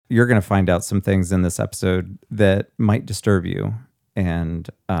you're going to find out some things in this episode that might disturb you. And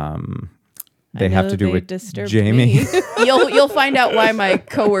they have to do with Jamie. You'll find out why my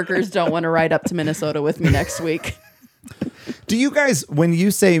coworkers don't want to ride up to Minnesota with me next week. Do you guys, when you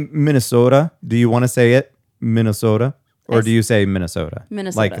say Minnesota, do you want to say it Minnesota? Or do you say Minnesota?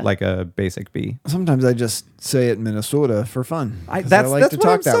 Minnesota. Like a basic B? Sometimes I just say it Minnesota for fun. That's what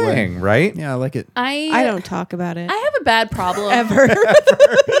I'm saying, right? Yeah, I like it. I don't talk about it. I have a bad problem. Ever.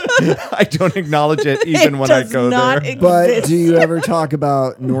 I don't acknowledge it even when I go there. But do you ever talk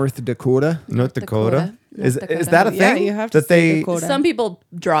about North Dakota? North Dakota? Is Dakota. that a thing? Yeah, you have to that say they Dakota. Some people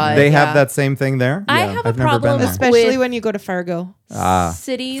drive. they have that same thing there? I have a I've never been problem, there. Especially with when you go to Fargo.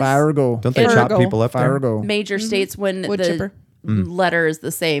 cities, Fargo. Don't they chop Fargo. people up there? Fargo. major states when Wood the chipper. letter is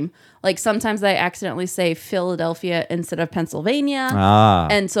the same. Like sometimes I accidentally say Philadelphia instead of Pennsylvania.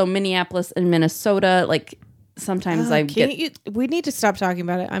 And so Minneapolis and Minnesota, like sometimes I get... we need to stop talking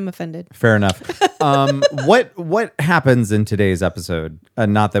about it. I'm offended. Fair enough. What happens in today's episode?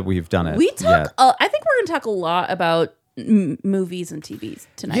 Not that we've done it We talk. yet. I think we're going to talk a lot about movies and TVs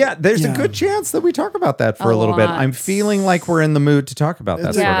tonight. Yeah, there's a good chance that we talk about that for a little bit. lot. I'm feeling like we're in the mood to talk about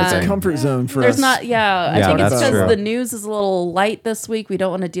that sort of It's a thing. comfort zone for There's us. not. Yeah, I Yeah, think it's that's because true. the news is a little light this week. We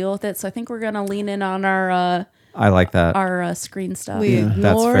don't want to deal with it, so I think we're going to lean in on our I like that. screen stuff. We That's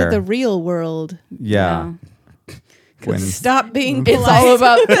ignore fair. the real world. Yeah. When- Stop being It's polite. all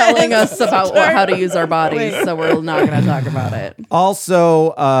about telling us about how to use our bodies, so we're not going to talk about it.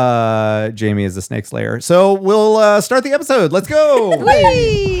 Also, Jamie is a snake slayer. So we'll start the episode. Let's go.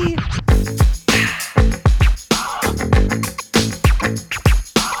 Whee!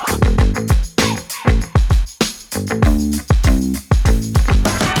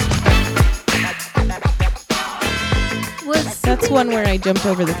 That's one where I jumped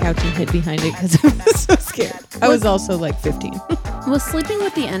over the couch and hid behind it because I was so scared. I was also like 15. Was Sleeping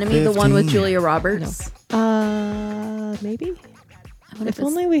with the Enemy the one with Julia Roberts? Maybe. If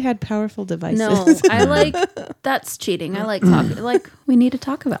only we had powerful devices. No, I like that's cheating. I like talking. Like we need to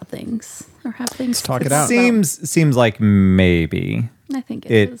talk about things or have things. talk to it out. Seems like maybe I think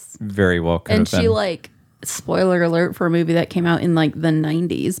it it is. very well could And have been. she like spoiler alert for a movie that came out in like the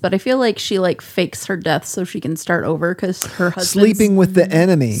 90s, but I feel like she like fakes her death so she can start over because her husband's Sleeping with the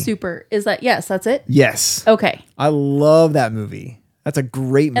Enemy. super. Is that yes? That's it. Yes. Okay, I love that movie. That's a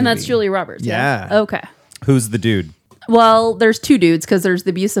great movie. and that's Julia Roberts. Yeah. Okay. Who's the dude? Well, there's two dudes because there's the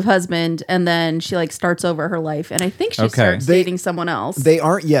abusive husband, and then she like starts over her life, and I think she starts dating someone else. They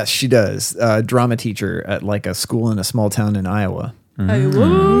aren't. Yes, she does. Drama teacher at like a school in a small town in Iowa.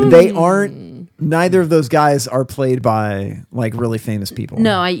 They aren't. Neither of those guys are played by like really famous people.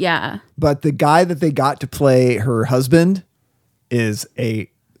 No, yeah. But the guy that they got to play her husband is a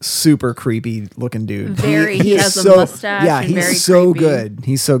super creepy looking dude. He has a mustache. Yeah, and he's very so creepy. good.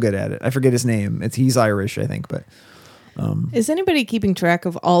 He's so good at it. I forget his name. He's Irish, I think, but. Is anybody keeping track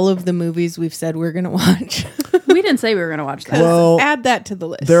of all of the movies we've said we're going to watch? We didn't say we were going to watch that. Well, Add that to the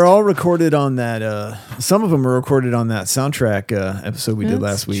list. they're all recorded on that. Some of them are recorded on that soundtrack episode we did That's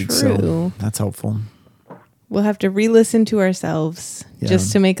last week. true. So that's helpful. We'll have to re-listen to ourselves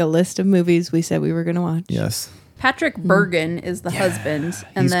just to make a list of movies we said we were going to watch. Yes. Patrick Bergen is the husband,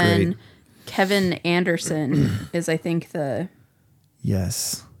 and he's then great. Kevin Anderson is, I think, the.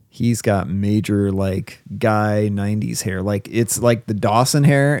 Yes. He's got major like guy 90s hair. Like it's like the Dawson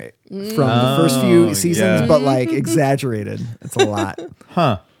hair from the first few seasons, yeah. but like exaggerated. It's a lot.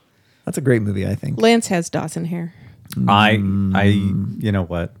 Huh. That's a great movie, I think. Lance has Dawson hair. I you know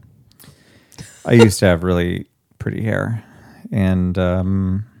what? I used to have really pretty hair, and I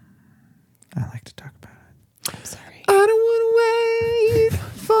like to talk about it. I'm sorry. I don't want to wait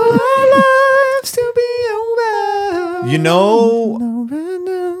for our lives to be over. You know,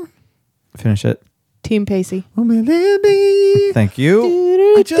 finish it. Team Pacey. Thank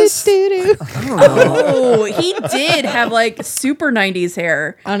you. I just- Oh, he did have like super 90s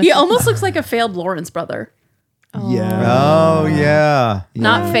hair. Honestly. He almost looks like a failed Lawrence brother. Yeah. Oh yeah,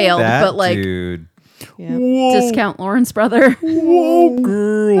 Not failed, that but like dude. Yeah. discount Lawrence brother.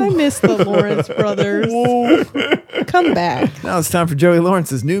 I miss the Lawrence brothers. Come back. Now it's time for Joey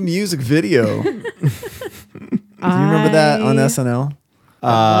Lawrence's new music video. Do you remember that on SNL?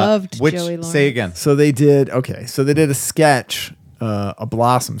 Loved Which Joey Lawrence. say again? So they did a sketch, a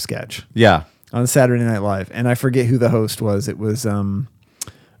Blossom sketch Yeah. on Saturday Night Live, and I forget who the host was. It was I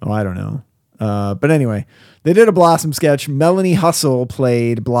don't know. But anyway, they did a Blossom sketch. Melanie Hustle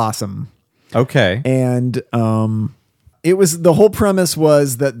played Blossom. Okay. And it was, the whole premise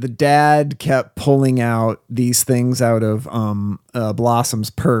was that the dad kept pulling out these things out of Blossom's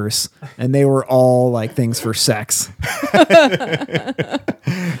purse, and they were all like things for sex.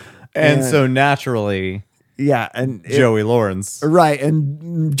 And so naturally, and Joey Lawrence. Right,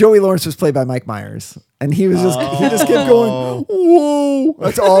 and Joey Lawrence was played by Mike Myers. And he just kept going, whoa.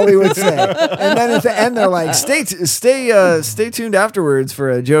 That's all he would say. And then at the end, they're like, stay tuned afterwards for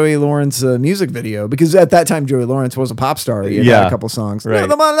a Joey Lawrence music video. Because at that time, Joey Lawrence was a pop star. He had a couple songs. Right.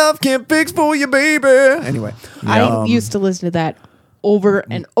 Nothing my love can't fix for you, baby. Anyway. I used to listen to that over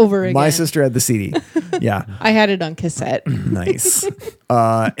and over again. My sister had the CD. Yeah. I had it on cassette. Nice.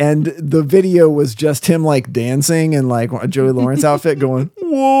 And the video was just him like dancing in like a Joey Lawrence outfit going,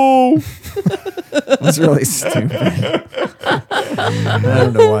 whoa. It's really stupid. I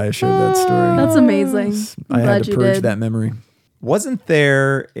don't know why I shared that story. That's amazing. I had to purge that memory. Wasn't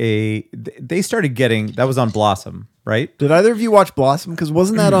there they started getting, that was on Blossom, right? Did either of you watch Blossom? Because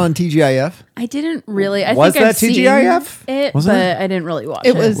wasn't that on TGIF? I didn't really. I Was think I've that TGIF? seen it, Wasn't but I didn't really watch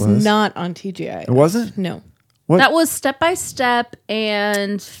it. It was not on TGI. It wasn't? No. What? That was Step by Step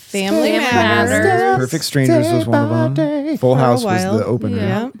and Family Matters. Perfect Strangers was one of them. Full House was the opener.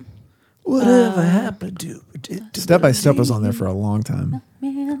 Yeah. Whatever happened to Step by Step was on there for a long time.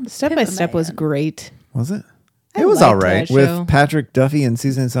 Step by Step was great. Was it? It was all right. With Patrick Duffy and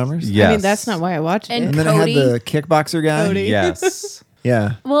Susan Summers? Yes. I mean, that's not why I watched it. And then Cody. it had the kickboxer guy? Cody. Yes.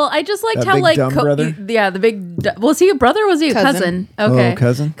 Yeah. Well, I just liked That how big like dumb brother? the big was he a brother or was he a cousin? Okay, Oh,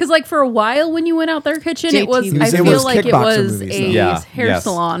 cousin? Because like for a while when you went out their kitchen, it was JT. I It feel was like it kickboxer was movies, a though. Yeah, hair yes.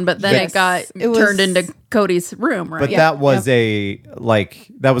 salon, but then Yes. it got It was- turned into Cody's room, right? But that was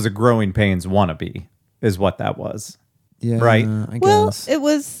that was a Growing Pains wannabe, is what that was. Yeah. Right. I Well, guess. it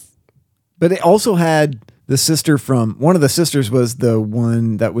was. But it also had the sister from one of the sisters was the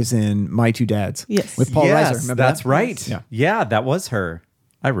one that was in My Two Dads. Yes. With Paul Yes, Reiser. Remember that's that? right. Yeah. Yeah, that was her.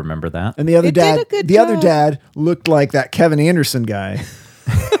 I remember that. And the other It did a good other job. dad looked like that Kevin Anderson guy.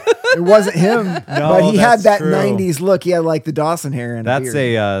 It wasn't him, but he had that's that true. 90s look. He had like the Dawson hair and That's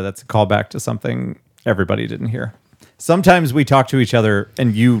a that's a callback to something everybody didn't hear. Sometimes we talk to each other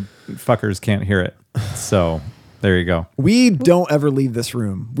and you fuckers can't hear it. So there you go. We don't ever leave this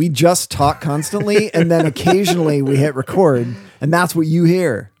room. We just talk constantly, and then occasionally we hit record, and that's what you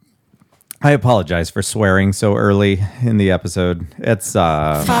hear. I apologize for swearing so early in the episode. It's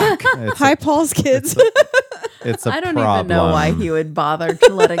Hi, Paul's kids. it's a I don't problem. even know why he would bother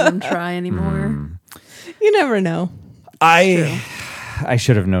to letting them try anymore. You never know. I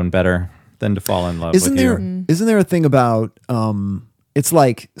should have known better than to fall in love Isn't with there? you. Isn't there a thing about it's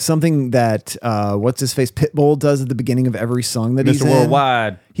like something that what's his face Pitbull does at the beginning of every song that he's Mr. in.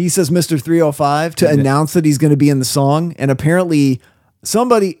 Worldwide. He says Mr. 305 to announce that he's going to be in the song, and apparently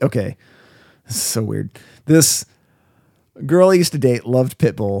somebody. Okay, this is so weird. This girl I used to date loved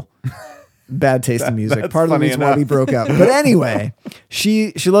Pitbull. Bad taste in music. That's Part of the funny reason why enough. we broke up. But anyway,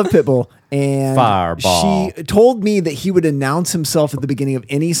 she loved Pitbull, and Fireball. she told me that he would announce himself at the beginning of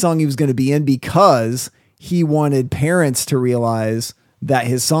any song he was going to be in because he wanted parents to realize that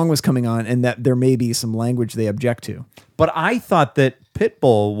his song was coming on and that there may be some language they object to. But I thought that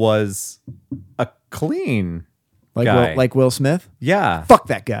Pitbull was a clean guy. Like Will Smith. Yeah. Fuck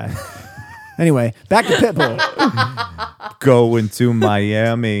that guy. Anyway, back to Pitbull. Going to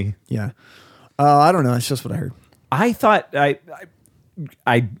Miami. Yeah. I don't know. It's just what I heard. I thought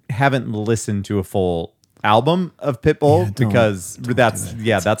I haven't listened to a full album of Pitbull because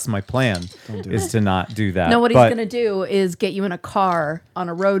that's my plan is to not do that. No, what he's But- gonna do is get you in a car on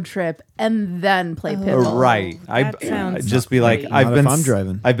a road trip and then play Pitbull. right. That sounds I'd just be like, great. I've Not been if I'm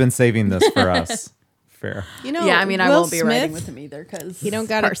driving. I've been saving this for us. Fair. You know, Yeah, I mean, I Will won't be Smith, riding with him either because He don't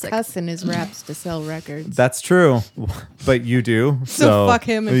got to cuss in his raps to sell records. That's true, but you do. So fuck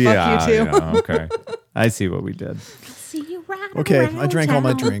him and fuck you too. Yeah, okay, I see what we did. See you riding Okay, around I drank all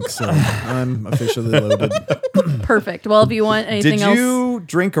my town. drinks, so I'm officially loaded. Perfect. Well, if you want anything Did else, you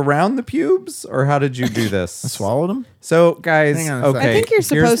drink around the pubes, or how did you do this? I swallowed them. So, guys, Hang on a second. okay. I think you're here's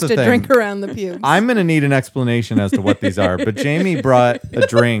supposed the to thing. drink around the pubes. I'm going to need an explanation as to what these are, but Jamie brought a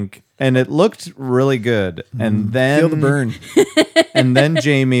drink and it looked really good. And then Feel the burn. And then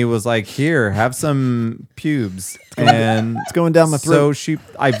Jamie was like, "Here, have some pubes." And It's going down my throat. So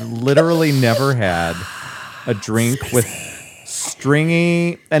I've literally never had a drink with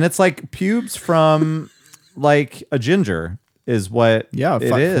stringy, and it's like pubes from like a ginger is what Yeah, it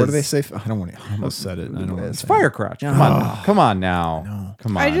is. What do they say? I don't want to. I almost said it. I don't want to It's say fire crotch. Come on now.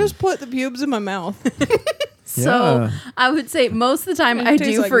 Come on. I just put the pubes in my mouth. so Yeah. I would say most of the time It I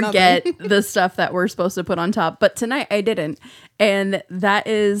tastes do like forget the stuff that we're supposed to put on top, but tonight I didn't, and that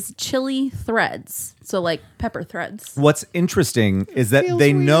is chili threads. So like pepper threads. What's interesting is that feels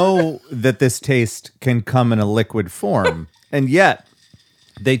they weird. know that this taste can come in a liquid form, and yet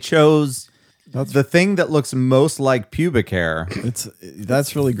they chose the thing that looks most like pubic hair.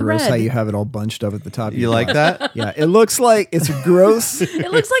 That's really gross how you have it all bunched up at the top. You like that? Yeah, it looks like it's gross.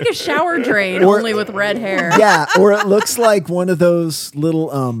 It looks like a shower drain, only with red hair. Yeah, or it looks like one of those little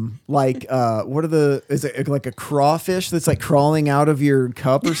is it like a crawfish that's like crawling out of your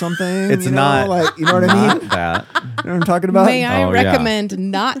cup or something? It's not like, you know what I mean? That. You know what I'm talking about? May I recommend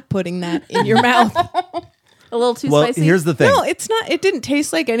not putting that in your mouth? A little too well, spicy. Here's the thing. No, it's not. It didn't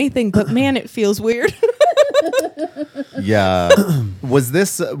taste like anything, but man, it feels weird. Yeah. Was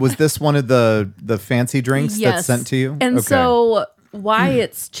this one of the fancy drinks that's sent to you? And so why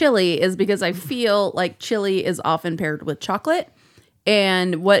it's chili is because I feel like chili is often paired with chocolate.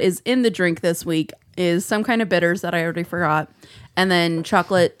 And what is in the drink this week is some kind of bitters that I already forgot. And then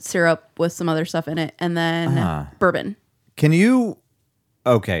chocolate syrup with some other stuff in it. And then bourbon. Can you...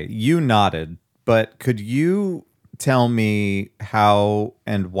 Okay, you nodded. But could you tell me how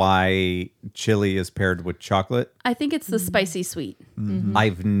and why chili is paired with chocolate? I think it's the spicy sweet. Mm-hmm.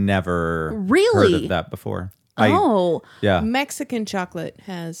 I've never really heard of that before. Yeah. Mexican chocolate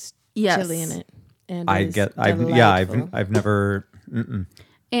has chili in it, and I've never. Mm-mm.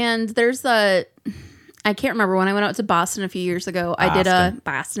 And there's I can't remember when I went out to Boston a few years ago. I did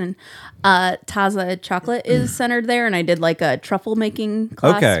Boston. Taza chocolate is centered there, and I did like a truffle making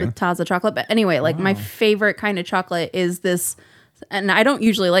class with Taza chocolate. But anyway, like my favorite kind of chocolate is this, and I don't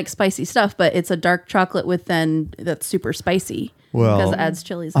usually like spicy stuff, but it's a dark chocolate that's super spicy because it adds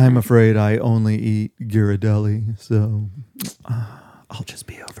chilies. I'm afraid I only eat Ghirardelli, so I'll just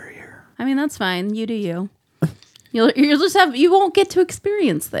be over here. I mean, that's fine. You do you. You'll just you won't get to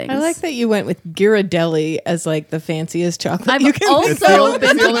experience things. I like that you went with Ghirardelli as like the fanciest chocolate. I've you can also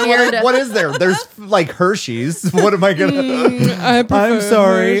been to Ghirardelli. What is there? There's like Hershey's. What am I gonna? I'm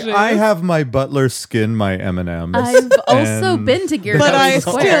sorry. Hershey's. I have my butler skin my M&Ms. I've also been to Ghirardelli but I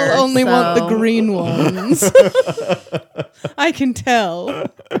Square, still only want the green ones. I can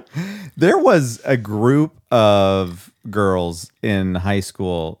tell. There was a group of girls in high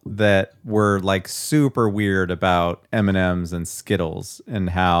school that were like super weird about M&Ms and Skittles and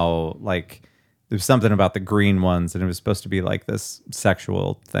how like there's something about the green ones and it was supposed to be like this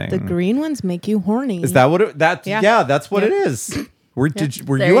sexual thing. The green ones make you horny. Is that what it, that's what it is. Were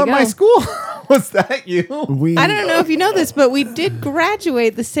you at my school? Was that you? I don't know if you know this, but we did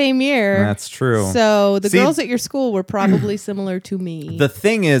graduate the same year. That's true. So the girls at your school were probably similar to me. The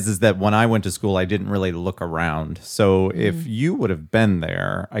thing is that when I went to school, I didn't really look around. So if you would have been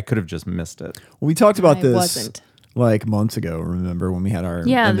there, I could have just missed it. We talked about this wasn't. like months ago. Remember when we had our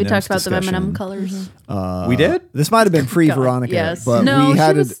we M&Ms talked about discussion. the M&M colors. We did? This might have been pre-Veronica. Yes. But No, we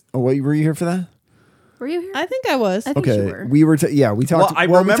had she was- were you here for that? Were you here? I think I was. I think you Okay, were. we were. We talked. I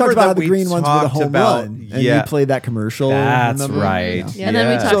we remember talked about that how the we green ones were the talked home about- run, and yeah. you played that commercial. That's remember? right. Yeah, and then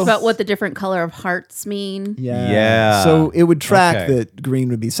we talked So- about what the different color of hearts mean. Yeah. So it would track Okay. that green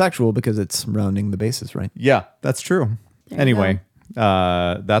would be sexual because it's rounding the bases, right? Yeah, that's true. you Anyway,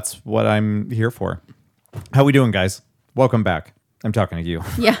 that's what I'm here for. How we doing, guys? Welcome back. I'm talking to you.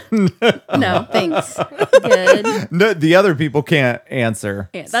 Yeah. No, thanks. Good. No, the other people can't answer.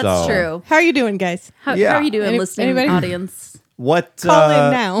 Yeah, that's true. How are you doing, guys? How Yeah. are you doing, listening anybody? audience? What Call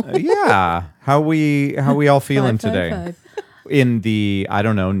in now. Yeah. How we all feeling 555. today? In the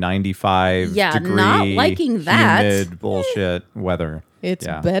 95 Yeah, degree not liking that. humid bullshit weather. It's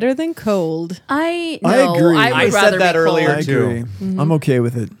Yeah. better than cold. I agree. I I would said rather that be earlier, cold. I too. agree. I'm okay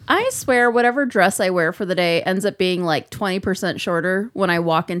with it. I swear, whatever dress I wear for the day ends up being like 20% shorter when I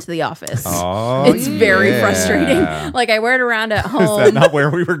walk into the office. Oh, It's very yeah. frustrating. Like I wear it around at Is home. that not where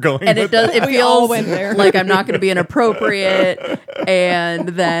we were going? And with it does. It We all feels went there. like I'm not going to be inappropriate. And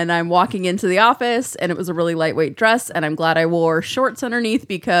then I'm walking into the office, and it was a really lightweight dress, and I'm glad I wore shorts underneath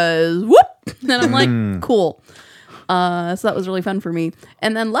because whoop. And I'm like, cool. So that was really fun for me.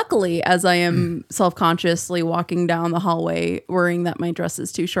 And then luckily, as I am self-consciously walking down the hallway, worrying that my dress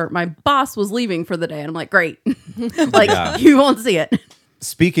is too short, my boss was leaving for the day, and I'm like, great, like Yeah. you won't see it.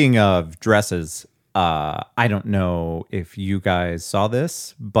 Speaking of dresses, I don't know if you guys saw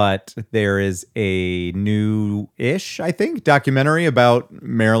this, but there is a new-ish, I think, documentary about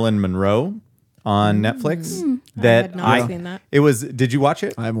Marilyn Monroe on Netflix. I had not seen that. It was. Did you watch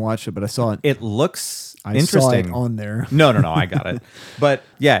it? I haven't watched it, but I saw it. It looks I interesting. saw it on there. No, I got it. But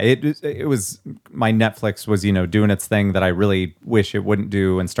yeah, it was my Netflix was, doing its thing that I really wish it wouldn't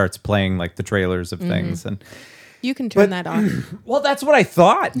do and starts playing like the trailers of things. And You can turn that on. well, that's what I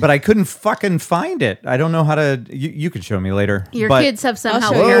thought, but I couldn't fucking find it. I don't know how to, you could show me later. Your But- kids have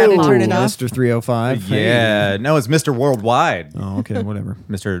somehow show you figured how it to out. turn it off. Mr. 305. Hey. Yeah, no, it's Mr. Worldwide. Oh, okay, whatever.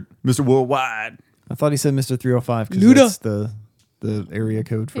 Mr. Worldwide. I thought he said Mr. 305 because Luda. that's the area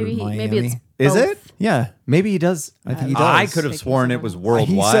code for Maybe Miami. maybe it's Is Both. it? Yeah. Maybe he does. I think he does. I could have sworn it was worldwide.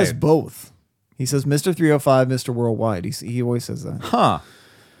 He says both. He says Mr. 305, Mr. Worldwide. He always says that. Huh.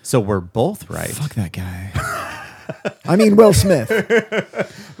 So we're both right. Fuck that guy. I mean, Will Smith.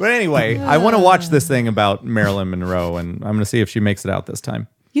 But anyway, I want to watch this thing about Marilyn Monroe, and I'm going to see if she makes it out this time.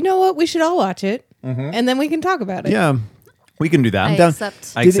 You know what? We should all watch it, and then we can talk about it. Yeah. We can do that. I down.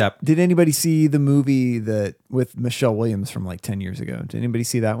 accept. I accept. Did anybody see the movie that with Michelle Williams from like 10 years ago? Did anybody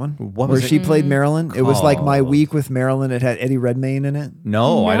see that one? What Where was it she played Marilyn? It was like My called? Week with Marilyn. It had Eddie Redmayne in it.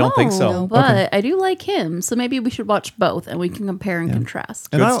 No, I don't think so. No, but I do like him, so maybe we should watch both and we can compare and contrast.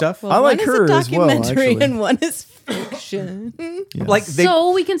 And Good I- stuff. I like one her is a as well, documentary actually. and one is fiction. Like they,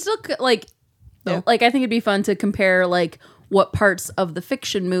 So we can still like, Yeah. like I think it'd be fun to compare like what parts of the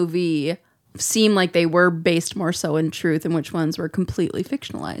fiction movie seem like they were based more so in truth and which ones were completely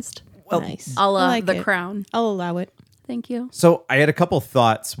fictionalized. Nice. A la I like The it. Crown. I'll allow it. Thank you. So I had a couple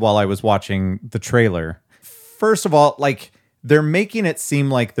thoughts while I was watching the trailer. First of all, like they're making it seem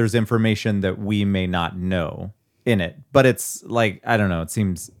like there's information that we may not know in it, but it's like, I don't know, it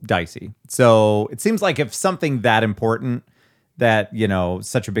seems dicey. So it seems like if something that important that, you know,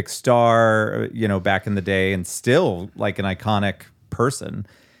 such a big star, you know, back in the day and still like an iconic person,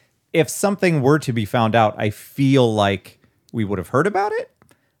 if something were to be found out, I feel like we would have heard about it.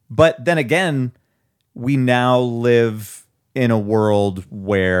 But then again, we now live in a world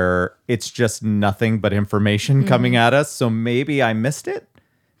where it's just nothing but information coming at us. So maybe I missed it.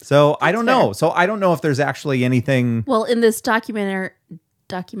 So I don't know. So I don't know if there's actually anything. Well, in this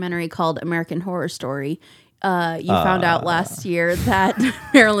documentary called American Horror Story, you found out last year that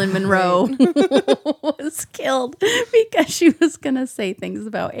Marilyn Monroe was killed because she was going to say things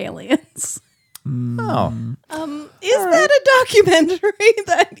about aliens. Oh, Is that a documentary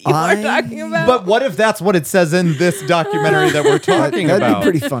that you are I- talking about? but what if that's what it says in this documentary that we're talking That'd about? be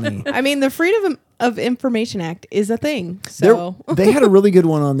pretty funny. I mean, the Freedom of Information Act is a thing. There- So they had a really good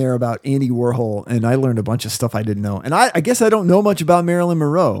one on there about Andy Warhol, and I learned a bunch of stuff I didn't know. And I guess I don't know much about Marilyn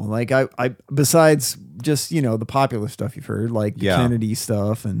Monroe. Like I besides just, you know, the popular stuff you've heard, like the Yeah. Kennedy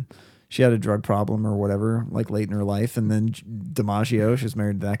stuff, and she had a drug problem or whatever, like late in her life. And then DiMaggio, she was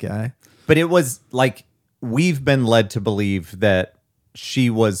married to that guy. But it was like we've been led to believe that she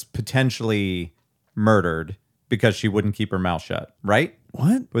was potentially murdered because she wouldn't keep her mouth shut, right?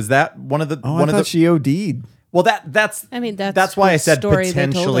 What? Was that one of the Oh, one I of thought the she OD'd. Well, that's I mean, that's why I the said story they told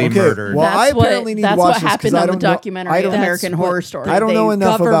potentially us. Okay, murdered. well, I That's what- apparently need to that's watch what this 'cause happened I on the don't know- documentary I don't- American that's Horror what- Story. I don't know They-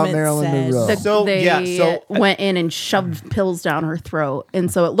 enough about government Marilyn says- Monroe. So, they yeah, so- went in and shoved pills down her throat,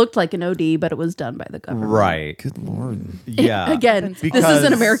 and so it looked like an OD, but it was done by the government. Right. Good Lord. Yeah. Again, this Because- is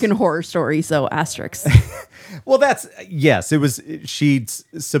an American Horror Story, so asterisk. Well, that's yes. It was. She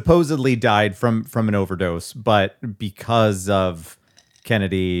supposedly died from an overdose, but because of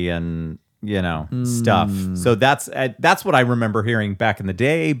Kennedy and stuff. So that's what I remember hearing back in the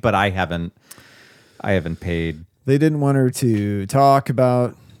day. But I haven't paid. They didn't want her to talk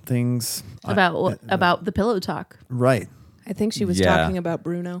about things. about the pillow talk. Right. I think she was Yeah. talking about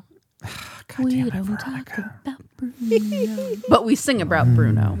Bruno. We don't talk about Bruno, but we sing about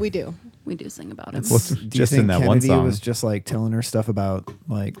Bruno. We do. We do sing about him. Do you Just think in that Kennedy one song. was just like telling her stuff about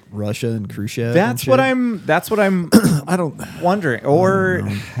like Russia and Khrushchev? That's what I'm I don't. wondering, or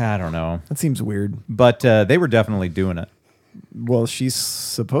I don't know. That seems weird. But they were definitely doing it. Well, she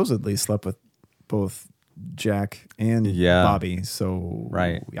supposedly slept with both Jack and Yeah. Bobby. So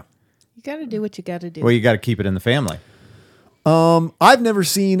Right. yeah. You got to do what you got to do. Well, you got to keep it in the family. I've never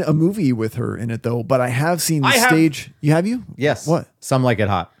seen a movie with her in it though, but I have seen the I have. stage. You have you? Yes. What? Some like it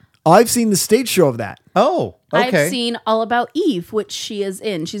hot. I've seen the stage show of that. Oh, okay. I've seen All About Eve, which she is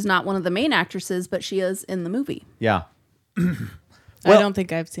in. She's not one of the main actresses, but she is in the movie. Yeah. I Well- don't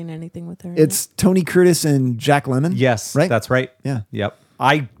think I've seen anything with her. in It's Tony Curtis and Jack Lemmon. Yes. Right? That's right. Yeah. Yep.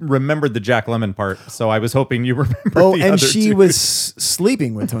 I remembered the Jack Lemmon part, so I was hoping you remember. Oh, the and other she two. was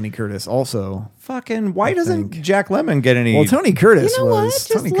sleeping with Tony Curtis also. fucking. Why doesn't think. Jack Lemmon get any? Well, Tony Curtis You know what? was.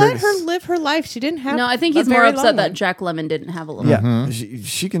 Just Tony let Curtis. her live her life. She didn't have. No, I think a he's more very upset long that one. Jack Lemmon didn't have a little. Yeah,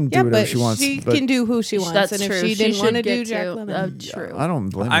 she can do Yeah, whatever but she wants. she but can do who she wants, That's and true. if she didn't should want to get do Jack Lemmon, true. I don't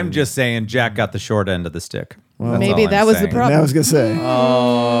blame I'm her. just saying Jack got the short end of the stick. That's maybe all I'm that was the saying. problem. I was gonna say.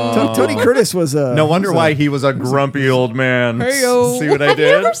 Tony Curtis was a. No wonder was a- why he was a grumpy old man. Hey-yo. See what I Have you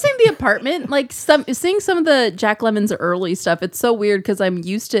did? ever seen The Apartment? Like seeing some of the Jack Lemmon's early stuff, it's so weird because I'm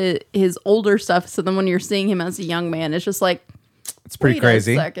used to his older stuff. So then when you're seeing him as a young man, it's just like, It's pretty wait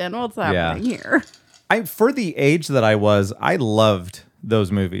crazy. a second, what's happening here? For the age that I was, I loved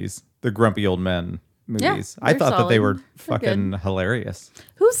those movies, the grumpy old men movies. I they're thought that they solid. were They're fucking hilarious.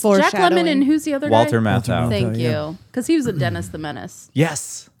 Who's Jack Lemmon Foreshadowing. and who's the other Walter guy? Matthau. Thank yeah. you, because he was in Dennis the Menace.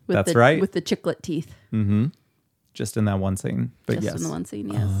 Yes. With That's the, right. With the chiclet teeth. Just in that one scene. But Just yes. in the one scene,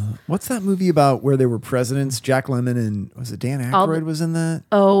 yes. What's that movie about where they were presidents? Jack Lemmon and was it Dan Aykroyd was in that?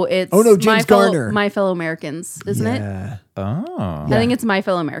 It's Oh, no, James Garner. My Fellow Americans, isn't it? Yeah. Oh. I think it's My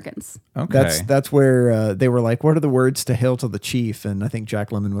Fellow Americans. Okay. That's where they were like, what are the words to hail to the chief? And I think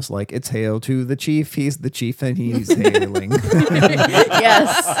Jack Lemmon was like, it's hail to the chief. He's the chief and he's hailing.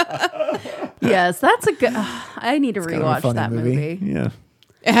 Yes. Yes, that's a good. I need to Kind of a rewatch funny that movie. Yeah.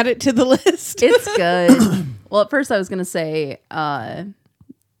 Add it to the list. It's good. Well, at first I was gonna say,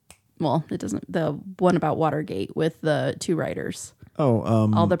 well, it doesn't. The one about Watergate with the two writers. Oh,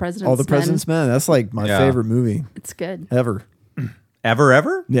 All the President's All the President's Men. That's like my Yeah. favorite movie It's good. ever.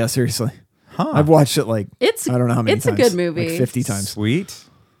 Ever? Yeah, seriously. Huh. I've watched it like It's I don't know how many it's times. a good movie. Like 50 times. Sweet.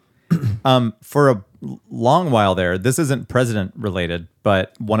 For a long while there, this isn't president related,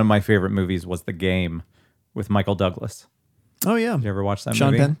 but one of my favorite movies was The Game with Michael Douglas. Oh yeah. You ever watch that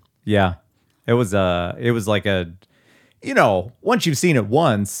Sean movie? Penn? Yeah. It was like a, once you've seen it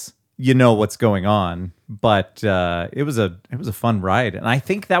once, you know what's going on. But it was a fun ride. And I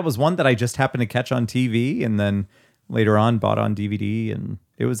think that was one that I just happened to catch on TV and then later on bought on DVD, and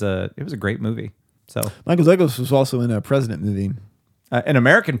it was a great movie. So Michael Douglas was also in a president movie. an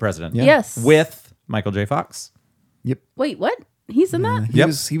American president. Yeah. Yes. With Michael J. Fox. Yep. Wait, what? He's in that?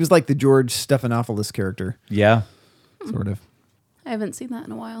 He was like the George Stephanopoulos character, Yeah. sort of. I haven't seen that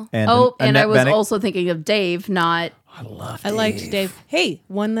in a while. And and Annette I was Bening? also thinking of Dave, not I liked Dave. Hey,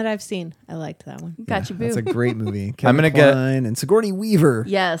 one that I've seen. I liked that one. Got You Boo. That's a great movie. I'm Kevin gonna get- Kline and Sigourney Weaver.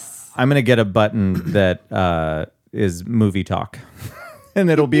 Yes. I'm going to get a button that is movie talk. And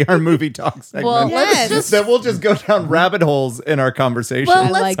it'll be our movie talk segment. Well, let's Yes. just That we'll just go down rabbit holes in our conversation. well, I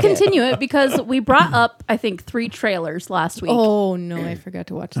let's like it. continue it because we brought up I think 3 trailers last week. Oh no, I forgot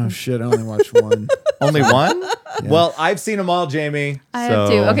to watch Oh them. shit! I only watched one. Only one? Well, I've seen them all, Jamie. I have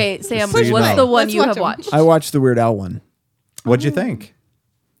so 2. Okay, Sam, just so you what's know. the one Let's you watch have them. watched? I watched the Weird Al one. What'd you think?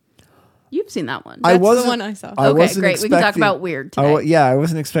 You've seen that one. I That's the wasn't- one I saw. I Okay, wasn't great. We can talk expecting- about weird today. Yeah, I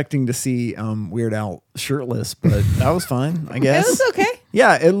wasn't expecting to see Weird Al shirtless, but that was fine. I It guess. was okay.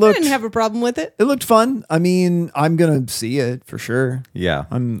 Yeah, it I looked. didn't have a problem with it. It looked fun. I mean, I'm gonna see it for sure. Yeah.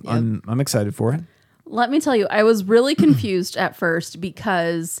 I'm excited for it. Let me tell you, I was really confused at first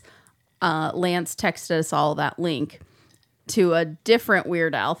because Lance texted us all that link to a different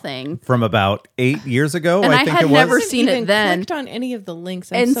Weird Al thing. From about 8 years ago, And I I think had it was. never I haven't seen it even then. clicked on any of the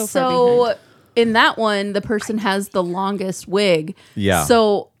links. I'm And so, far so behind. in that one, the person has the longest wig. Yeah.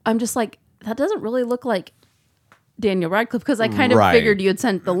 So I'm just like, that doesn't really look like Daniel Radcliffe because I kind of Right. figured you had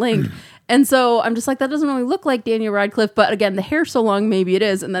sent the link. And so I'm just like, that doesn't really look like Daniel Radcliffe. But again, the hair's so long, maybe it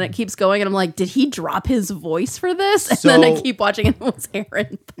is. And then it keeps going. And I'm like, did he drop his voice for this? And then I So- keep watching and it was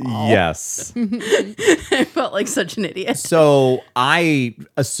Aaron Paul. Yes. I felt like such an idiot. So I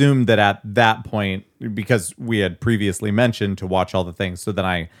assumed that at that point, because we had previously mentioned to watch all the things, so then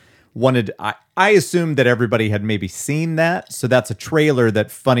I assumed that everybody had maybe seen that. So that's a trailer that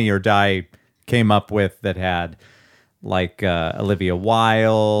Funny or Die came up with that had like Olivia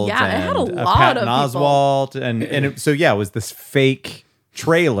Wilde Yeah, it had a and lot Patton of people. Oswalt. And it was this fake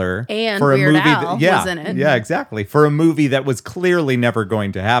trailer And for a Weird movie Al yeah, was in it. Yeah, exactly. For a movie that was clearly never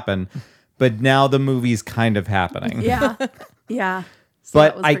going to happen. But now the movie's kind of happening. Yeah. Yeah. So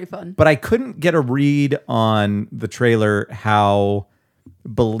that was pretty fun. But I couldn't get a read on the trailer how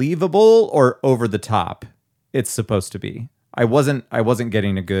believable or over the top it's supposed to be. I wasn't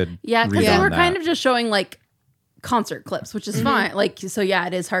getting a good Yeah, because read they on were that. kind of just showing like concert clips, which is fine. Like, so yeah,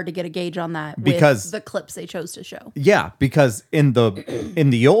 it is hard to get a gauge on that Because- with the clips they chose to show. Yeah, because in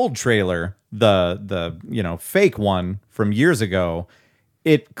the old trailer, the fake one from years ago,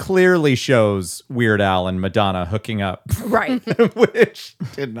 it clearly shows Weird Al and Madonna hooking up, Right. which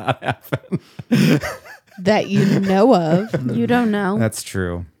did not happen. that you know of. You don't know. That's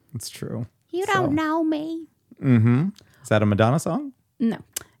true. It's true. You don't know me. Is that a Madonna song? No,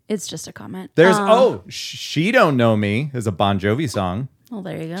 it's just a comment. There's She Don't Know Me is a Bon Jovi song. Well,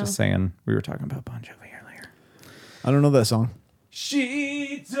 there you go. Just saying, we were talking about Bon Jovi earlier. I don't know that song.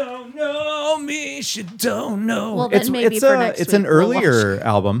 She don't know me. She don't know. Well, then maybe for next it's an week we'll earlier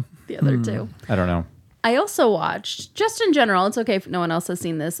album. The other two. I don't know. I also watched, just in general, it's okay if no one else has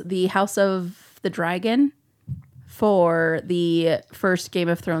seen this, The House of the Dragon for the first Game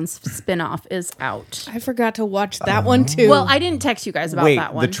of Thrones spinoff is out. I forgot to watch that one too. Well, I didn't text you guys about Wait,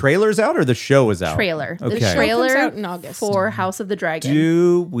 that one. the trailer's out or the show is out? trailer. Okay. The trailer Comes out in August. for House of the Dragon.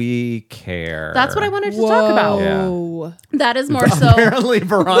 Do we care? That's what I wanted to talk about. Whoa. That is more so Apparently,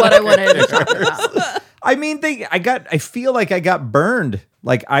 Veronica. what I wanted to talk about. I mean, I feel like I got burned,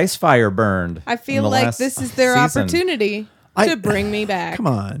 like ice fire burned. I in feel the like last this is their season. opportunity. to bring me back. Come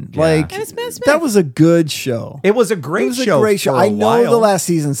on, Yeah. like And it's Matt Smith. that was a good show. It was a great It was show. a great show. for a I know while. the last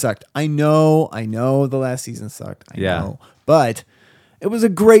season sucked. I know the last season sucked. I Yeah. know. But it was a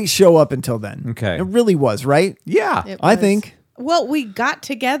great show up until then. Okay. It really was, right? Yeah. It I was- think. Well, we got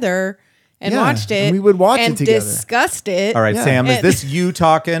together and Yeah, watched it. and we would watch it and together. discussed it. All right, Yeah. Sam, is And- this you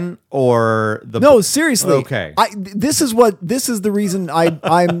talking or the No, seriously. Okay. This is the reason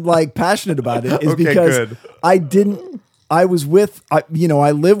I'm like passionate about it is Okay, because good. I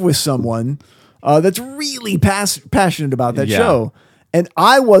live with someone that's really passionate about that Yeah. show, and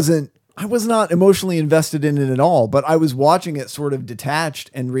I was not emotionally invested in it at all, but I was watching it sort of detached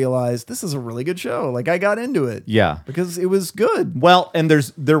and realized this is a really good show. Like I got into it. Yeah. Because it was good. Well, and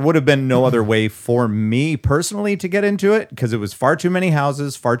there would have been no other way for me personally to get into it because it was far too many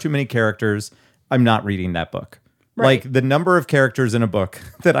houses, far too many characters. I'm not reading that book. Right. Like the number of characters in a book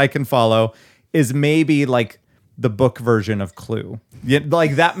that I can follow is maybe like the book version of Clue.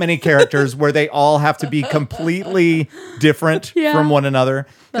 Like that many characters where they all have to be completely different Yeah. from one another.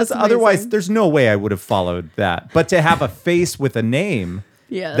 Because That's otherwise, amazing. there's no way I would have followed that. But to have a face with a name,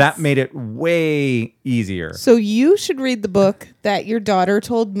 Yes. that made it way easier. So you should read the book that your daughter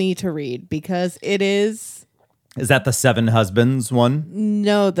told me to read because it is Is that the Seven Husbands one?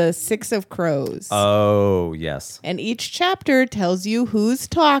 the Six of Crows. Oh, yes. And each chapter tells you who's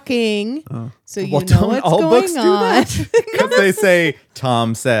talking, so you Well, know don't what's all going books do on. that? Because they say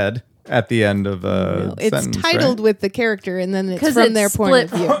Tom said at the end of a It's sentence, titled right? with the character, and then it's Because from it's their point of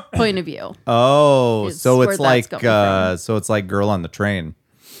split view. point of view. Oh, is so where it's that's like coming so it's like Girl on the Train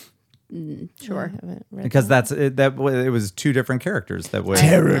Sure. I haven't read because that. it was two different characters that way,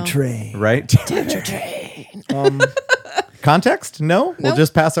 Terror know. Train. right? Context? No, we'll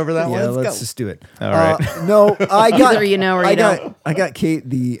just pass over that Yeah, one. let's go. just do it. All right. No, I got Either you know or I you got don't. I got Kate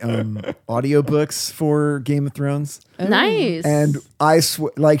the audiobooks for Game of Thrones. Nice. And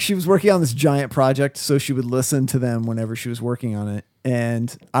like she was working on this giant project, so she would listen to them whenever she was working on it.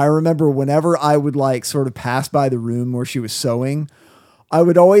 And I remember whenever I would like sort of pass by the room where she was sewing, I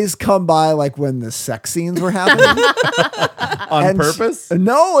would always come by like when the sex scenes were happening. On And purpose?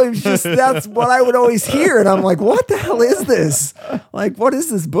 No, it was just that's what I would always hear, and I'm like, "What the hell is this? Like, what is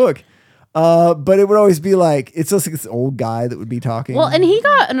this book?" But it would always be like it's just like this old guy that would be talking. Well, and he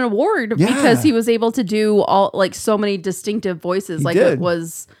got an award Yeah. because he was able to do all like so many distinctive voices. Like did. it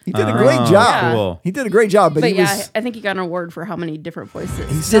was, he did a great Oh, job. cool. He did a great job, but but he yeah, was. I think he got an award for how many different voices.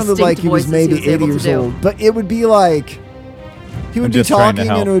 He sounded like he was maybe 80 years old, but it would be like he would be just trying to talking,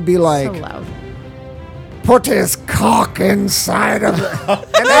 help. and it would be like, So loud. "Put his cock inside of it,"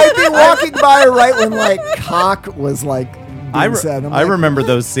 and I'd be walking by right when like cock was like being said. I'm I like, remember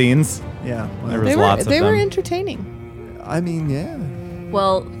those scenes. Yeah, well, There was They lots were of they were them. entertaining. I mean, yeah.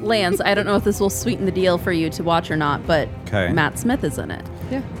 Well, Lance, I don't know if this will sweeten the deal for you to watch or not, but 'Kay. Matt Smith is in it.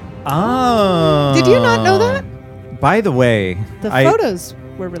 Yeah. Oh. Did you not know that? By the way, The photos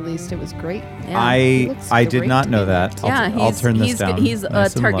were released. It was great. Yeah. He looks I did great not to know me. that. Yeah, I'll turn this he's down. he's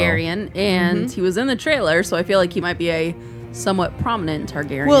nice a and low. Targaryen, and he was in the trailer, so I feel like he might be a somewhat prominent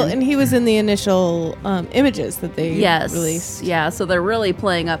Targaryen. Well, and he was in the initial images that they yes, released. yeah. So they're really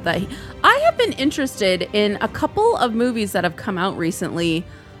playing up that. I have been interested in a couple of movies that have come out recently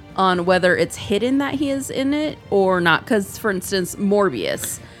on whether it's hidden that he is in it or not. Because, for instance,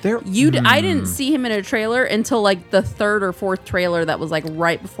 Morbius. I didn't see him in a trailer until like the third or fourth trailer that was like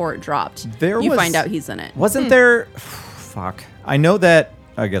right before it dropped. You find out he's in it. Wasn't there? Fuck. I know that.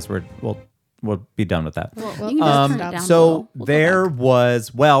 I guess we'll be done with that. You can just turn it down a So little. We'll go there back.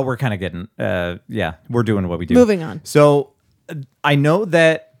 was. Well, we're kind of getting. Yeah, we're doing what we do. Moving on. So I know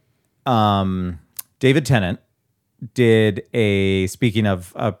that David Tennant did a. Speaking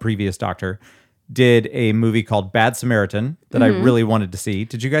of a previous Doctor, did a movie called Bad Samaritan that I really wanted to see.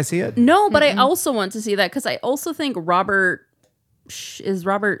 Did you guys see it? No, but I also want to see that because I also think Robert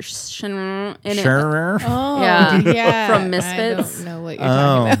Schindler in it. Sure. Oh, Yeah. yeah. From I Misfits. don't know what you're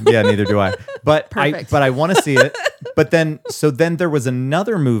talking about. yeah, neither do I. But Perfect. I want to see it. But then there was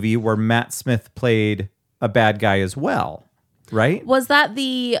another movie where Matt Smith played a bad guy as well, right? Was that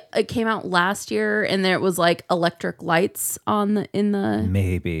it came out last year and there was like electric lights in the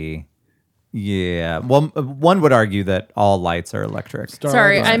Maybe. Yeah. Well, one would argue that all lights are electric.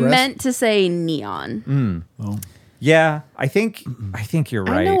 Sorry, I Express? meant to say neon. Yeah, I think you're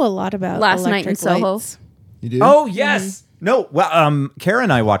right. I know a lot about Last Night in electric Soho. lights. You do? Oh yes. No. Well, Kara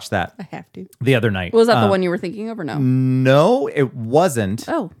and I watched that I have to. the other night. Was that the one you were thinking of or no? No, it wasn't.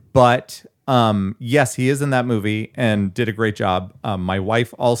 Oh. But yes, he is in that movie and did a great job. My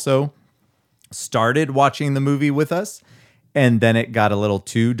wife also started watching the movie with us, and then it got a little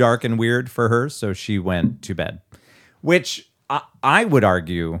too dark and weird for her, so she went to bed. Which I would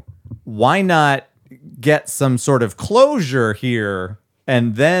argue, why not get some sort of closure here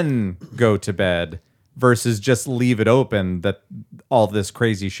and then go to bed versus just leave it open that all this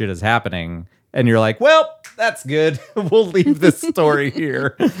crazy shit is happening. And you're like, well, that's good. We'll leave this story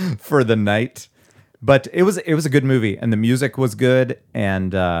here for the night. But it was a good movie, and the music was good,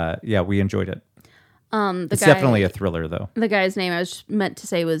 and yeah, we enjoyed it. It's definitely a thriller, though. The guy's name I was meant to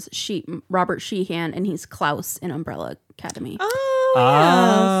say was Robert Sheehan, and he's Klaus in Umbrella Academy. Oh,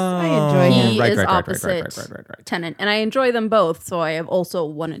 yes. I enjoy him. He Right, is right, right, opposite right. Tennant, and I enjoy them both, so I have also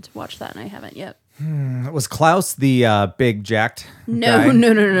wanted to watch that, and I haven't yet. Was Klaus the big jacked guy?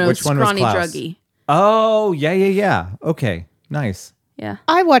 No. Which one was Scrawny Klaus? druggy. Oh, yeah. Okay, nice. Yeah.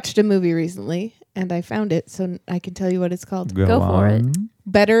 I watched a movie recently, and I found it, so I can tell you what it's called. Go for it.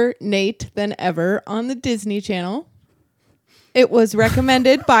 Better Nate Than Ever on the Disney Channel. It was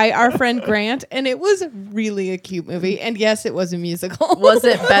recommended by our friend Grant, and it was really a cute movie. And yes, it was a musical. Was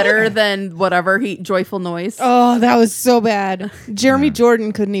it better than whatever Joyful Noise? Oh, that was so bad. Jeremy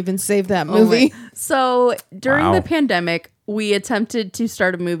Jordan couldn't even save that movie. So during Wow. the pandemic, we attempted to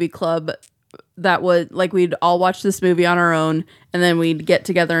start a movie club that would, like, we'd all watch this movie on our own, and then we'd get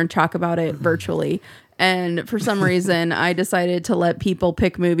together and talk about it virtually. And for some reason, I decided to let people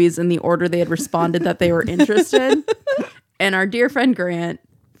pick movies in the order they had responded that they were interested. And our dear friend Grant,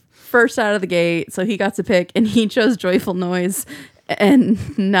 first out of the gate, so he got to pick, and he chose Joyful Noise.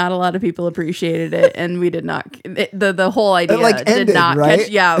 And not a lot of people appreciated it, and we did not. The whole idea like, did ended, not right? catch.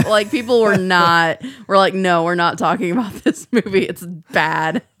 Yeah, like people were not. We're like, no, we're not talking about this movie. It's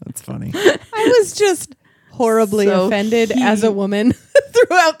bad. That's funny. I was just horribly So offended he- as a woman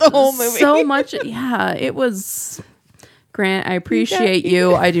throughout the whole movie. So much. Yeah, it was. Grant, I appreciate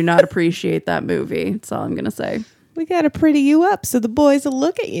you. I do not appreciate that movie. That's all I'm gonna say. We got to pretty you up so the boys will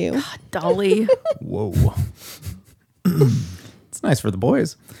look at you. Dolly. Whoa. It's nice for the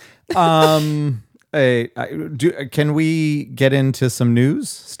boys. Can we get into some news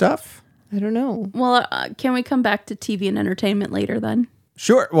stuff? I don't know. Well, can we come back to TV and entertainment later then?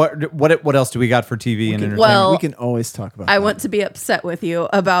 Sure. What else do we got for TV and entertainment? Well, we can always talk about I that. want to be upset with you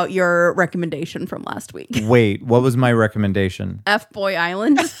about your recommendation from last week. Wait, what was my recommendation? F-Boy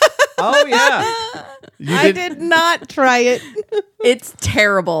Island. Oh yeah, I did not try it. It's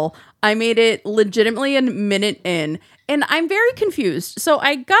terrible. I made it legitimately a minute in, and I'm very confused. So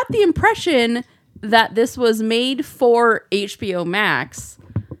I got the impression that this was made for HBO Max,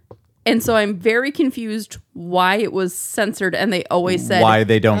 and so I'm very confused why it was censored. And they always said why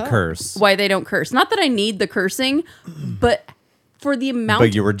they don't curse. why they don't curse. Not that I need the cursing, but for the amount.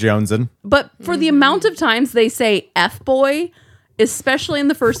 But you were jonesing. But for the amount of times they say F boy, especially in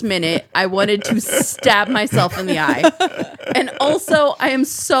the first minute, I wanted to stab myself in the eye. And also, I am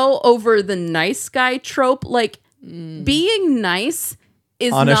so over the nice guy trope. Like, being nice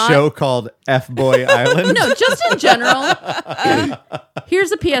is On not... a show called F Boy Island. No, just in general.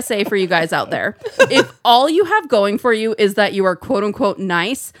 Here's a PSA for you guys out there. If all you have going for you is that you are quote unquote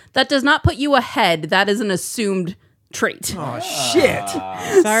nice, that does not put you ahead. That is an assumed trait. Oh shit!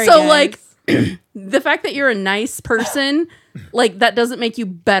 Sorry, So, guys. like, the fact that you're a nice person, like, that doesn't make you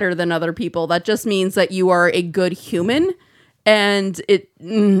better than other people. That just means that you are a good human. And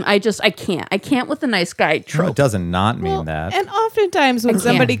I can't with the nice guy No, it trope. doesn't not mean Well, that. And oftentimes when can't.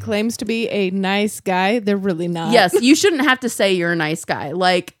 somebody claims to be a nice guy, they're really not. Yes, you shouldn't have to say you're a nice guy.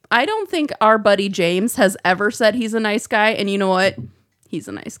 Like, I don't think our buddy James has ever said he's a nice guy. And you know what? He's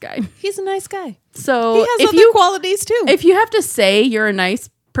a nice guy. He's a nice guy. So He has if other qualities too. if you have to say you're a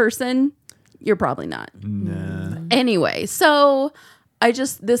nice person, you're probably not. Anyway, so I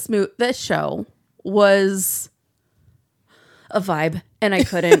just this show was a vibe, and I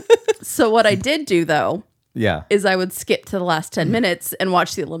couldn't. So what I did do though Yeah. is I would skip to the last 10 minutes and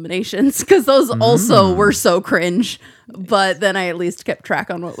watch the eliminations because those also were so cringe. But then I at least kept track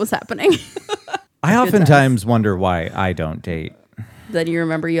on what was happening. I oftentimes wonder why I don't date. Then you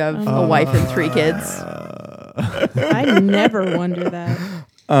remember you have a wife and 3 kids. I never wonder that.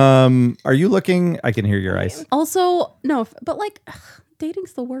 Are you looking? I can hear your ice. Also, no, but like,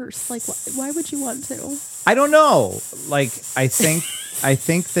 dating's the worst. Like, why would you want to? I don't know. Like, I think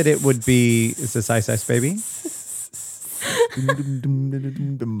that it would be. Is this Ice Ice Baby?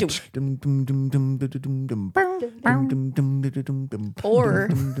 Or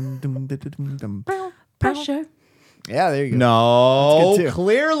pressure. Yeah, there you go. No, That's good too.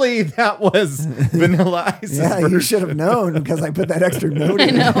 clearly that was Vanilla Ice's Yeah, you version. should have known because I put that extra note I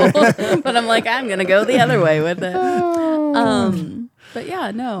in. know, but I'm like, I'm gonna go the other way with it. But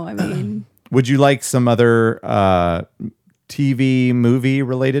yeah, no, I mean, Would you like some other TV movie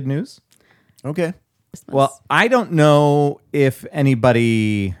related news? Okay. Well, I don't know if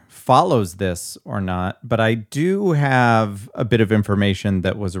anybody follows this or not, but I do have a bit of information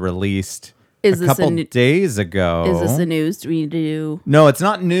that was released a couple days ago. Is this the news? Do we need to do? No, it's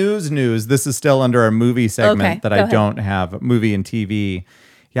not news. This is still under our movie segment Okay, that go I ahead. don't have, movie and TV.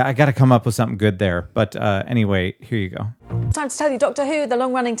 Yeah, I got to come up with something good there. But anyway, here you go. Time to tell you, Doctor Who, the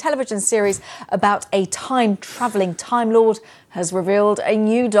long-running television series about a time-travelling Time Lord, has revealed a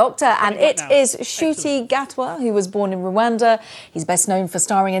new Doctor, and it is Ncuti Gatwa, who was born in Rwanda. He's best known for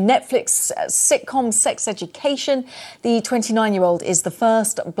starring in Netflix sitcom Sex Education. The 29-year-old is the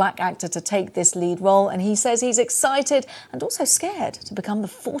first black actor to take this lead role, and he says he's excited and also scared to become the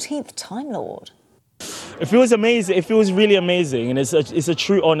 14th Time Lord. It feels amazing. It feels really amazing, and it's a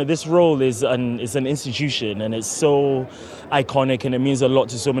true honor. This role is an institution, and it's so iconic, and it means a lot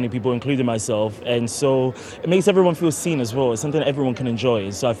to so many people, including myself. And so it makes everyone feel seen as well. It's something that everyone can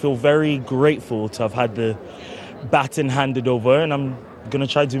enjoy. So I feel very grateful to have had the baton handed over, and I'm gonna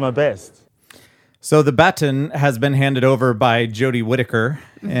try to do my best. So the baton has been handed over by Jodie Whittaker,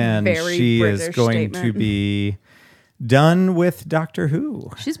 and Very she is British going statement. to be done with Doctor Who.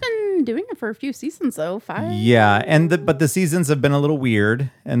 She's been doing it for a few seasons, though. 5. Yeah, but the seasons have been a little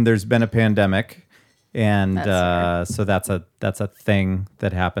weird, and there's been a pandemic, and so that's a thing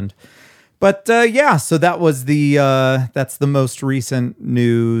that happened. But yeah, so that was that's the most recent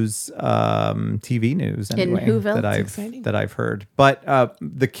news, TV news anyway, Whoville. that I've heard. But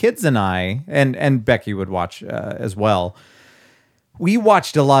the kids and I and Becky would watch as well. We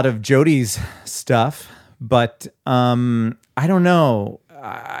watched a lot of Jodie's stuff, but I don't know.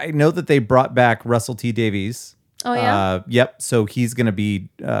 I know that they brought back Russell T Davies. Oh, yeah? Yep. So he's going to be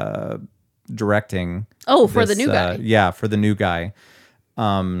directing. Oh, for the new guy. Yeah, for the new guy.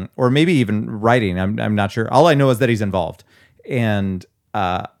 Or maybe even writing. I'm not sure. All I know is that he's involved. And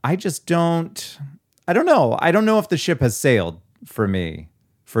I just don't know. I don't know if the ship has sailed for me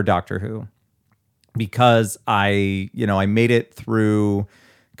for Doctor Who. Because I made it through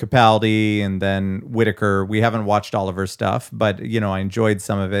Capaldi and then Whittaker. We haven't watched all of her stuff, but I enjoyed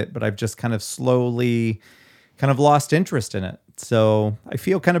some of it, but I've just kind of slowly lost interest in it. So I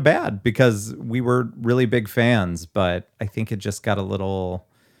feel kind of bad because we were really big fans, but I think it just got a little,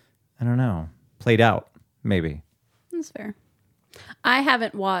 I don't know, played out maybe. That's fair. I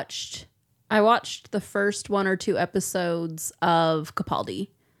watched the first 1 or 2 episodes of Capaldi.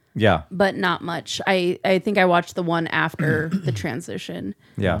 Yeah. But not much. I think I watched the one after the transition.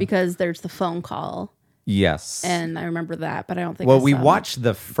 Yeah. Because there's the phone call. Yes. And I remember that, but I don't think Well, I we saw watched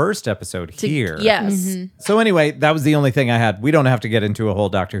the first episode here. Yes. So anyway, that was the only thing I had. We don't have to get into a whole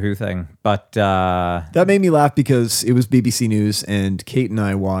Doctor Who thing, but That made me laugh because it was BBC News, and Kate and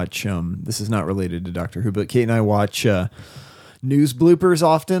I watch. This is not related to Doctor Who, but Kate and I watch news bloopers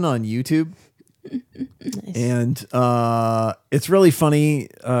often on YouTube. And it's really funny.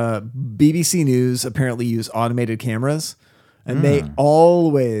 BBC News apparently use automated cameras, and they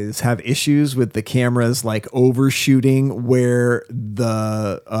always have issues with the cameras like overshooting where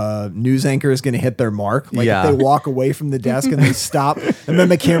the news anchor is going to hit their mark. Like Yeah. if they walk away from the desk and they stop, and then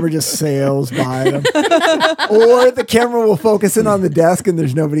the camera just sails by them. Or the camera will focus in on the desk and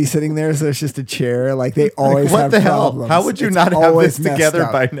there's nobody sitting there, so it's just a chair. Like they always what have the hell? problems. How would you It's not have always this messed together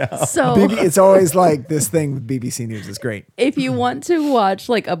up. by now? So It's always like this thing with BBC News is great. if you want to watch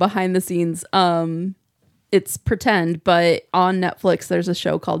like a behind the scenes, it's pretend, but on Netflix there's a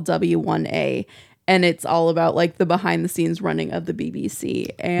show called W1A, and it's all about like the behind the scenes running of the BBC,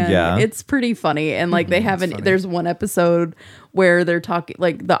 and Yeah. it's pretty funny. And like they haven't. There's one episode where they're talking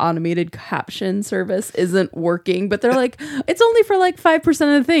like the automated caption service isn't working, but they're like it's only for like 5%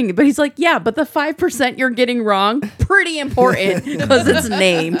 of the thing. But he's like, yeah, but the 5% you're getting wrong, pretty important because it's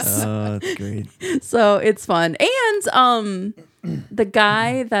names. Oh, that's great. So it's fun. And the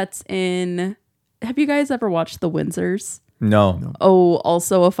guy that's in, have you guys ever watched The Windsors? No. Oh,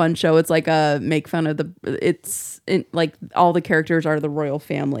 also a fun show. It's like a make fun of like all the characters are the royal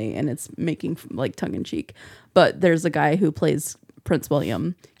family, and it's making like tongue in cheek. But there's a guy who plays Prince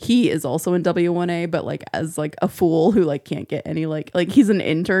William. He is also in W1A, but like as like a fool who like can't get any like he's an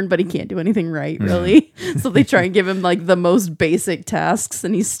intern, but he can't do anything right really. So they try and give him like the most basic tasks,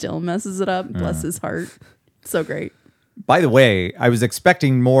 and he still messes it up. Bless his heart. So great. By the way, I was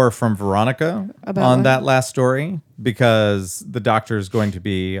expecting more from Veronica About on what? that last story because the doctor is going to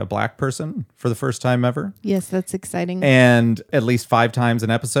be a black person for the first time ever. Yes, that's exciting. And at least 5 times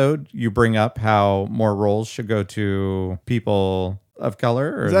an episode, you bring up how more roles should go to people of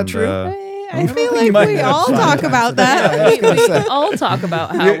color. Is that true? I feel like we all talk about that. We all talk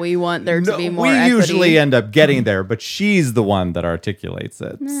about how we want there to be more we equity. usually end up getting there, but she's the one that articulates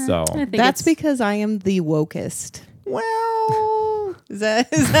it. So I think That's it's- because I am the wokest. Well, Is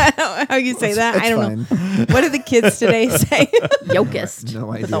that how you say that? it's I don't fine. know. What do the kids today say? Yokest. No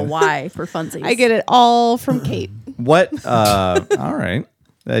With a idea. Y for funsies. I get it all from Kate. what? All right,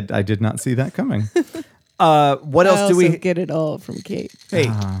 I did not see that coming. What I else do also we? get it all from Kate. Hey,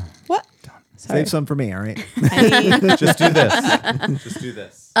 What? Sorry. save some for me, all right? Just do this. Just do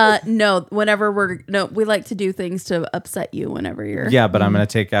this. No, whenever we like to do things to upset you whenever you're. Yeah, but I'm going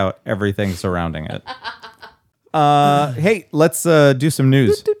to take out everything surrounding it. Hey, let's do some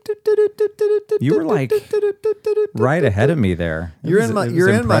news. You were like right ahead of me there. It You're was- in my it was you're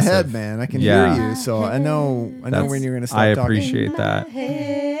in my head, impressive. man. I can Yeah. hear you, so I know when you're gonna stop I talking. appreciate that.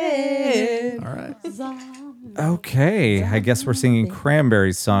 All right. Okay, I guess we're singing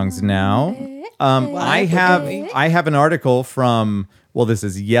Cranberries songs now. I have an article from this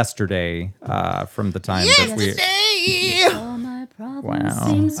is yesterday from the time that we. All my problems Wow.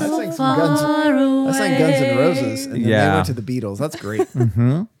 seem I so sang some Guns. far away. I sang Guns N' Roses, and then Yeah. they went to the Beatles. That's great.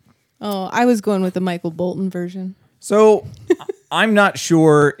 Oh, I was going with the Michael Bolton version. So I'm not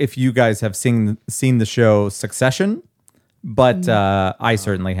sure if you guys have seen the show Succession, but I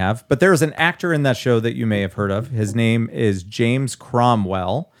certainly have. But there's an actor in that show that you may have heard of. His name is James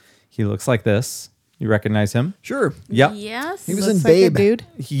Cromwell. He looks like this. You recognize him? Sure. Yep. Yes. He was Looks in like a Babe. dude.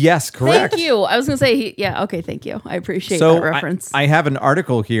 Yes, correct. Thank you. I was gonna say okay, thank you. I appreciate So that reference. I have an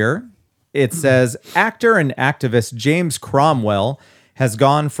article here. It says actor and activist James Cromwell has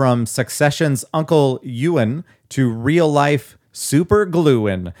gone from Succession's Uncle Ewan to real life super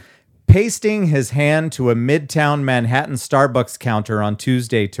gluing, pasting his hand to a midtown Manhattan Starbucks counter on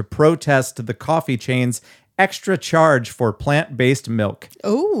Tuesday to protest the coffee chain's extra charge for plant-based milk.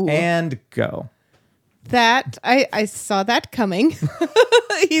 Oh, And go. that I saw that coming.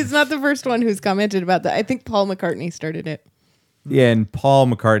 He's not the first one who's commented about that. I think Paul McCartney started it. And Paul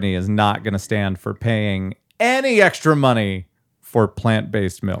McCartney is not going to stand for paying any extra money for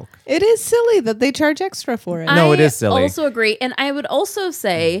plant-based milk. It is silly that they charge extra for it. No, it is silly. I also agree. And I would also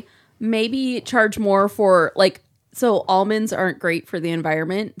say maybe charge more for so almonds aren't great for the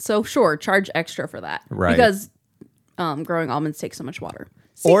environment. So sure, charge extra for that. Right. Because growing almonds takes so much water.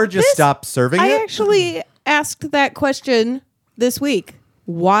 Or just this- stop serving I it. actually asked that question this week.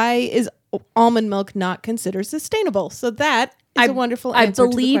 Why is almond milk not considered sustainable? So that is a wonderful I answer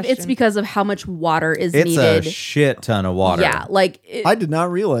believe to the it's question. because of how much water is It's needed. a shit ton of water. Yeah, I did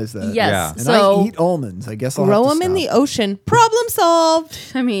not realize that. yes. Yeah. And So I eat almonds. I guess I'll Grow have to them in the stop. ocean. Problem solved.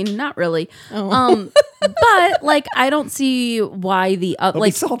 I mean, not really. Oh. But I don't see why the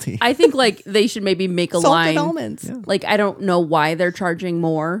be salty. I think they should maybe make a Salted line. almonds. Like I don't know why they're charging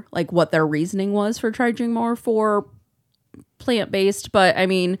more. Like what their reasoning was for charging more for plant-based, but I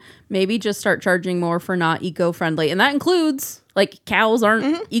mean, maybe just start charging more for not eco-friendly. And that includes cows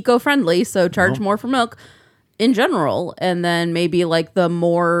aren't eco-friendly, so charge more for milk in general, and then maybe the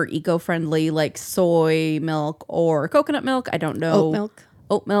more eco-friendly soy milk or coconut milk. I don't know.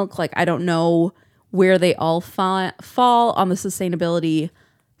 Oat milk. I don't know where they all fall on the sustainability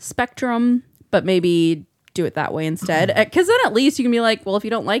spectrum, but maybe do it that way instead. Because then at least you can be well, if you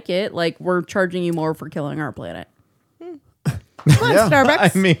don't like it, we're charging you more for killing our planet. Come on,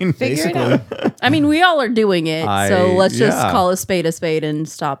 Starbucks. I mean, Figure it out. I mean, we all are doing it, so let's just yeah. call a spade and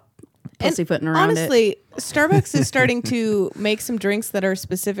stop pussyfooting around it. Honestly, Starbucks is starting to make some drinks that are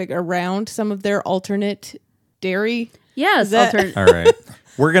specific around some of their alternate dairy. Yes, that- all right.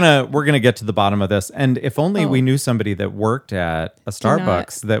 We're gonna get to the bottom of this, and if only we knew somebody that worked at a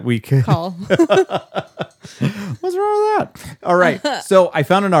Starbucks that we could. Call. What's wrong with that? All right. So I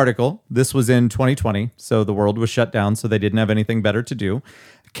found an article. This was in 2020, so the world was shut down, so they didn't have anything better to do.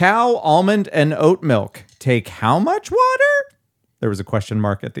 Cow, almond, and oat milk take how much water? There was a question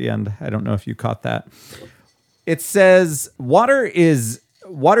mark at the end. I don't know if you caught that. It says water is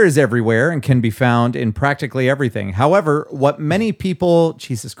everywhere and can be found in practically everything. However, what many people,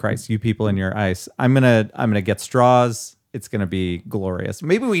 Jesus Christ, you people in your ice, I'm gonna get straws. It's gonna be glorious.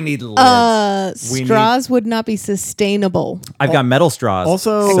 Maybe we need lids. We Straws would not be sustainable. I've got metal straws.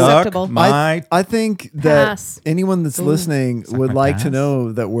 Also- Suck Acceptable. my I think that Pass. anyone that's listening would my like pass. to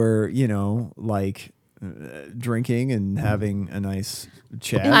know that we're, drinking and having a nice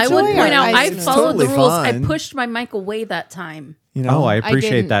chat. I would Enjoy point our out I ice. followed Totally the rules. fine. I pushed my mic away that time. Oh, I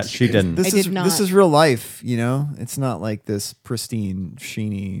appreciate didn't. that. She didn't. This I is did this not. is real life, It's not like this pristine,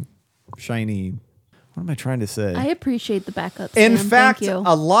 shiny. What am I trying to say? I appreciate the backup. In Sam. fact, Thank you.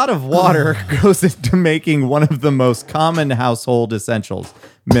 a lot of water goes into making one of the most common household essentials,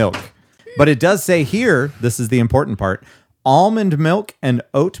 milk. But it does say here, this is the important part, almond milk and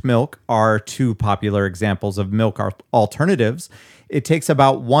oat milk are two popular examples of milk alternatives. It takes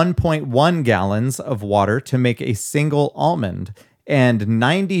about 1.1 gallons of water to make a single almond, and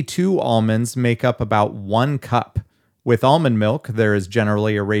 92 almonds make up about 1 cup. With almond milk, there is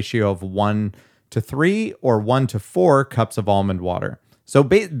generally a ratio of 1 to 3 or 1 to 4 cups of almond water. So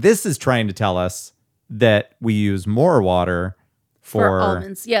this is trying to tell us that we use more water for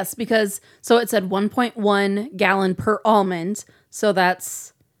almonds. Yes, because so it said 1.1 gallon per almond. So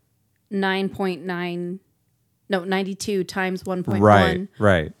that's 92 times 1.1.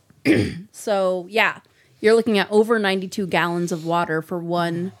 Right. So yeah, you're looking at over 92 gallons of water for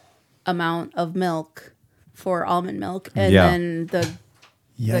one amount of milk for almond milk. And then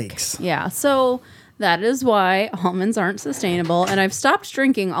Yikes. yeah. So that is why almonds aren't sustainable. And I've stopped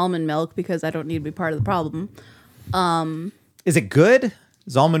drinking almond milk because I don't need to be part of the problem. Is it good?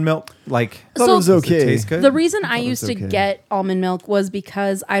 Is almond milk like? I thought it was Does it okay. taste good? The reason I used to okay. get almond milk was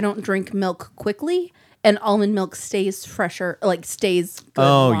because I don't drink milk quickly, and almond milk stays fresher, like stays good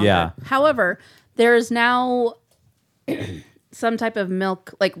longer. yeah. However, there is now some type of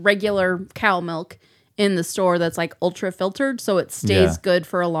milk, like regular cow milk, in the store that's like ultra filtered, so it stays good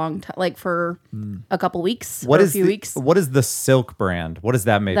for a long time, like for a couple weeks or a few weeks. What is the Silk brand? What is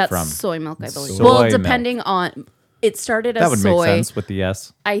that made That's from? soy milk, I believe. Soy Well, milk. depending on. It started as That would soy. make sense with the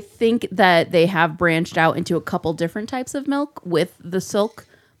S. I think that they have branched out into a couple different types of milk with the Silk,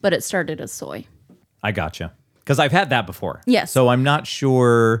 but it started as soy. I gotcha. Because I've had that before. Yes. So I'm not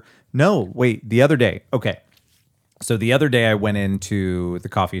sure. No, wait. The other day. Okay. So the other day I went into the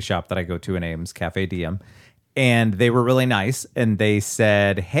coffee shop that I go to in Ames, Cafe Diem, and they were really nice. And they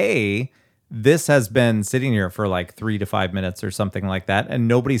said, hey, this has been sitting here for like 3 to 5 minutes or something like that, and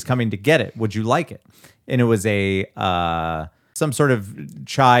nobody's coming to get it. Would you like it? And it was a some sort of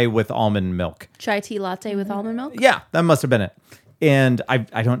chai with almond milk. Chai tea latte with almond milk? Yeah, that must have been it. And I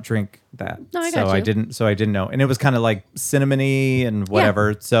don't drink that. No, I so got I you. didn't know. And it was kind of like cinnamony and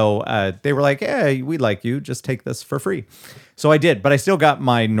whatever. So they were like, "Hey, we like you. Just take this for free." So I did, but I still got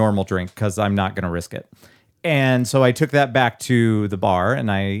my normal drink because I'm not going to risk it. And so I took that back to the bar and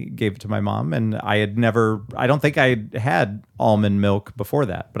I gave it to my mom. And I don't think I had almond milk before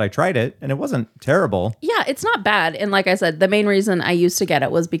that, but I tried it and it wasn't terrible. Yeah, it's not bad. And like I said, the main reason I used to get it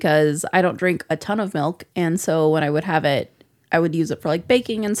was because I don't drink a ton of milk. And so when I would have it, I would use it for like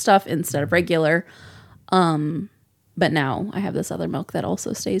baking and stuff instead of regular. But now I have this other milk that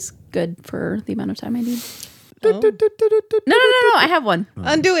also stays good for the amount of time I need. No, I have one.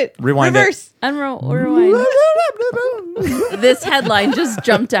 Undo it. Rewind it. Reverse. Rewind. This headline just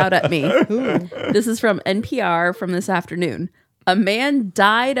jumped out at me. This is from NPR from this afternoon. A man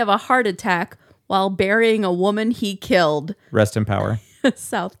died of a heart attack while burying a woman he killed. Rest in power.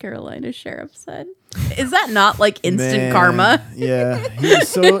 South Carolina sheriff said. Is that not like instant Man, karma? Yeah,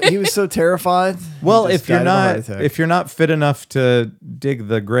 he was so terrified. Well, He just if you're died of a heart not attack. fit enough to dig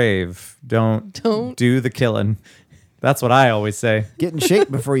the grave, don't do the killing. That's what I always say. get in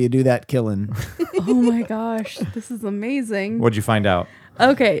shape before you do that killing. Oh my gosh, this is amazing. What'd you find out?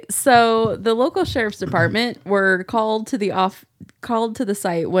 Okay, so the local sheriff's department were called to the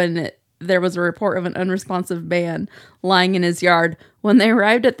site when there was a report of an unresponsive man lying in his yard. When they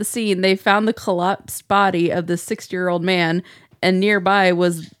arrived at the scene, they found the collapsed body of the 60-year-old man, and nearby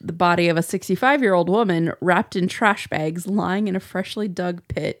was the body of a 65-year-old woman wrapped in trash bags lying in a freshly dug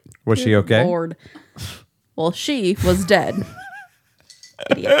pit. Was she Good okay? Lord. Well, she was dead.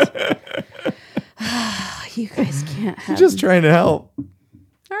 Idiot. You guys can't have Just trying to help.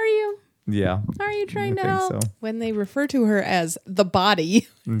 Are you? Yeah. Are you trying to I help? think so. When they refer to her as the body.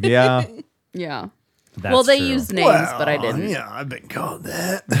 Yeah. Yeah. That's well, they true. used names, but I didn't. Yeah, I've been called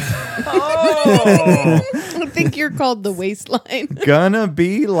that. I think you're called the waistline. Gonna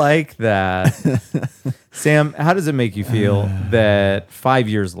be like that. Sam, how does it make you feel that 5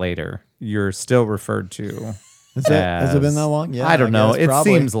 years later you're still referred to? Has it been that long? Yeah, I don't know. guess It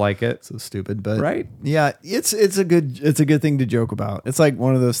probably. seems like it. So stupid, but Right? Yeah, it's a good thing to joke about. It's like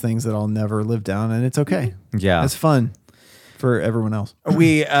one of those things that I'll never live down, and it's okay. Yeah. It's fun for everyone else.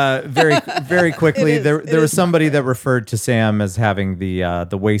 We very quickly there was somebody that referred to Sam as having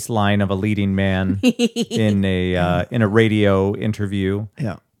the waistline of a leading man in a radio interview.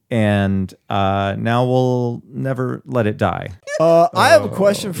 Yeah. And now we'll never let it die. I have a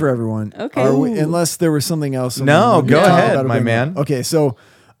question for everyone. Okay. Unless there was something else. No, we go talked ahead, about my being- man. Okay, so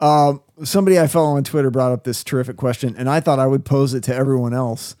somebody I follow on Twitter brought up this terrific question, and I thought I would pose it to everyone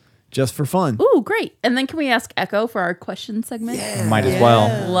else just for fun. Ooh, great. And then can we ask Echo for our question segment? Might as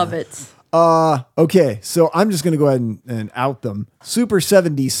well. Love it. Okay, so I'm just going to go ahead and out them. Super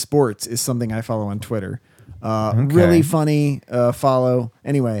 70s Sports is something I follow on Twitter. Really funny follow.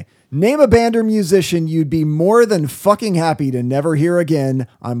 Anyway, name a band or musician you'd be more than fucking happy to never hear again.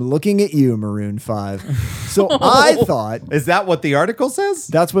 I'm looking at you, Maroon 5. So I thought Is that what the article says?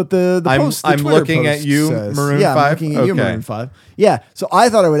 that's what the post. The I'm Twitter looking at post you, says. Maroon yeah, 5? I'm looking at you, Okay. Maroon 5. Yeah. So I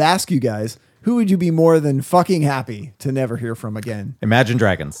thought I would ask you guys, who would you be more than fucking happy to never hear from again? Imagine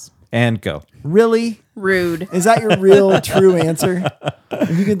Dragons and go. Really? Rude. Is that your real true answer?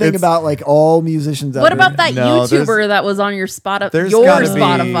 If you can think about like all musicians out What there. about that No, YouTuber that was on your Spotify? There's Your gotta be-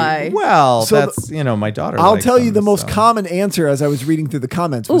 Spotify. Well, So that's my daughter. I'll likes tell you them, the most so. common answer as I was reading through the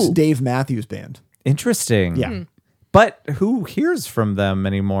comments was Ooh. Dave Matthews Band. Interesting. Yeah. But who hears from them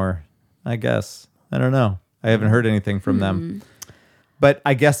anymore? I guess. I don't know. I haven't heard anything from them. But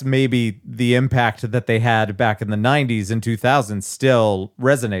I guess maybe the impact that they had back in the 90s and 2000s still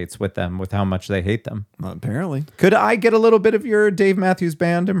resonates with them, with how much they hate them. Apparently. Could I get a little bit of your Dave Matthews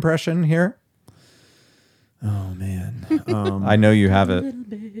Band impression here? Oh man. I know you have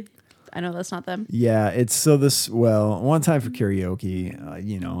it. I know that's not them. Yeah, it's so this. Well, one time for karaoke,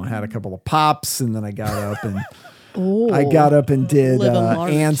 I had a couple of pops, and then I got up and did Live and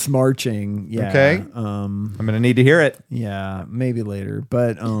march. ants marching. Yeah. Okay. I'm going to need to hear it. Yeah, maybe later,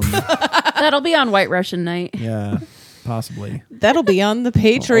 but That'll be on White Russian night. yeah, possibly. That'll be on the I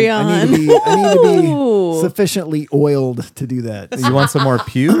Patreon. need to be Ooh. sufficiently oiled to do that. You want some more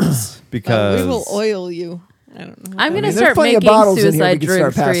pews? Because we will oil you. I don't know. I'm going to There's start plenty of making bottles in here we suicide could start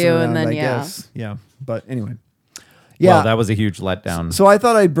drinks for passing you, around, and then I yeah. guess. Yeah. But anyway, yeah. well, that was a huge letdown. So I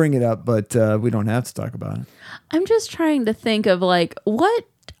thought I'd bring it up, but we don't have to talk about it. I'm just trying to think of like what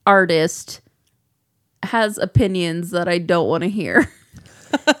artist has opinions that I don't want to hear.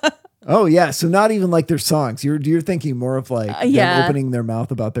 Oh yeah, so not even like their songs. You're thinking more of like them yeah. opening their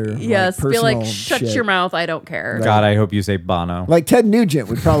mouth about their Yes, like, be like, personal shut shit. your mouth, I don't care. God, I hope you say Bono. Like Ted Nugent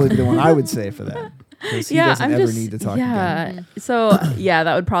would probably be the one I would say for that. 'Cause he doesn't I'm ever just need to talk again. So yeah,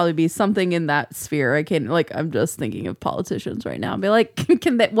 that would probably be something in that sphere. I can't I'm just thinking of politicians right now. And be like,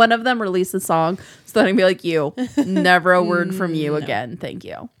 can one of them release a song so that I can be like, you, never a word from you again. Thank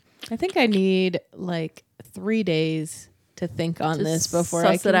you. I think I need like 3 days to think on this before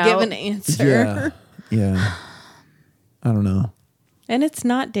I suss it can give out. an answer. Yeah. Yeah. I don't know. And it's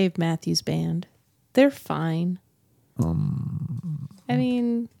not Dave Matthews Band. They're fine. I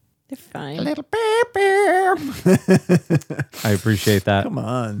mean, they're fine. I appreciate that. Come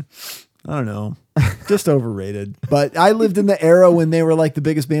on. I don't know. Just overrated. But I lived in the era when they were like the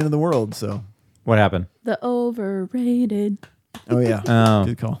biggest band in the world, so What happened? The overrated. oh yeah. Oh.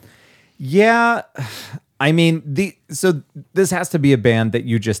 Good call. Yeah, I mean so this has to be a band that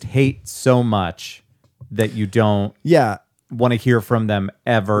you just hate so much that you don't Yeah. want to hear from them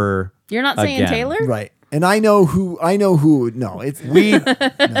ever. You're not saying again. Taylor? Right. And I know who no, it's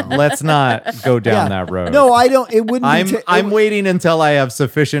Let's not go down that road. no, I don't. It wouldn't. I'm be ta- I'm waiting until I have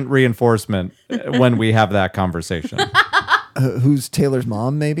sufficient reinforcement when we have that conversation. Who's Taylor's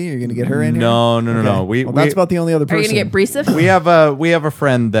mom? Maybe you're gonna get her in here. No. Okay. Well, that's about the only other Are you person. gonna get Brisif? we have a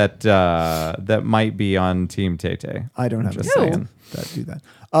friend that that might be on Team Tay Tay. I don't have Just a saying. that do that.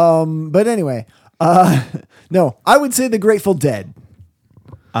 But anyway, no, I would say the Grateful Dead.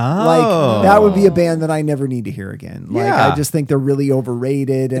 Like that would be a band that I never need to hear again. Like Yeah. I just think they're really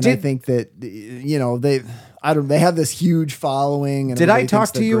overrated, and I think that they have this huge following. And Did I everybody talk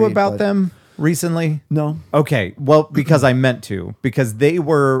thinks to they're you great, about but them recently? No. Okay. Well, because I meant to, because they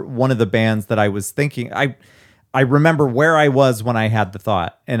were one of the bands that I was thinking. I remember where I was when I had the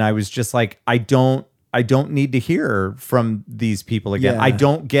thought, and I was just like, I don't need to hear from these people again. Yeah. I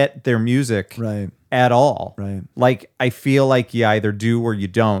don't get their music Right. at all. Right. Like I feel like you either do or you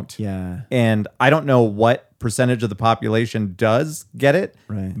don't. Yeah. And I don't know what percentage of the population does get it.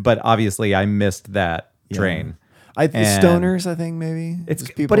 Right. But obviously I missed that train. And Stoners, I think maybe It's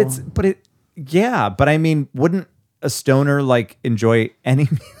Just but I mean, wouldn't a stoner like enjoy any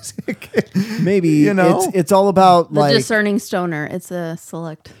music? maybe You know? it's all about The like discerning stoner. It's a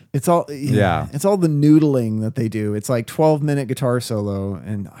select. it's all Yeah. it's all the noodling that they do. It's like 12-minute guitar solo,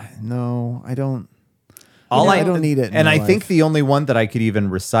 and I don't. I don't need it in And my I think life. the only one that I could even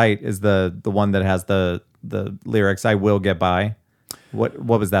recite is the one that has the lyrics "I will get by." What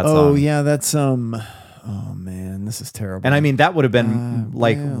was that song? Oh yeah, that's Oh man, this is terrible. And I mean that would have been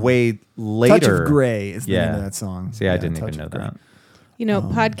like way later. Touch of Grey is the name Yeah. of that song. See, I Yeah, didn't Touch even know of Grey. that. You know,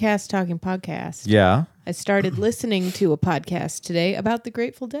 podcast talking podcast. Yeah. I started listening to a podcast today about the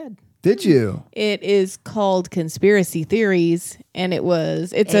Grateful Dead. Did you? It is called Conspiracy Theories, and it's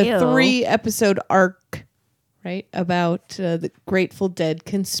a Ew. 3-episode arc right? About the Grateful Dead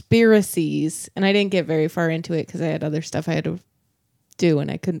conspiracies. And I didn't get very far into it because I had other stuff I had to do and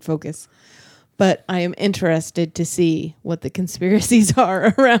I couldn't focus. But I am interested to see what the conspiracies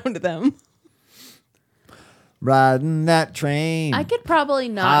are around them. Riding that train. I could probably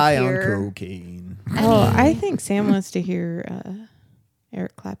not high hear. on cocaine. I think Sam wants to hear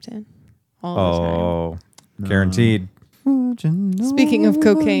Eric Clapton all the time. Oh, guaranteed. Speaking of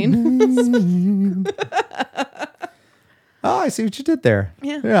cocaine. Oh, I see what you did there.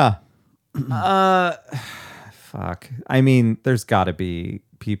 Yeah. Yeah. Fuck. I mean, there's got to be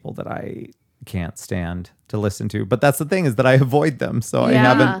people that I can't stand to listen to, but that's the thing is that I avoid them, so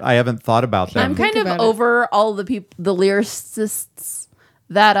Yeah. I haven't thought about them. I'm kind of about it. over all the people, the lyricists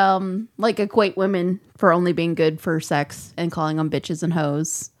that like equate women for only being good for sex and calling them bitches and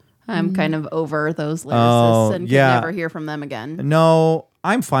hoes. I'm kind of over those lyricists and yeah. could never hear from them again. No,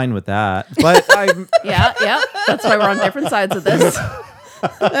 I'm fine with that, but I'm. Yeah. That's why we're on different sides of this.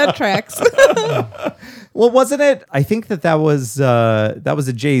 That tracks. Well, wasn't it? I think that was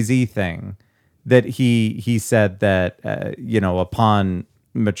a Jay-Z thing that he said that upon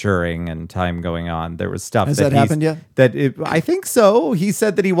maturing and time going on, there was stuff Has that happened yet? I think so. He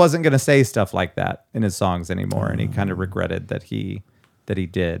said that he wasn't going to say stuff like that in his songs anymore, and he kind of regretted that he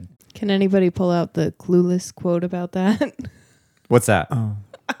did. Can anybody pull out the Clueless quote about that? What's that?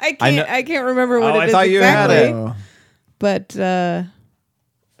 I know- can't remember what Oh, it I is thought you had exactly. it. Oh. But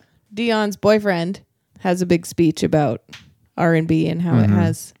Dion's boyfriend has a big speech about R&B and how it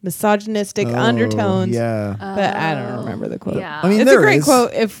has misogynistic undertones. Yeah. But I don't remember the quote. Yeah. I mean, It's a there great is.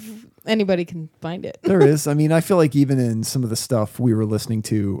 quote if anybody can find it. There is. I mean, I feel like even in some of the stuff we were listening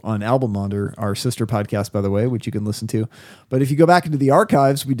to on Albumonder, our sister podcast, by the way, which you can listen to. But if you go back into the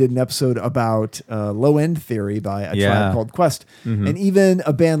archives, we did an episode about Low End Theory by a tribe called Quest. And even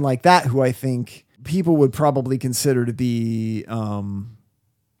a band like that, who I think people would probably consider to be,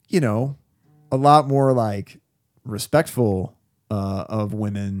 a lot more like respectful of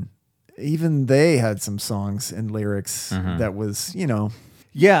women. Even they had some songs and lyrics that was,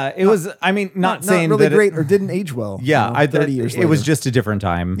 Yeah, it was. I mean, not saying really that great or didn't age well. Yeah, 30 years later. it was just a different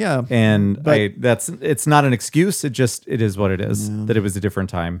time. Yeah, and but- it's not an excuse. It is what it is. That it was a different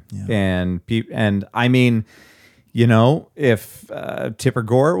time, and I mean, if Tipper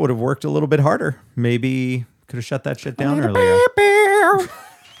Gore would have worked a little bit harder, maybe could have shut that shit down earlier.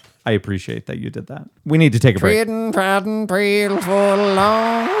 I appreciate that you did that. We need to take a break. Trading for a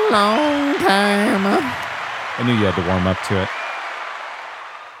long, long time. I knew you had to warm up to it.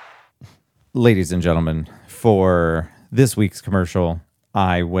 Ladies and gentlemen, for this week's commercial,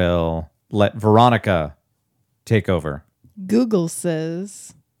 I will let Veronica take over. Google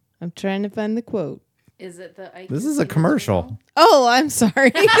says, I'm trying to find the quote. Is it the? This is a commercial. Oh, I'm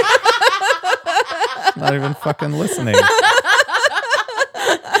sorry. Not even fucking listening.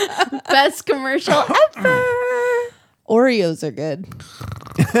 Best commercial ever. Oreos are good.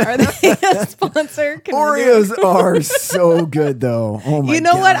 Are they a sponsor? Can we do it? Oreos are so good, though. Oh my! You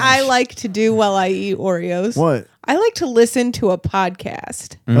know what gosh. I like to do while I eat Oreos? What? I like to listen to a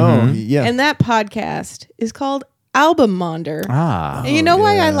podcast. Oh yeah. And that podcast is called Albumonder. Ah, And you know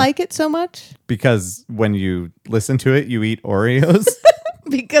why I like it so much? because when you listen to it, you eat Oreos.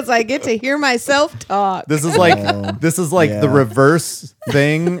 Because I get to hear myself talk. This is like the yeah. reverse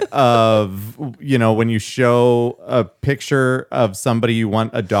thing of when you show a picture of somebody you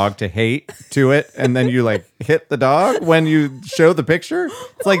want a dog to hate to it, and then you like hit the dog when you show the picture.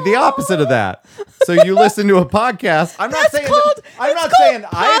 It's like the opposite of that. So you listen to a podcast. I'm not saying I did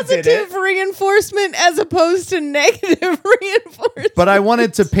Positive it, reinforcement as opposed to negative reinforcement. but I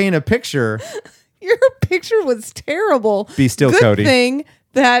wanted to paint a picture. Your picture was terrible. Be still, Good Cody. thing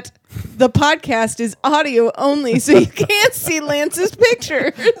that the podcast is audio only, so you can't see Lance's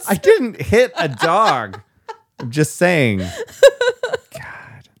pictures. I didn't hit a dog. I'm just saying.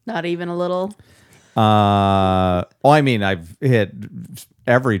 Not even a little. I mean, I've hit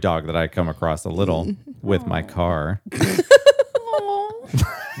every dog that I come across a little with my car.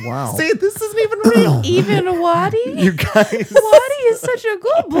 Wow. See, this isn't even real. Even Waddy? You guys. Waddy is such a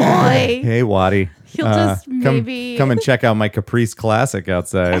good boy. Hey, Waddy. He'll just come- maybe come and check out my Caprice Classic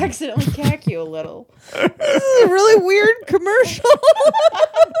outside. accidentally cack you a little. This is a really weird commercial.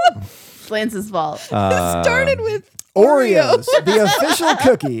 Lance's fault. It started with Oreos, the official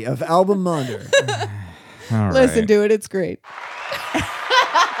cookie of Albumonder. All Listen right. to it. It's great.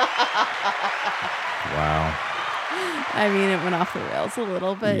 Wow. I mean, it went off the rails a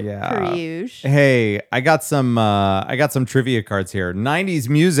little, but Yeah. per usual. Hey, I got some trivia cards here. 90s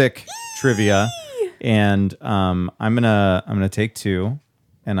music trivia. And I'm gonna take two,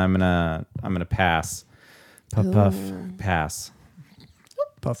 and I'm gonna pass. Puff puff. Pass.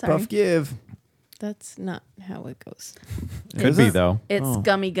 Puff Sorry. puff give. That's not how it goes. Could Is be it? though. It's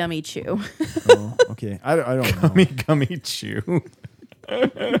gummy gummy chew. Oh, okay. I don't know. Gummy chew.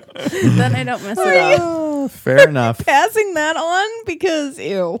 Then I don't mess it up. Fair enough. Passing that on because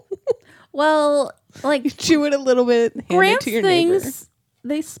ew. Well, like Chew it a little bit. Hand it Grant's to your neighbor. things,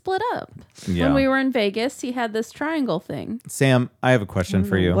 they split up. Yeah. When we were in Vegas, he had this triangle thing. Sam, I have a question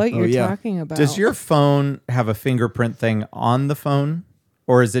for you. What you're yeah. talking about? Does your phone have a fingerprint thing on the phone,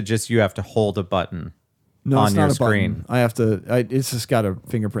 or is it just you have to hold a button No, on it's your not a screen? button. I have to. It's just got a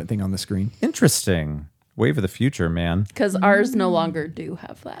fingerprint thing on the screen. Interesting. Wave of the future, man. Because ours no longer do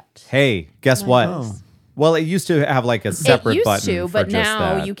have that. Hey, guess what? Oh. Well, it used to have like a separate it used button to, for but just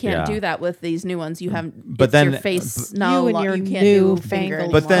now that. you can't Yeah. do that with these new ones. You have, But it's then- your face. You No, and your you can't do newfangled finger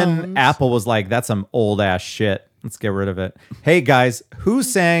But then phones. Apple was like, that's some old ass shit. Let's get rid of it. Hey guys, who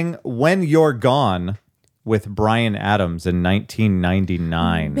sang When You're Gone with Bryan Adams in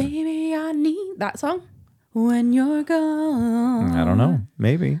 1999? Baby, I need that song. When you're gone. I don't know.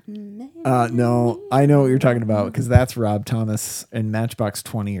 Maybe. No, I know what you're talking about because that's Rob Thomas and Matchbox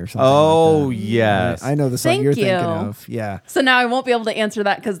 20 or something. Oh, like that. yes. I know the song Thank you're you. thinking of. Yeah. So now I won't be able to answer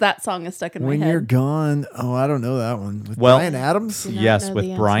that because that song is stuck in When my head. you're gone. Oh, I don't know that one. With Well- Bryan Adams. not Yes, know with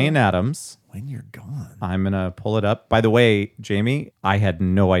the Bryan answer. Adams. When you're gone. I'm going to pull it up. By the way, Jamie, I had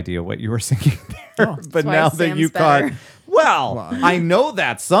no idea what you were singing there. But why now that Sam's you better. caught, well, I know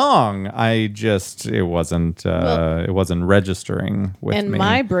that song. I just, it wasn't registering with and me.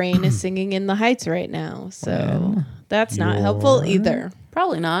 my brain is singing In the Heights right now, so that's not helpful either.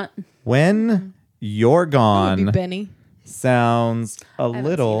 Probably not. When You're Maybe Gone Benny. sounds a haven't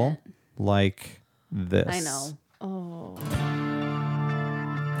little seen like this. I know. Oh,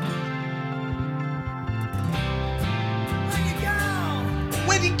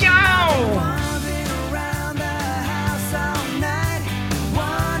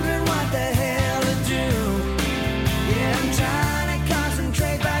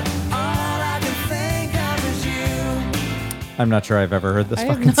 I'm not sure I've ever heard this I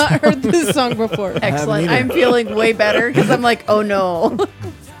fucking have song. not heard this song before. Excellent. either. I'm feeling way better because I'm like, oh no.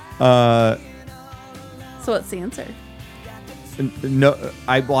 So what's the answer? No,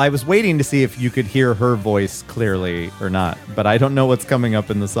 I was waiting to see if you could hear her voice clearly or not, but I don't know what's coming up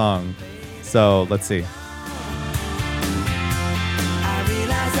in the song. So let's see.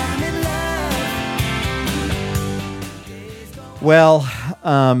 Well,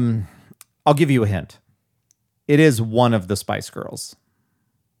 I'll give you a hint. It is one of the Spice Girls.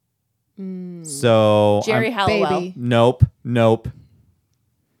 So Jerry I'm- Hallowell. Baby. Nope.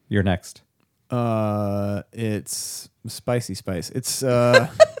 You're next. It's Spicy Spice. It's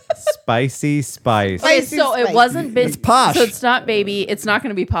Spicy Spice. Okay, so it wasn't big. It's posh. So it's not baby. It's not going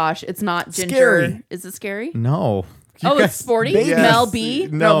to be posh. It's not ginger. Scary. Is it scary? No. You Oh, guys- it's sporty. Yes. Mel B.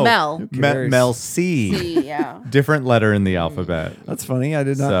 No, Mel. cares? Mel C. Yeah. Different letter in the alphabet. That's funny. I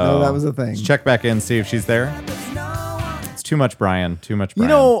did not So know that was a thing. let's check back in, see if she's there. It's too much Brian. Too much You Brian.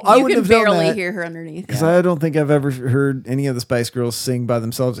 know, I You wouldn't can have known barely that hear her underneath. because I don't think I've ever heard any of the Spice Girls sing by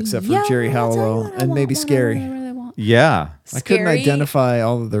themselves except for Jerry Hallowell and maybe Scary. Yeah. I couldn't Scary. identify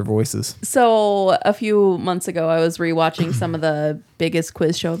all of their voices. So a few months ago, I was rewatching some of the biggest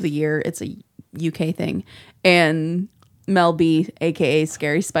quiz show of the year. It's a UK thing, and Mel B, aka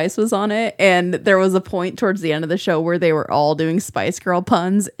Scary Spice, was on it. And there was a point towards the end of the show where they were all doing Spice Girl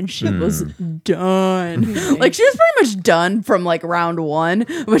puns, and she was done. Like she was pretty much done from like round one,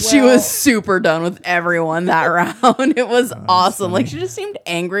 but she was super done with everyone that round. It was awesome. Like she just seemed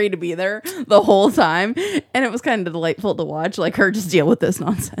angry to be there the whole time, and it was kind of delightful to watch. Like her just deal with this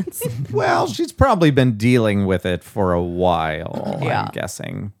nonsense. Well, she's probably been dealing with it for a while, Yeah. I'm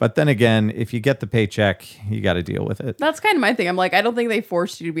guessing. But then again, if you get the paycheck, you got to deal with it. That's kind of my thing. I'm like, I don't think they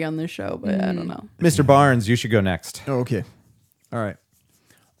forced you to be on this show, but I don't know. Mr. Barnes, you should go next. Oh, okay. All right.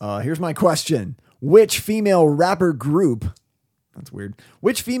 Here's my question. Which female rapper group, that's weird,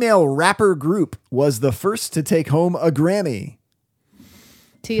 which female rapper group was the first to take home a Grammy?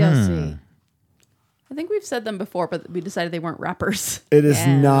 TLC. I think we've said them before, but we decided they weren't rappers. It is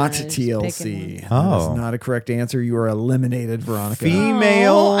Yeah, not just TLC. picking That Oh. is not a correct answer. You are eliminated, Veronica.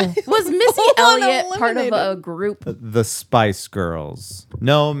 Female, Was Missy Elliott part of a eliminated. group? the Spice Girls.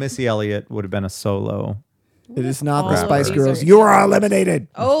 No, Missy Elliott would have been a solo. It is not the All of Spice these Girls. are- You are eliminated.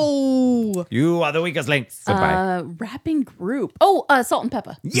 Oh, You are the weakest link. Goodbye. Rapping group. Oh, Salt and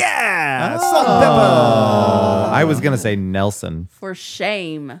Pepper. Yeah. Oh. Salt and pepper. I was going to say Nelson. For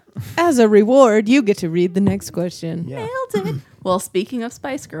shame. as a reward, you get to read the next question. Yeah. Nailed it. Well, speaking of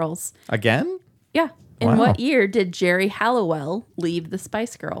Spice Girls, Again? yeah. In Wow. what year did Jerry Hallowell leave the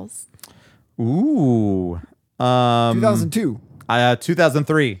Spice Girls? Ooh. 2002.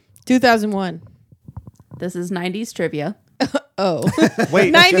 2003. 2001. This is 90s trivia. Oh.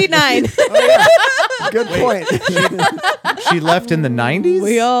 Wait, 99. Good point. she left in the 90s?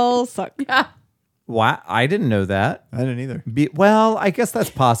 We all suck. Why? I didn't know that. I didn't either. Well, I guess that's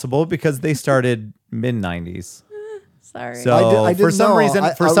possible because they started mid 90s. Sorry. So I for didn't some know. reason,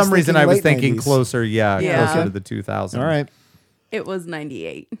 I for was some reason, thinking I was late thinking 90s. closer. Yeah, Yeah. closer to the 2000s. All right. It was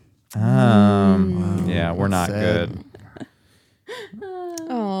 98. Yeah, we're not Sad. good.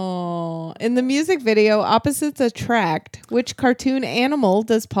 Oh. In the music video, Opposites Attract, which cartoon animal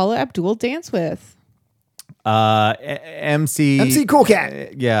does Paula Abdul dance with? MC Cool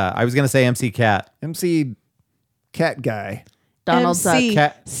Cat. Yeah, I was gonna say MC Cat. MC Cat Guy. Donald MC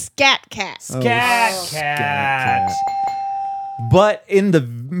Duck. Cat. Scat Cat. Cat. But in the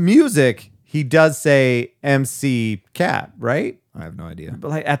music, he does say MC Cat, right? I have no idea.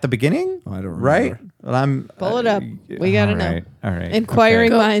 But like at the beginning, I don't remember. Right? Well, I'm Pull it up. We gotta know. All right.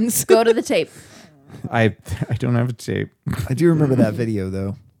 Inquiring Okay. minds. Go to the tape. I don't have a tape. I do remember that video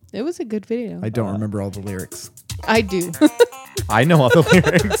though. It was a good video. I don't remember all the lyrics. I do. I know all the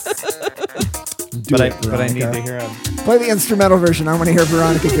lyrics, Do but it, I need Veronica. to hear them. Play the instrumental version. I want to hear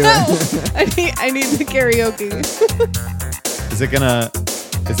Veronica do it. I need the karaoke. Is it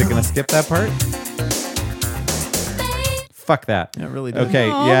gonna skip that part? Fuck that. Yeah, it really did. Okay,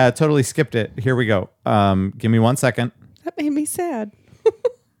 Aw. yeah, totally skipped it. Here we go. Give me 1 second. That made me sad.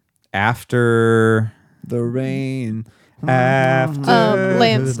 After The rain.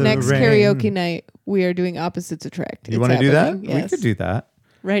 Lance, the next rain. karaoke night, we are doing Opposites Attract. You want to do that? happening. Yes. We could do that.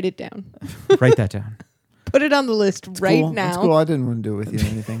 Write it down. Write that down. Put it on the list right Cool. now. That's cool. I didn't want to do it with you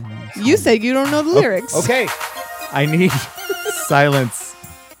or anything. You said you don't know the lyrics. Okay. I need silence.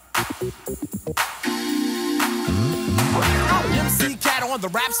 MC Cat on the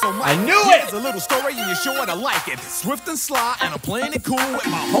rap so much. I knew it! Here's a little story and you're sure to like it. Swift and sly and I'm playing it cool with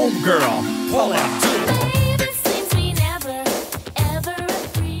my homegirl. Pull up too.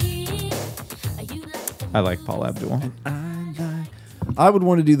 I like Paul Abdul. I would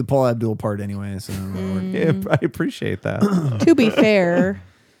want to do the Paul Abdul part anyway. So Yeah, I appreciate that. To be fair,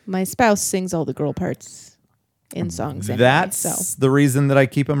 my spouse sings all the girl parts in songs. Anyway, That's so. the reason that I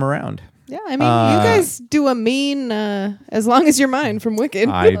keep him around. Yeah, I mean, you guys do a mean As Long As You're Mine from Wicked.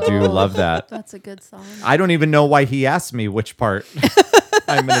 I do love that. That's a good song. I don't even know why he asked me which part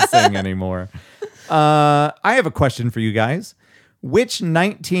I'm going to sing anymore. I have a question for you guys. Which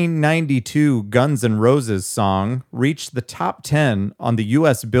 1992 Guns N' Roses song reached the top 10 on the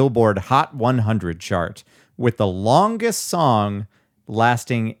U.S. Billboard Hot 100 chart with the longest song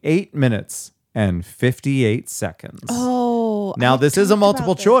lasting 8 minutes and 58 seconds? Oh. Now, I this is a talked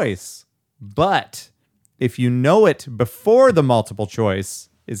multiple about this. choice, but if you know it before the multiple choice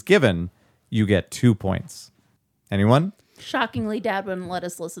is given, you get 2 points. Anyone? Shockingly, Dad wouldn't let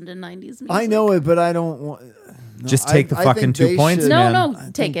us listen to 90s music. I know it, but I don't want. No, Just take the I fucking think 2 they points, should- man. No, I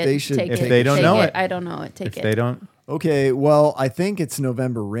take think it. they should Take take it. If they don't Take know it. I don't know it. Take If it. they don't. Okay, well, I think it's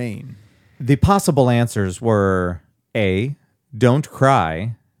November Rain. The possible answers were A, Don't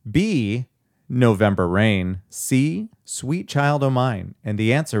Cry, B, November Rain, C, Sweet Child O' Mine. And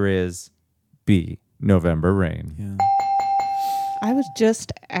the answer is B, November Rain. Yeah. I was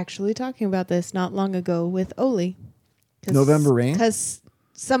just actually talking about this not long ago with Oli. November Rain? Because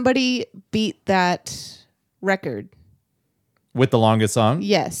somebody beat that record. With the longest song?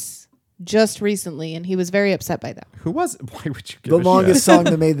 Yes. Just recently. And he was very upset by that. Who was it? Why would you give The a longest shit? song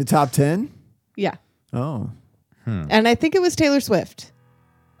that made the top 10? Yeah. Oh, And I think it was Taylor Swift.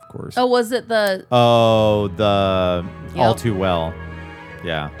 of course. Oh, was it the? Oh, the All Yep. Too Well.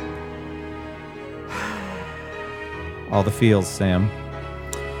 Yeah. All the feels, Sam.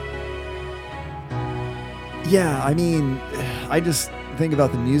 Yeah, I mean, I just think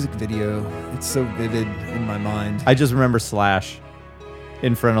about the music video. It's so vivid in my mind. I just remember Slash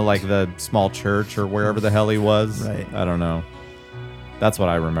in front of like the small church or wherever the hell he was. Right. I don't know. That's what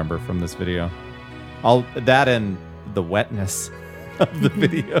I remember from this video. All that and the wetness of the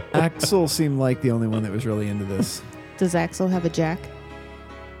video. Axel seemed like the only one that was really into this. Does Axel have a jack?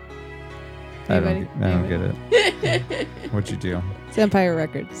 I Anybody? don't get it. What'd you do? It's Empire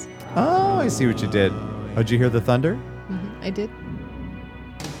Records. Oh, I see what you did. Oh, did you hear the thunder? I did.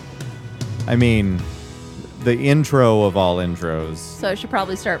 I mean, the intro of all intros. So I should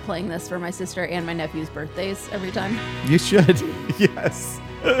probably start playing this for my sister and my nephew's birthdays every time. You should. Yes.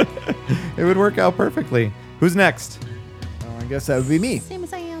 It would work out perfectly. Who's next? Oh, I guess that would be me. Same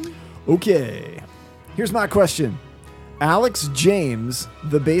as I am. Okay. Here's my question. Alex James,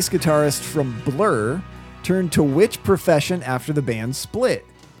 the bass guitarist from Blur, turned to which profession after the band split?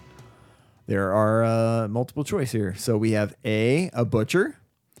 There are multiple choice here. So we have A, a butcher,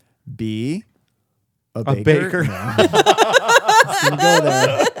 B, a baker. No. It's gonna go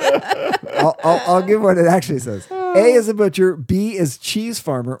there. I'll give what it actually says. A is a butcher, B is cheese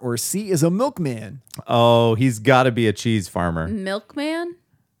farmer, or C is a milkman. Oh, he's got to be a cheese farmer. Milkman?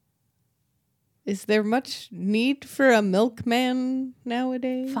 Is there much need for a milkman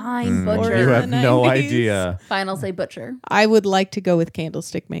nowadays? Fine, You butcher. have no 90s. idea. Fine, I'll say butcher. I would like to go with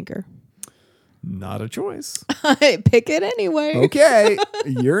candlestick maker. Not a choice. I pick it anyway. Okay,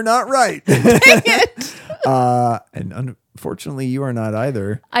 you're not right. And unfortunately, you are not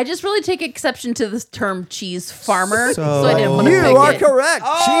either. I just really take exception to this term cheese farmer, So- so I didn't want to You pick are it. correct.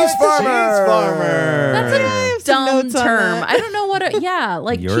 Cheese farmer. Cheese farmer. That's a some dumb notes on term. that. I don't know what.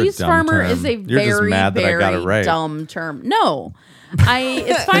 Like You're a cheese dumb farmer term. is a You're just very, mad that I got it very right. dumb term. No,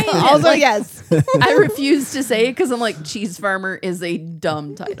 it's fine. Also, Like, yes. I refuse to say it because I'm like cheese farmer is a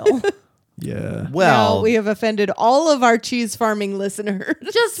dumb title. Yeah. Well, Now we have offended all of our cheese farming listeners.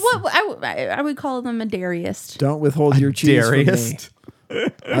 Just what I would call them a dairyist. Don't withhold your cheese from me. dairyist. I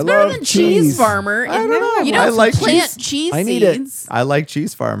Better love than cheese farmer. I don't know. You I don't like plant cheese I need it. seeds. I like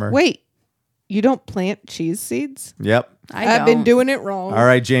cheese farmer. Wait, you don't plant cheese seeds? Yep. I've been doing it wrong. All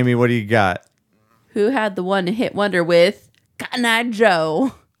right, Jamie, what do you got? Who had the one hit wonder with Cotton Eye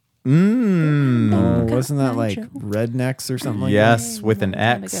Joe? Oh, wasn't that like rednecks or something like Yes, with an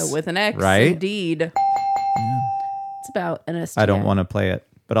Time X. ago with an X, right? indeed. It's about an STI. I don't want to play it,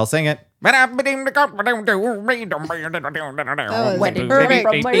 but I'll sing it.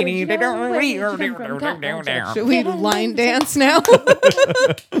 Should we line dance now?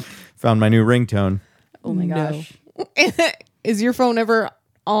 Found my new ringtone. Oh my gosh. Is your phone ever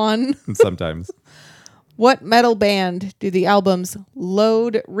on? Sometimes. What metal band do the albums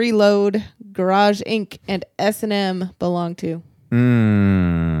Load, Reload, Garage Inc., and S&M belong to?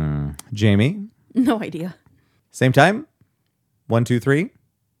 Jamie, No idea. same time? 1, 2, 3.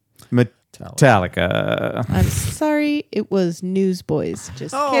 Metallica. I'm sorry, it was Newsboys.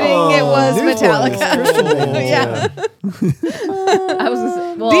 Just kidding, it was Newsboys. Metallica. Yeah. I was gonna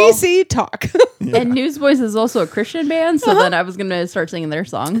say, well, DC Talk. and Newsboys is also a Christian band, so then I was gonna start singing their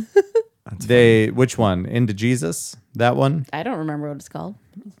song. Which one? Into Jesus? That one? I don't remember what it's called.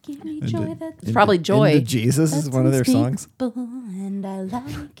 Give me joy. It's probably Joy. Into Jesus is one of their songs. And I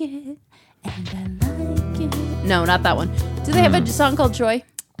like it. And I like it. No, not that one. Do they have a song called Joy?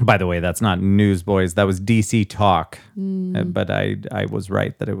 By the way, that's not Newsboys. That was DC Talk. But I was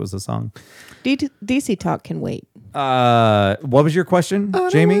right that it was a song. DC Talk can wait. What was your question,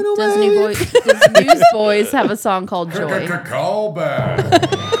 Jamie? Does Newsboys have a song called Joy? Call back.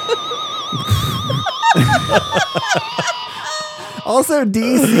 Also,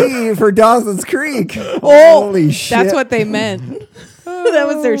 DC for Dawson's Creek. Holy shit. That's what they meant. That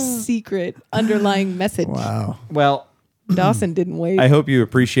was their secret underlying message. Wow. Well, Dawson didn't wait. I hope you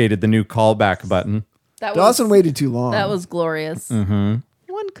appreciated the new callback button. That Dawson was, waited too long. that was glorious. One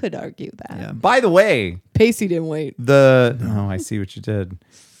could argue that. Yeah. By the way, Pacey didn't wait. I see what you did.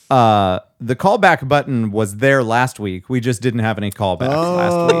 The callback button was there last week. We just didn't have any callbacks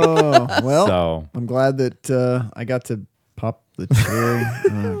last week. Oh, well, So I'm glad that I got to pop the cherry.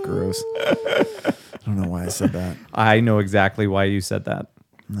 Oh, gross. I don't know why I said that. I know exactly why you said that.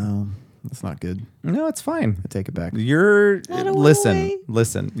 No, that's not good. No, it's fine. I take it back. You're don't listen.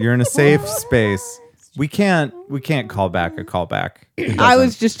 wanna You're in a safe space. We can't call back a callback. I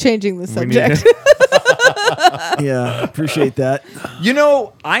was just changing the We need subject. Yeah, appreciate that. You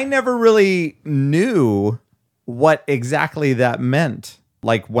know, I never really knew what exactly that meant.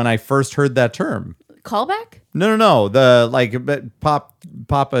 Like when I first heard that term. Callback? No. The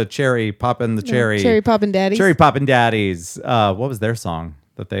pop a cherry, pop in the cherry. Cherry Poppin' Daddies. Cherry Poppin' Daddies. What was their song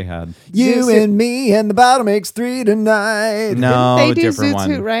that they had? You Zoot and me and the bottle makes 3 tonight. No, they do different Zoot one.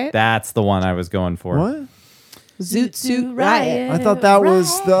 Suit Riot? That's the one I was going for. What? Zoot Suit Riot. I thought that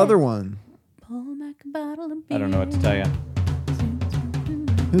was the other one. I don't know what to tell you.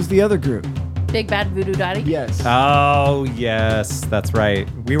 Who's the other group? Big Bad Voodoo Daddy? Yes. Oh, yes, that's right.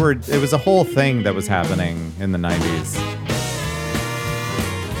 It was a whole thing that was happening in the 90s.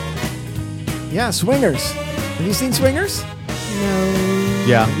 Yeah, Swingers. Have you seen Swingers? No.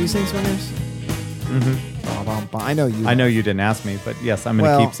 Yeah. Have you seen Swingers? Mm-hmm. I know you. I know you didn't ask me, but yes, I'm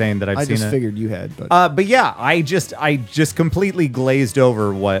going to keep saying that I've seen I just it. figured you had, but But yeah, I just completely glazed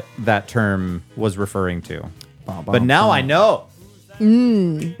over what that term was referring to. But now I know.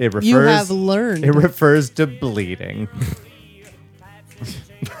 It refers. You have learned. It refers to bleeding.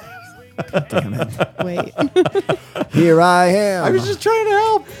 damn it. Wait. Here I am. I was just trying to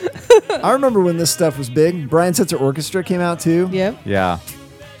help. I remember when this stuff was big. Brian Setzer Orchestra came out too. Yep. Yeah.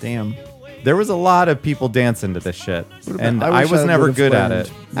 Damn. There was a lot of people dancing to this shit, and I I wish was I never would've good at learned.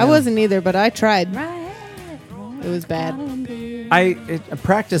 it. I wasn't either, but I tried. Right. It was bad.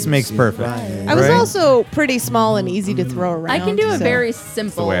 Practice makes perfect. I was right? also pretty small and easy to throw around. I can do a so- very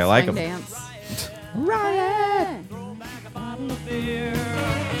simple way I like swing 'em. dance.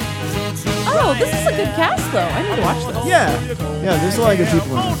 Oh, this is a good cast, though. I need to watch this. Yeah, there's a lot of good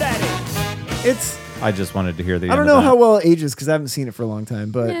people in it. It's I just wanted to hear the. I don't know how well it ages because I haven't seen it for a long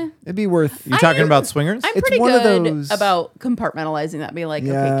time, but Yeah. it'd be worth. You talking about swingers? I'm It's pretty one of good those- about compartmentalizing that. Be like,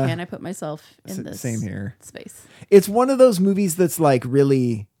 Yeah. okay, can I put myself in this Same here. space? It's one of those movies that's like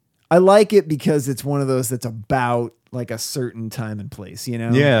really. I like it because it's one of those that's about like a certain time and place, you know?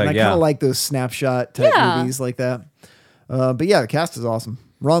 Yeah, and I yeah. kind of like those snapshot type Yeah. movies like that. But yeah, the cast is awesome.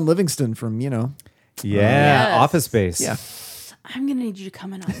 Ron Livingston from Yeah, Yes. Office Space. Yeah. I'm gonna need you to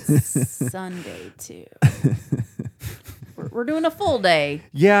come in on Sunday too. We're doing a full day,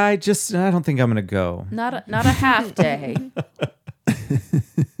 Yeah, I don't think I'm gonna go. not a half day.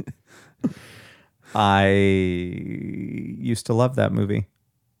 I used to love that movie.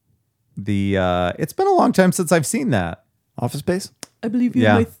 It's been a long time since I've seen that. Office Space. I believe you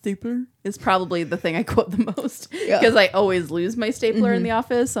Yeah. my stapler is probably the thing I quote the most because I always lose my stapler in the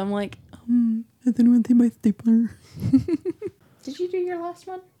office. So I'm like, has anyone seen my stapler? Did you do your last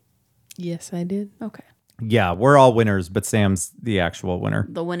one? Yes, I did. Okay, Yeah, we're all winners, but Sam's the actual winner.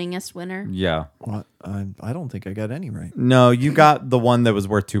 the winningest winner. Yeah. What? I don't think I got any right. No, you got the one that was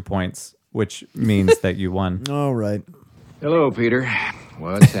worth 2 points, which means that you won. All right. Hello, Peter.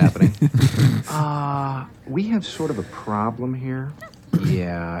 What's happening? We have sort of a problem here.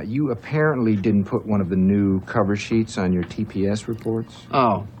 Yeah, you apparently didn't put one of the new cover sheets on your TPS reports.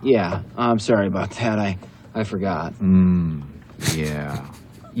 Oh, yeah. I'm sorry about that. I forgot. Yeah.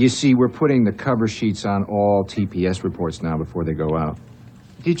 You see, we're putting the cover sheets on all TPS reports now before they go out.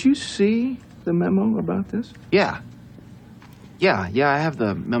 Did you see the memo about this? Yeah. Yeah, I have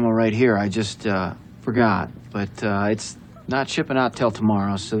the memo right here. I just forgot. But it's not shipping out till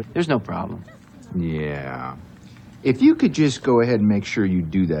tomorrow, so there's no problem. Yeah. If you could just go ahead and make sure you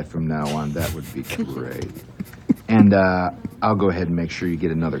do that from now on, that would be great. And I'll go ahead and make sure you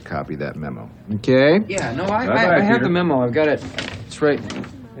get another copy of that memo. Okay? Yeah, no, Bye-bye, I have Peter. the memo. I've got it. It's right.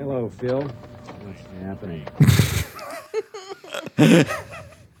 Hello, Phil. What's happening?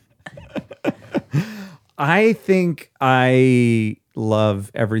 I think I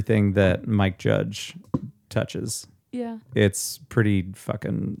love everything that Mike Judge touches. Yeah, It's pretty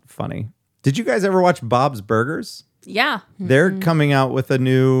fucking funny. Did you guys ever watch Bob's Burgers? yeah. They're coming out with a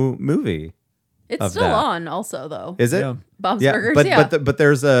new movie. It's Of still that. on, also though. Is it? Yeah. Bob's Burgers. But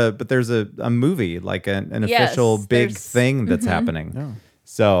there's a movie, like an Yes, official big there's- thing that's happening. No.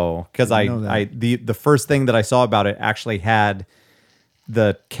 So because Didn't know I that. the first thing that I saw about it actually had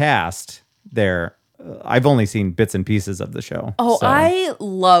the cast there. I've only seen bits and pieces of the show. Oh, so. I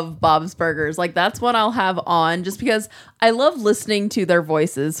love Bob's Burgers. Like that's what I'll have on just because I love listening to their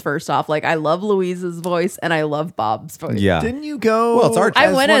voices first off. Like I love Louise's voice and I love Bob's voice. Yeah. Didn't you go? Well, it's Archie. as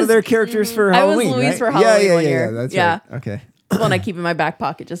I went one as- of their characters for I was Halloween. Louise right? for Halloween yeah, one yeah, year. Yeah, that's Yeah. right. Okay. It's one I keep in my back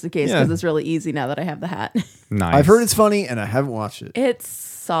pocket just in case Yeah. because it's really easy now that I have the hat. Nice. I've heard it's funny, and I haven't watched it. It's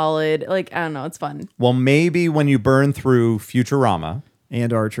solid. Like I don't know, it's fun. Well, maybe when you burn through Futurama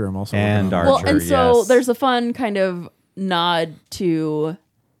And Archer, I'm also. and working on. Archer. Well, and so yes. there's a fun kind of nod to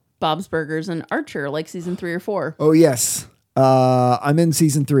Bob's Burgers and Archer, like season 3 or 4. Oh yes, I'm in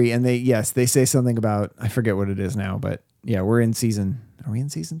season 3, and they say something about I forget what it is now, but yeah, we're in season. Are we in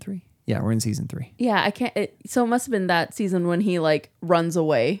season 3? Yeah, we're in season 3. Yeah, I can't. So it must have been that season when he like runs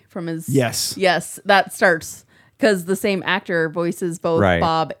away from his. Yes. Yes, that starts because the same actor voices both Right.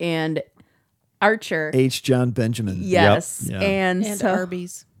 Bob and Archer. H. John Benjamin. Yes, Yep. and And so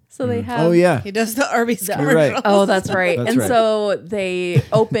Arby's. so they have. Oh yeah. He does the Arby's You're commercial. right. Oh, that's right. That's and right. so they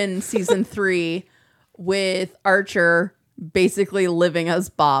open season 3 with Archer basically living as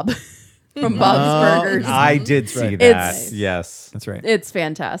Bob from Bob's Burgers. I did see right. that. It's- Yes. That's right. It's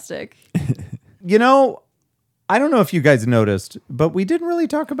fantastic. You know, I don't know if you guys noticed, but we didn't really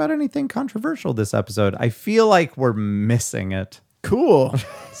talk about anything controversial this episode. I feel like we're missing it. Cool.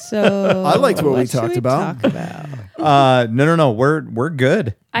 So I liked what we should talked about. talk about? No. We're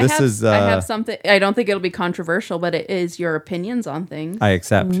good. I This have, is. I have something. I don't think it'll be controversial, but it is your opinions on things. I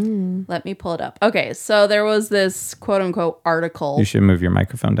accept. Let me pull it up. Okay, so there was this quote unquote article. You should move your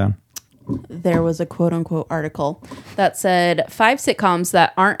microphone down. There was a quote unquote article that said 5 sitcoms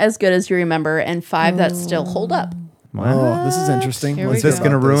that aren't as good as you remember and 5 that still hold up. Oh, this is interesting. Here Let's we Is this hear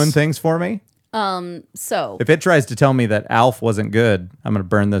going to about ruin this. things for me? So If it tries to tell me that Alf wasn't good, I'm going to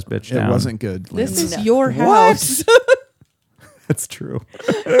burn this bitch It down. wasn't good. This Lance. is your house. That's true.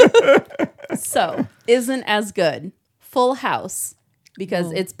 So, isn't as good. Full House, because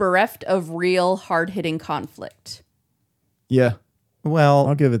it's bereft of real hard-hitting conflict. Yeah, Well,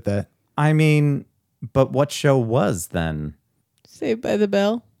 I'll give it that. I mean, but what show was then? Saved by the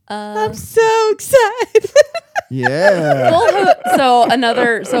Bell. I'm so excited. Yeah.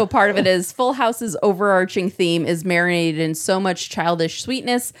 So part of it is Full House's overarching theme is marinated in so much childish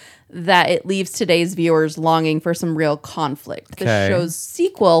sweetness that it leaves today's viewers longing for some real conflict. The Okay. show's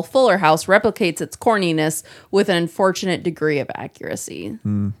sequel, Fuller House, replicates its corniness with an unfortunate degree of accuracy.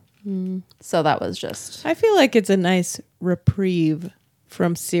 So that was just I feel like it's a nice reprieve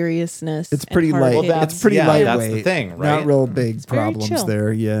from seriousness. It's and pretty light. hard-hitting. It's pretty yeah, lightweight. that's the thing, right? Not real big very problems chill.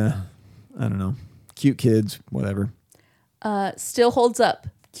 there. Yeah. I don't know. Cute kids, whatever. still holds up.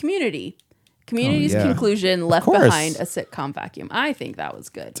 Community's yeah. conclusion left course. behind a sitcom vacuum. I think that was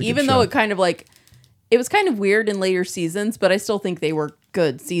good. a Even good though show. it kind of like it was kind of weird in later seasons, but I still think they were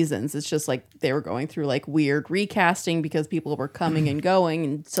good seasons. It's just like they were going through like weird recasting because people were coming and going,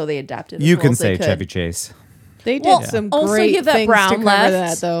 and so they adapted. As You well can as they say could. Chevy Chase. They did Well, some also great give that things Brown to cover left.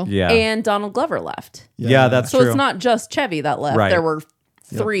 that, though. Yeah. And Donald Glover left. Yeah, that's So true. it's not just Chevy that left. Right. There were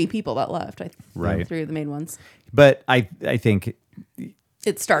 3 people that left. Right. 3 of the main ones. But I think,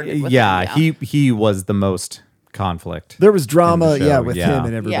 It started with yeah, him, he was the most conflict. There was drama, in the yeah, show, with yeah. him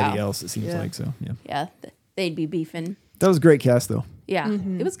and everybody Yeah. else, it seems like. So, yeah. Yeah, they'd be beefing. That was a great cast, though. Yeah,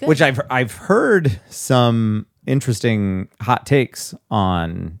 it was good. Which I've heard some interesting hot takes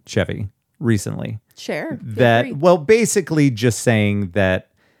on Chevy recently. Feel That free. well, basically just saying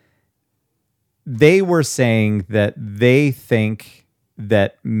that they were saying that they think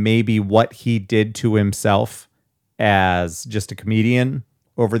that maybe what he did to himself as just a comedian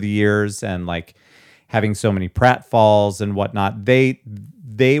over the years and like having so many pratfalls and whatnot,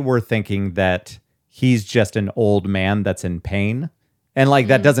 they were thinking that he's just an old man that's in pain. And like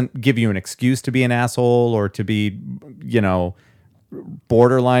that doesn't give you an excuse to be an asshole or to be,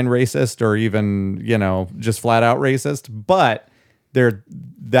 borderline racist or even, just flat out racist. But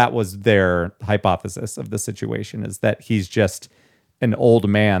that was their hypothesis of the situation, is that he's just an old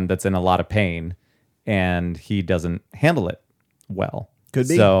man that's in a lot of pain and he doesn't handle it well. Could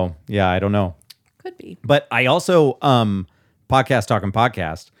be. So yeah, I don't know. Could be. But I also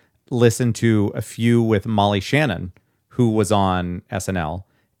podcast listened to a few with Molly Shannon, who was on SNL,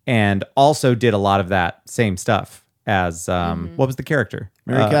 and also did a lot of that same stuff as what was the character?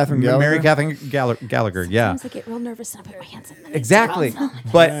 Mary Catherine Gallagher? Mary Catherine Gallagher. Yeah, I get real nervous and I put my hands up. exactly.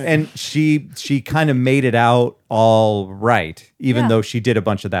 But and she kind of made it out all right, even Yeah. though she did a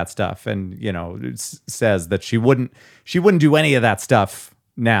bunch of that stuff, and says that she wouldn't do any of that stuff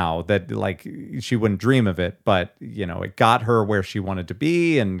now, that like she wouldn't dream of it, but it got her where she wanted to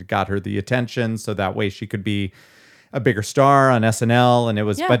be and got her the attention, so that way she could be a bigger star on SNL. And it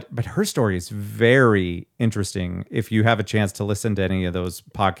was, Yeah. but her story is very interesting. If you have a chance to listen to any of those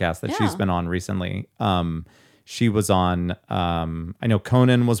podcasts that she's Yeah. been on recently, she was on, I know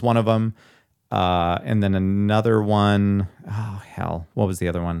Conan was one of them. And then another one, oh hell, what was the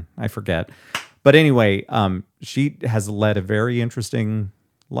other one? I forget. But anyway, she has led a very interesting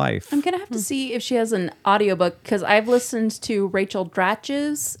life. I'm going to have to see if she has an audiobook, because I've listened to Rachel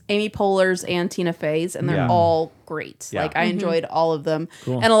Dratch's, Amy Poehler's, and Tina Fey's, and they're Yeah. all great. Yeah. Like I enjoyed all of them.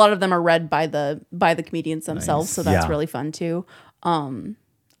 And a lot of them are read by the comedians themselves, so that's Yeah. really fun too.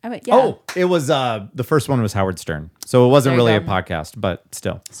 Yeah. Oh, it was the first one was Howard Stern, so it wasn't There you really a go. podcast, but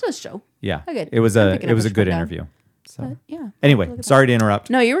still, So it's show. yeah, Okay. it was I'm a picking up what good you're putting down. interview. So Yeah. anyway, sorry to interrupt.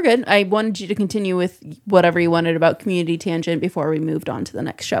 No, you were good. I wanted you to continue with whatever you wanted about Community Tangent before we moved on to the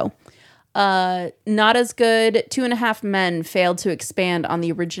next show. Not as good. 2.5 Men failed to expand on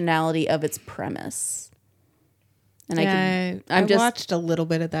the originality of its premise. And I watched a little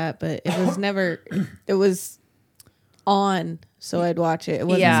bit of that, but it was never. It was on, so I'd watch it. It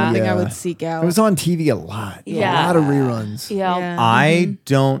wasn't Yeah. something I Yeah. would seek out. It was on TV a lot. Yeah. A lot of reruns. Yeah. Yeah. I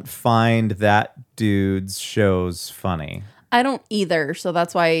don't find that dude's shows funny. I don't either, so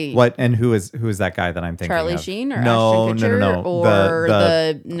that's why What and who is that guy that I'm thinking Charlie of? Sheen or no, Ashton Kutcher no, or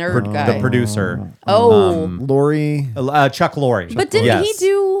the nerd guy. the producer. Oh, Lori. Chuck Lorre. but didn't Yes. he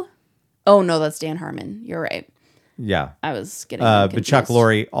do? Oh no, that's Dan Harmon. You're right. Yeah. I was getting them But Chuck confused.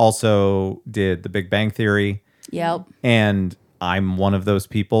 Lorre also did The Big Bang Theory. Yep. And I'm one of those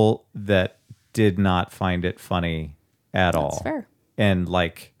people that did not find it funny at all. That's fair. And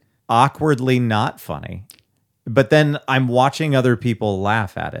like awkwardly not funny. But then I'm watching other people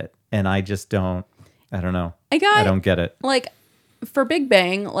laugh at it and I just don't know. I don't get it. Like for Big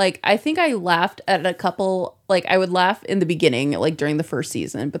Bang, like I think I laughed at a couple. Like I would laugh in the beginning, like during the first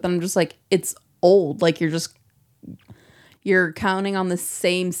season, but then I'm just like, it's old. Like you're you're counting on the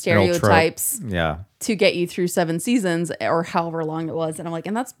same An old trope. stereotypes Yeah. to get you through 7 seasons or however long it was. And I'm like,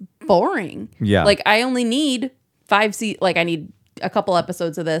 and that's boring. Yeah. Like I only need 5 like I need a couple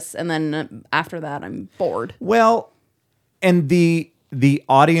episodes of this. And then after that, I'm bored. Well, and the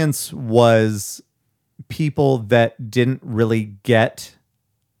audience was people that didn't really get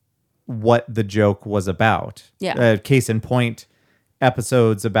what the joke was about. Yeah. Case in point,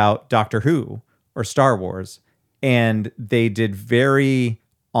 episodes about Doctor Who or Star Wars. And they did very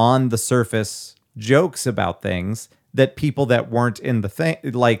on the surface jokes about things that people that weren't in the thing,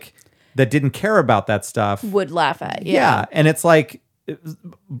 like that didn't care about that stuff, Would laugh at. yeah. And it's like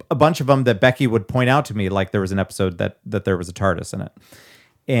a bunch of them that Becky would point out to me, like there was an episode that there was a TARDIS in it.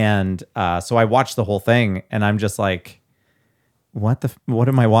 And so I watched the whole thing and I'm just like, what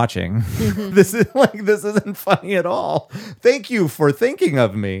am I watching? This isn't funny at all. Thank you for thinking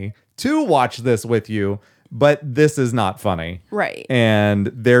of me to watch this with you, but this is not funny. Right. And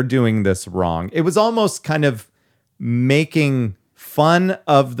they're doing this wrong. It was almost kind of making fun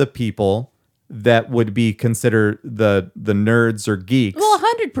of the people that would be considered the nerds or geeks. Well,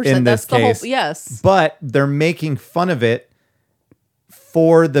 100%. in That's this the case. whole. Yes. But they're making fun of it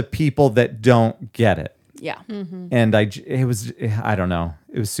for the people that don't get it. Yeah. And I don't know.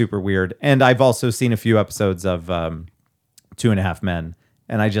 It was super weird. And I've also seen a few episodes of 2.5 Men,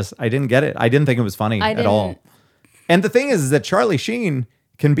 and I didn't get it. I didn't think it was funny at all. And the thing is that Charlie Sheen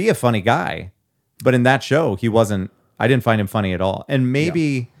can be a funny guy, but in that show, he wasn't. I didn't find him funny at all. And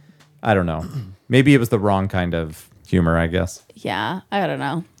maybe, I don't know. Maybe it was the wrong kind of humor, I guess. Yeah. I don't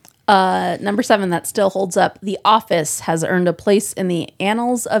know. Number 7 that still holds up. The Office has earned a place in the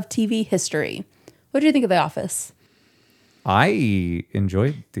annals of TV history. What do you think of The Office? I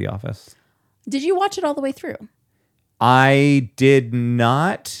enjoyed The Office. Did you watch it all the way through? I did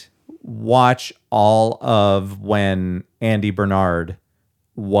not watch all of when Andy Bernard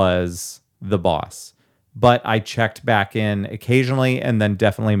was the boss, but I checked back in occasionally and then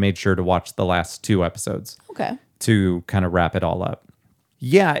definitely made sure to watch the last 2 episodes Okay. to kind of wrap it all up.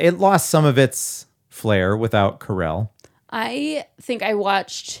 Yeah, it lost some of its flair without Carell. I think I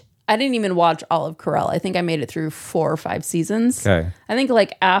didn't even watch all of Carell. I think I made it through 4 or 5 seasons. Okay. I think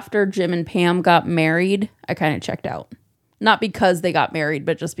like after Jim and Pam got married, I kind of checked out. Not because they got married,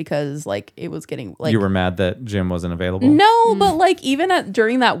 but just because like it was getting like You were mad that Jim wasn't available? No, but like even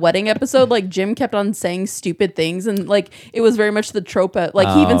during that wedding episode, like Jim kept on saying stupid things, and like it was very much the trope. Like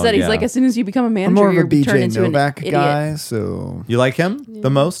he even said, he's yeah. like, as soon as you become a I'm manager, more of a you're turned BJ into an Novak idiot. guy, so You like him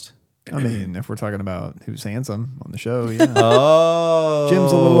the most? I mean, if we're talking about who's handsome on the show, yeah. Oh.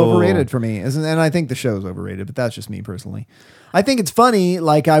 Jim's a little overrated for me, and I think the show's overrated, but that's just me personally. I think it's funny,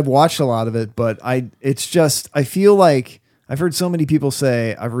 like I've watched a lot of it, but I feel like I've heard so many people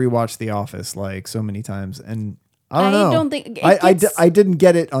say I've rewatched The Office like so many times, and I don't know. I don't think it I gets- didn't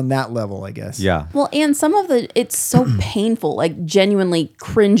get it on that level, I guess. Yeah. Well, and some of it's so painful, like genuinely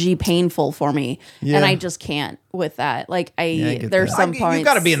cringy painful for me, Yeah. and I just can't with that. Like I get there's that. some points You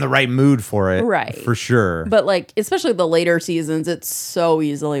got to be in the right mood for it. Right. For sure. but like especially the later seasons, it so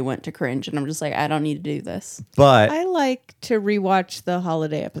easily went to cringe, and I'm just like, I don't need to do this. But I like to rewatch the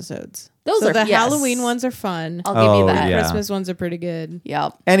holiday episodes. Those so are- the yes. Halloween ones are fun. I'll give Oh, you that. yeah. Christmas ones are pretty good.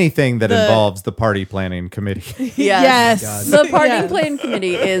 Yep. anything that The- involves the party planning committee. Yes. Yes. The party Yes. plan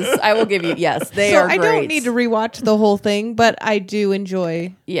committee is. I will give you. Yes, they So are. I great. don't need to rewatch the whole thing, but I do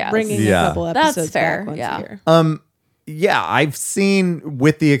enjoy Yes. bringing Yeah. a couple That's episodes fair, back once yeah. a year. Yeah, I've seen,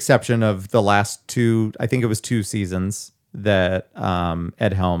 with the exception of the last 2, I think it was 2 seasons that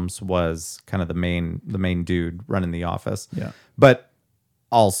Ed Helms was kind of the main dude running the office. Yeah. But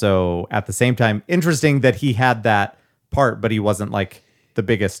also at the same time, interesting that he had that part, but he wasn't like the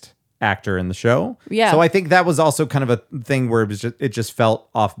biggest actor in the show. Yeah. So I think that was also kind of a thing where it just felt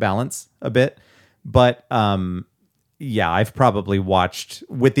off balance a bit. But yeah, I've probably watched,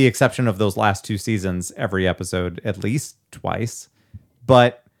 with the exception of those last 2 seasons, every episode at least twice.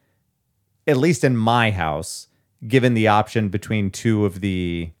 But at least in my house, given the option between 2 of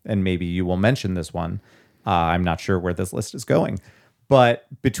the, and maybe you will mention this one, I'm not sure where this list is going, but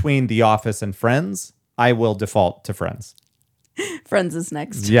between The Office and Friends, I will default to Friends. Friends is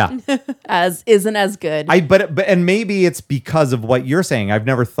next. Yeah. Isn't as good. But and maybe it's because of what you're saying. I've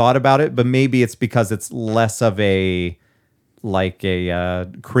never thought about it, but maybe it's because it's less of a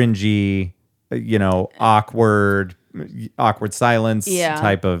cringy, awkward silence Yeah.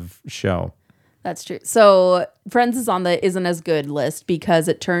 type of show. That's true. So Friends is on the isn't as good list because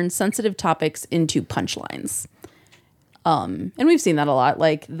it turns sensitive topics into punchlines. And we've seen that a lot,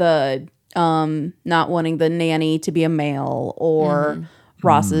 like the not wanting the nanny to be a male, or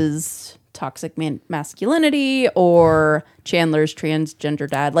Ross's toxic masculinity or Chandler's transgender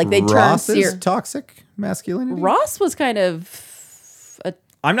dad. Like they turned toxic masculinity. Ross was kind of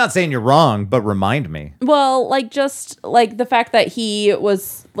I'm not saying you're wrong, but remind me. well, like just like the fact that he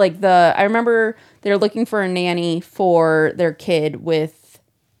was like I remember they're looking for a nanny for their kid with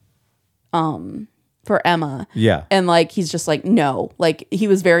for Emma. Yeah. And like he's just like no. Like he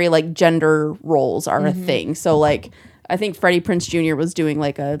was very like gender roles are a thing. So like I think Freddie Prinze Jr. was doing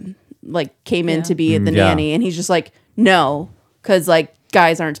came in to be the nanny and he's just like no, cuz like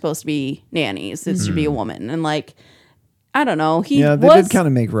guys aren't supposed to be nannies. It should be a woman. And like I don't know. They did kind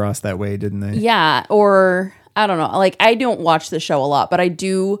of make Ross that way, didn't they? Yeah, or I don't know. Like I don't watch the show a lot, but I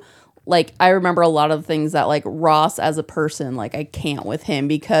do like I remember a lot of things that like Ross as a person, like I can't with him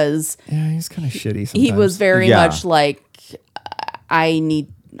because he's kind of shitty sometimes. he was very much like I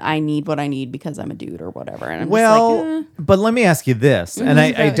need what I need because I'm a dude or whatever. And I'm just like, but let me ask you this, and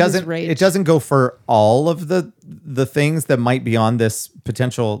it doesn't go for all of the things that might be on this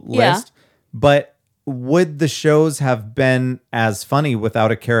potential list, but would the shows have been as funny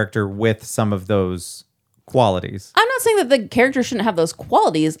without a character with some of those qualities? I'm not saying that the character shouldn't have those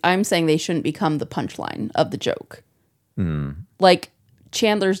qualities. I'm saying they shouldn't become the punchline of the joke. Like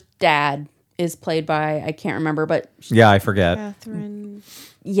Chandler's dad is played by, I can't remember, but yeah, I forget. Catherine.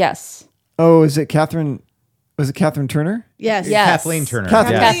 Yes. Oh, is it Catherine? Was it Catherine Turner? Yes. Kathleen Turner.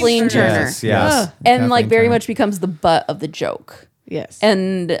 Kathleen Turner. Yes. And Kathleen like very Turner. much becomes the butt of the joke. Yes.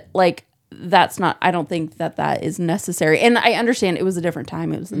 And like that's not, I don't think that is necessary. And I understand it was a different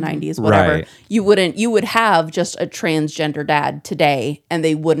time. It was the 90s, whatever. Right. You would have just a transgender dad today and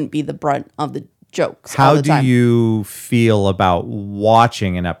they wouldn't be the brunt of the jokes. all How the do time. you feel about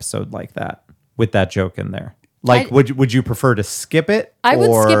watching an episode like that with that joke in there? Like, would you prefer to skip it? I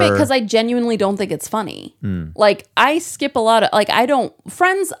would skip it because I genuinely don't think it's funny. Like I skip a lot of, like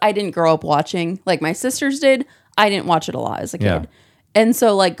Friends I didn't grow up watching. Like my sisters did. I didn't watch it a lot as a kid. Yeah. And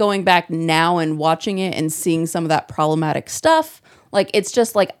so like going back now and watching it and seeing some of that problematic stuff, like it's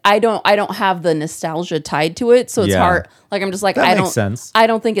just like I don't have the nostalgia tied to it. So it's hard. Like I'm just like That makes sense. I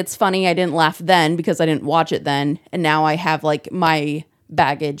don't think it's funny. I didn't laugh then because I didn't watch it then. And now I have like my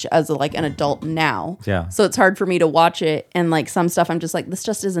baggage as like an adult now. Yeah. So it's hard for me to watch it and like some stuff I'm just like this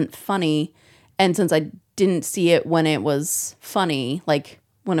just isn't funny. And since I didn't see it when it was funny, like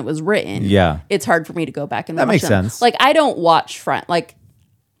when it was written, it's hard for me to go back and watch makes them. sense. Like I don't watch Friends. Like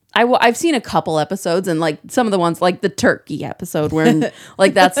I've seen a couple episodes and like some of the ones like the turkey episode where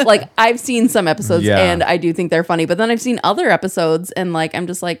like that's like I've seen some episodes and I do think they're funny, but then I've seen other episodes and like I'm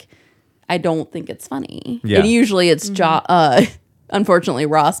just like I don't think it's funny. Yeah. And usually it's unfortunately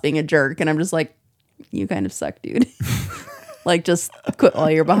Ross being a jerk and I'm just like you kind of suck, dude. Like just quit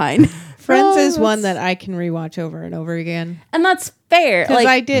while you're behind. Friends is one that I can rewatch over and over again. And that's fair. Because Like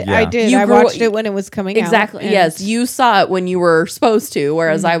I did. You I grew- watched it when it was coming out. Exactly. and- Yes, you saw it when you were supposed to,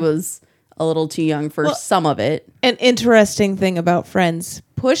 whereas I was a little too young for some of it. An interesting thing about Friends,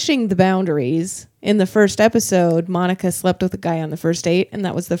 pushing the boundaries. In the first episode, Monica slept with a guy on the first date, and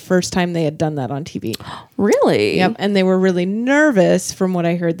that was the first time they had done that on TV. Really? Yep. And they were really nervous. From what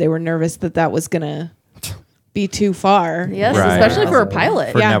I heard, they were nervous that was going to be too far. Yes, Right. especially for a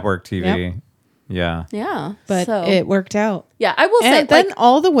pilot. for Yeah. network TV. Yep. Yeah. Yeah. But so, it worked out. yeah, I will say And then like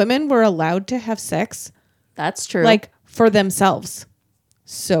all the women were allowed to have sex, that's true. like for themselves.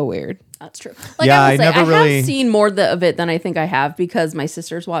 So weird. that's true. Like Yeah, I will I say, never I really- have seen more of it than I think I have because my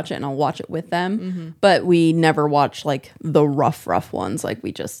sisters watch it and I'll watch it with them. But we never watch like the rough ones. Like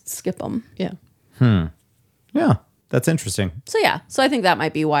we just skip them. Yeah. Yeah. That's interesting. So yeah. So I think that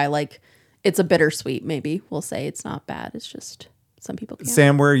might be why like it's a bittersweet. Maybe we'll say it's not bad. It's just some people can't.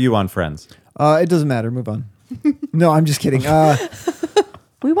 Sam, where are you on Friends? It doesn't matter. Move on. No, I'm just kidding.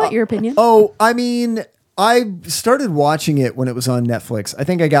 We want your opinion. Oh, I mean, I started watching it when it was on Netflix. I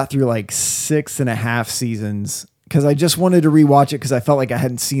think I got through like 6.5 seasons because I just wanted to rewatch it because I felt like I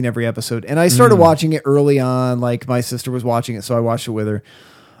hadn't seen every episode. And I started watching it early on, like my sister was watching it, so I watched it with her.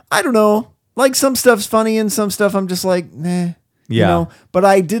 I don't know. Like some stuff's funny and some stuff I'm just like, nah. You Yeah. know? But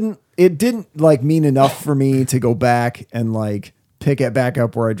it didn't like mean enough for me to go back and like pick it back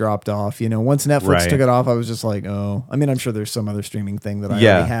up where I dropped off. You know, once Netflix Right. took it off, I was just like, oh, I mean, I'm sure there's some other streaming thing that I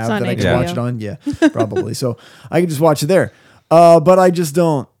Yeah. already have It's on that I can HBO. watch it on. Yeah, probably. So I can just watch it there. But I just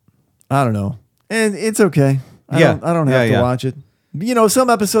don't, I don't know. And it's okay. I don't have to Yeah. watch it. You know, some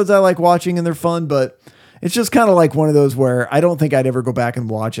episodes I like watching and they're fun, but It's just kind of like one of those where I don't think I'd ever go back and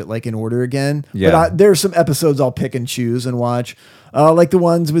watch it like in order again. Yeah. But there's some episodes I'll pick and choose and watch. Like the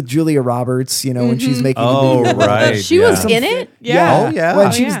ones with Julia Roberts, you know, when she's making Oh, the movie. right. She was in it? Yeah. Oh, yeah. When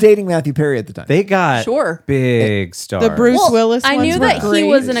Oh, she was yeah. dating Matthew Perry at the time. They got Sure. big stars. The Bruce Willis I ones knew were that he great.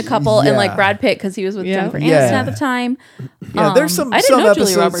 was in a couple, and like Yeah. Brad Pitt because he was with Yeah. Jennifer Aniston Yeah. at the time. Yeah, there's some I didn't some know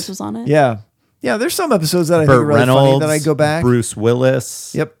episodes, Julia Roberts was on it. Yeah. Yeah, there's some episodes that I think Burt are really Reynolds, funny that I go back. Bruce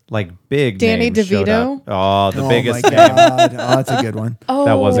Willis. Yep. Like big Danny names showed DeVito. up. Oh, the Oh biggest my name. God. Oh, that's a good one. Oh,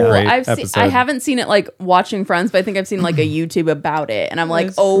 That was a great I episode. haven't seen it like watching Friends, but I think I've seen like a YouTube about it, and I'm like,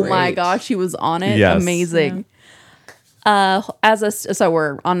 was oh my great. gosh, he was on it. Yes. Amazing. So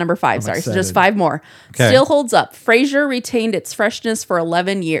we're on number 5. Sorry, so just excited. 5 more. Okay. Still holds up. Frasier retained its freshness for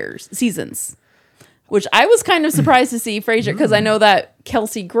 11 seasons, which I was kind of surprised to see Frasier because I know that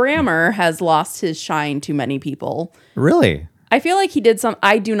Kelsey Grammer has lost his shine to many people. Really? I feel like he did some.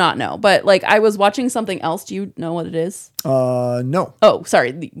 I do not know, but like I was watching something else. Do you know what it is? No. Oh,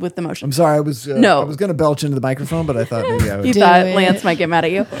 sorry, with the motion. I'm sorry. I was No. I was going to belch into the microphone, but I thought maybe I You would. Do thought it. Lance might get mad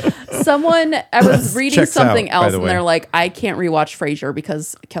at you. I was reading Checks something out, by else, the and way. they're like, I can't rewatch Frasier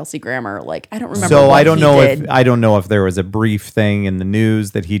because Kelsey Grammer. Like, I don't remember. So what I don't he know did. if I don't know if there was a brief thing in the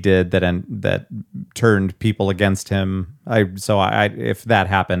news that he did that turned people against him. If that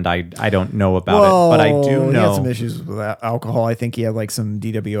happened, I don't know about it, but I do He had know. some issues with alcohol. I think he had like some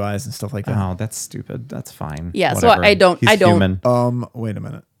DWIs and stuff like that. Oh, that's stupid. That's fine. Yeah, so Whatever. I don't- He's I don't- human. Wait a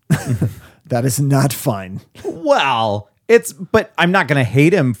minute. That is not fine. Well, but I'm not going to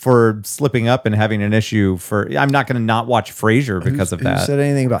hate him for slipping up and having an issue I'm not going to not watch Frasier because of Who that. said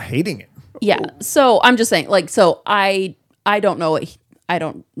anything about hating it? Yeah. So I'm just saying, like, so I don't know. I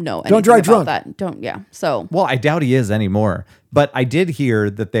don't know. Don't drive anything about drunk. That. Don't. Yeah. So Well, I doubt he is anymore, but I did hear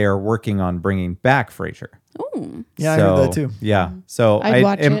that they are working on bringing back Frasier. Yeah, I heard that too. Yeah. So I'd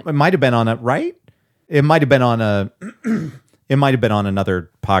watch it. it might have been on a right. It might have been on a. It might have been on another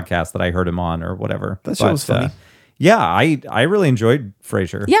podcast that I heard him on or whatever. That show was funny. Yeah, I really enjoyed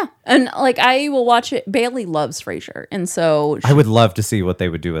Frasier. yeah, and like I will watch it. Bailey loves Frasier, and so I would love to see what they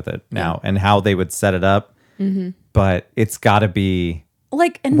would do with it now and how they would set it up. But it's got to be.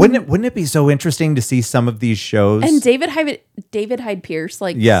 like and Wouldn't it be so interesting to see some of these shows? and David Hyde Pierce,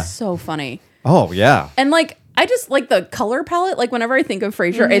 like, Yeah. so funny. Oh yeah. And like I just like the color palette. Like whenever I think of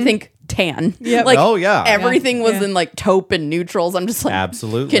Frasier, I think tan. Yep. Like Oh, yeah. everything was Yeah. in like taupe and neutrals. I'm just like,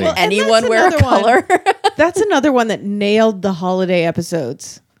 Absolutely. Can Well, and anyone that's wear a another one. color? That's another one that nailed the holiday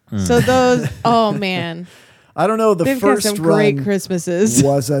episodes. So those, oh man, I don't know. The they've got first some great run Christmases.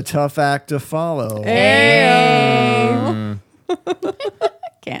 was a tough act to follow.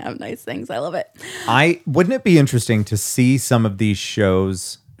 Can't have nice things. I love it. Wouldn't it be interesting to see some of these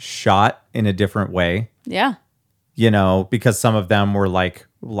shows shot in a different way? Yeah. You know, because some of them were like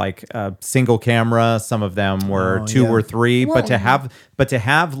a single camera, some of them were 2 yeah. or 3, but to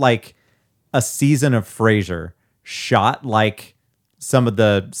have like a season of Frasier shot like some of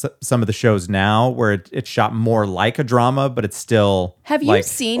the shows now where it's shot more like a drama, but it's still Have you like,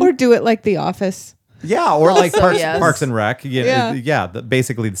 seen? Or do it like The Office. yeah, or like Also, Parks, yes. Parks and Rec, Yeah.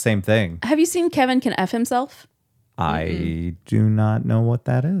 basically the same thing. Have you seen Kevin Can F Himself? I do not know what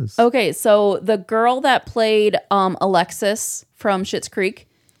that is. Okay, so the girl that played Alexis from Schitt's Creek,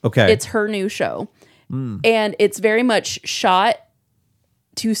 Okay, it's her new show, and it's very much shot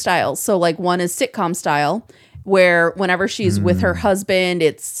 2 styles. So like one is sitcom style, where whenever she's with her husband,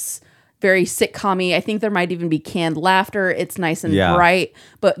 it's very sitcom-y. I think there might even be canned laughter. It's nice and Yeah. bright.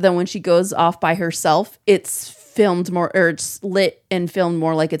 But then when she goes off by herself, it's filmed more, or it's lit and filmed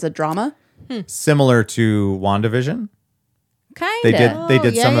more like it's a drama. similar to WandaVision. Kind They of.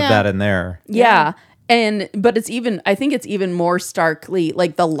 did some of that in there. Yeah. But I think it's even more starkly,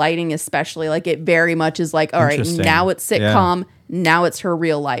 like the lighting especially, like it very much is like, all right, Interesting. now it's sitcom, now it's her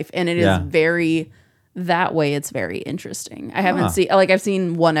real life. And it is Yeah. very, that way it's very interesting. I haven't seen, like I've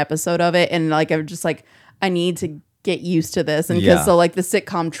seen one episode of it and like I'm just like, I need to get used to this. And because Yeah. so like the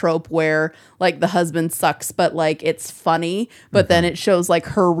sitcom trope where like the husband sucks, but like it's funny, but then it shows like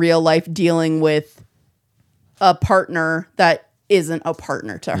her real life dealing with a partner that isn't a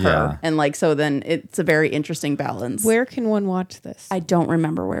partner to her. Yeah. And like, so then it's a very interesting balance. Where can one watch this? I don't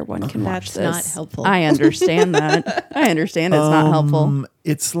remember where one can watch That's this. not helpful. I understand that. I understand it's not helpful.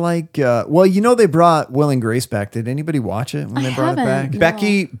 It's like, well, they brought Will and Grace back. Did anybody watch it when they brought it back?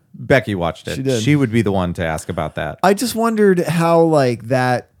 haven't. Becky watched it. She did. She would be the one to ask about that. I just wondered how like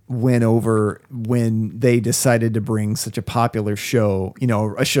that went over when they decided to bring such a popular show,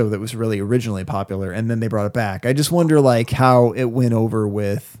 a show that was really originally popular, and then they brought it back. I just wonder like how it went over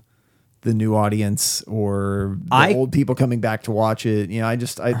with the new audience or the old people coming back to watch it. You know, I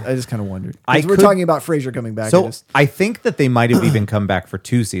just kind of wondered. We're talking about Frasier coming back. So I think that they might have even come back for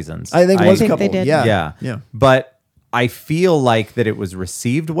 2 seasons. I think it was a couple. they did. Yeah. But I feel like that it was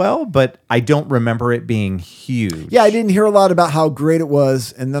received well, but I don't remember it being huge. Yeah, I didn't hear a lot about how great it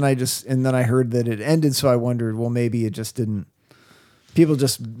was, and then I heard that it ended, so I wondered, well, maybe it just didn't. People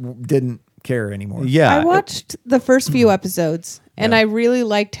just didn't care anymore. Yeah. I watched the first few episodes, and I really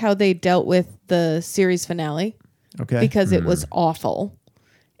liked how they dealt with the series finale. Okay. Because it was awful.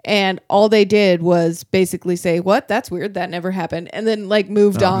 And all they did was basically say, "What? That's weird. That never happened." And then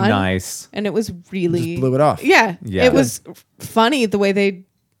moved on. Nice. And it was really Just blew it off. Yeah. Yeah. It was funny the way they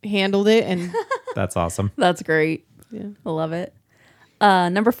handled it, and That's awesome. That's great. I love it.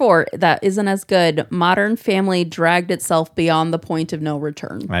 Number 4, that isn't as good. Modern Family dragged itself beyond the point of no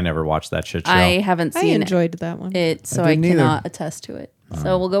return. I never watched that shit show. I haven't I seen enjoyed that one. it, so I didn't either. cannot attest to it.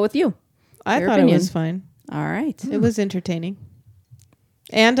 So we'll go with you. I Your thought opinion. it was fine. All right. It was entertaining.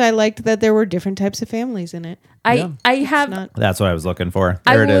 And I liked that there were different types of families in it. I have. Not That's what I was looking for.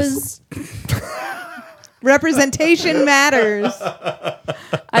 There I it is. was. representation matters.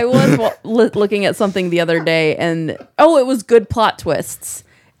 I was looking at something the other day, and it was good plot twists.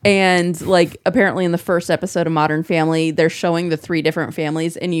 And apparently in the first episode of Modern Family, they're showing the 3 different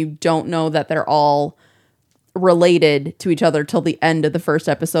families, and you don't know that they're all related to each other till the end of the first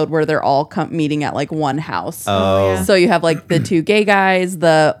episode, where they're all meeting at one house. Oh. So you have the 2 gay guys,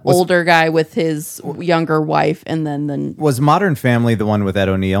 the older guy with his younger wife, and then Was Modern Family the one with Ed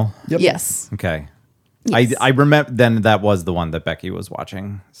O'Neill? yes. Okay. Yes. I remember then that was the one that Becky was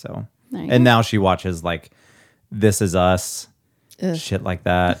watching. So There you and go. now she watches This Is Us, shit like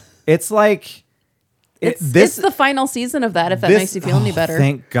that. It's like It's the final season of that, if that makes you feel any better.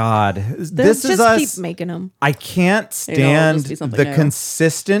 Thank God. They'll This Is just Us. keep making them. I can't Maybe it'll just stand be something the new.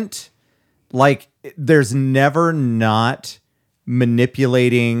 consistent, there's never not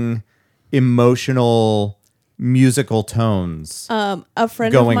manipulating emotional musical tones A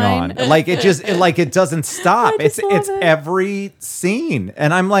friend going of mine, on. It doesn't stop. I just It's love it. every scene.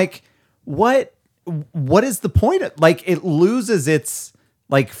 And I'm like, what is the point of it loses its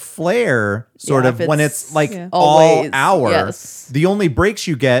flair sort Yeah, of if when it's- it's Yeah. all Always, hour. yes. The only breaks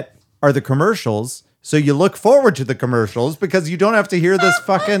you get are the commercials. So you look forward to the commercials because you don't have to hear this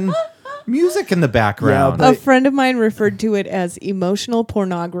fucking music in the background. but- a friend of mine referred to it as emotional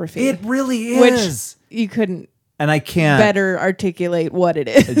pornography. It really which is. you couldn't And I can't better articulate what it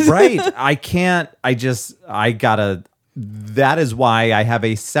is. right. I can't. That is why I have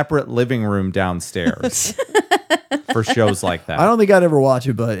a separate living room downstairs for shows like that. I don't think I'd ever watch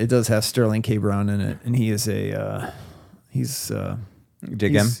it, but it does have Sterling K. Brown in it, and he is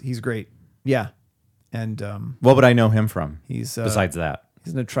dig him. he's great. Yeah, and What would I know him from? he's Besides that,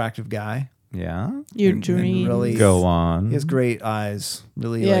 he's an attractive guy. yeah. Your And dream. really Go on. He has great eyes,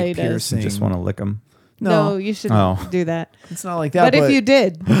 really Yeah, he does. piercing. Just want to lick him. No, you shouldn't Oh. do that. It's not like that. But if you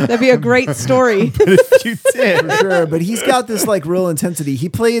did, that'd be a great story. You did. for sure. But he's got this real intensity. He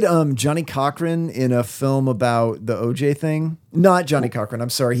played Johnny Cochran in a film about the OJ thing. Not Johnny Cochran. I'm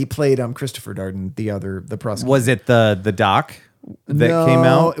sorry. He played Christopher Darden, the prosecutor. Was it the doc that came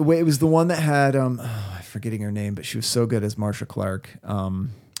out? It was the one that had I'm forgetting her name, but she was so good as Marsha Clark.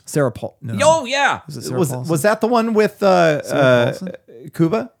 Sarah Paul. No. Oh yeah. Was it Sarah Was Paulson? that the one with Paulson?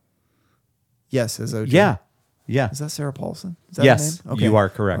 Cuba? Yes, as OJ. Yeah. Yeah. Is that Sarah Paulson? Is that Yes, her name? you are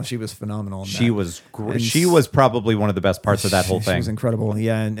correct. Well, she was phenomenal. In She that. was great. And She was probably one of the best parts of that whole She thing. was incredible.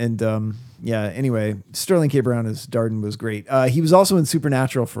 Yeah, and yeah. Anyway, Sterling K. Brown as Darden was great. He was also in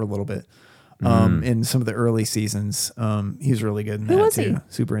Supernatural for a little bit. In some of the early seasons, he was really good in that was too. he?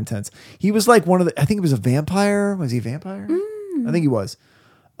 Super intense. He was like one of the. I think he was a vampire. Was he a vampire? I think he was.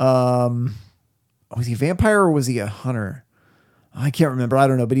 Was he a vampire or was he a hunter? I can't remember. I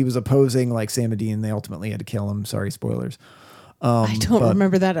don't know. But he was opposing Sam Dean. They ultimately had to kill him. Sorry, spoilers. I don't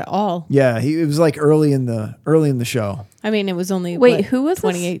remember that at all. Yeah, it was early in the show. I mean, it was only Wait, who was this?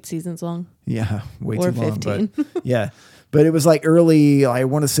 28 seasons long. Yeah, way Or too long. 15. But yeah, but it was early. I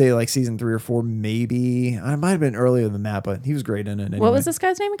want to say season 3 or 4, maybe. I might have been earlier than that, but he was great in it. Anyway. What was this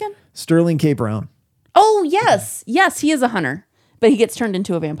guy's name again? Sterling K. Brown. Oh, yes. Yes, he is a hunter, but he gets turned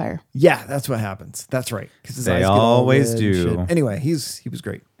into a vampire. Yeah, that's what happens. That's right. 'Cause his They eyes get all always red do. and shit. Anyway, he was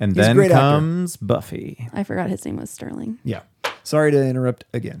great. And He's a then great actor. comes Buffy. I forgot his name was Sterling. Yeah. Sorry to interrupt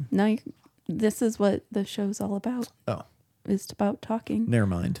again. No, this is what the show's all about. Oh, It's about talking. never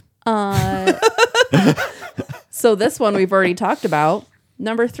mind. So this one we've already talked about.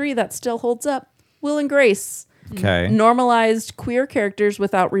 Number 3 that still holds up. Will and Grace. Okay. Normalized queer characters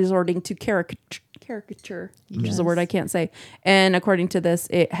without resorting to caricature, which is a word I can't say. And according to this,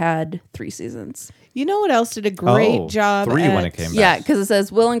 it had 3 seasons. You know what else did a great job? 3 at, when it came back. Yeah, because it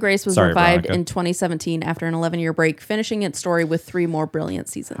says Will and Grace was Sorry, revived Veronica. in 2017 after an 11-year break, finishing its story with 3 more brilliant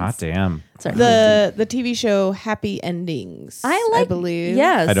seasons. Hot damn. Sorry. the TV show Happy Endings. I believe.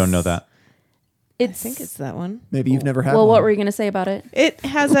 Yes. I don't know that. I think it's that one. Maybe you've never had Well, one. what were you going to say about it? It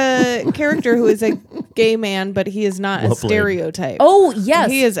has a character who is a gay man, but he is not a Well played. stereotype. Oh,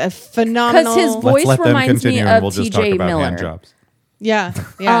 yes. He is a phenomenal. Because his voice Let's let them reminds me continue of and we'll just talk TJ about hand Miller. jobs. yeah.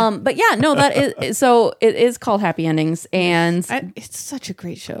 But yeah, no, that is so it is called Happy Endings, and It's such a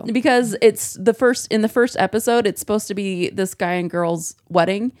great show. because it's in the first episode, it's supposed to be this guy and girl's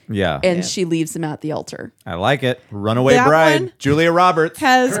wedding, Yeah. and she leaves him at the altar. I like it. Runaway That Bride. one Julia Roberts.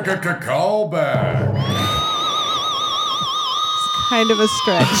 Has Callback. kind of a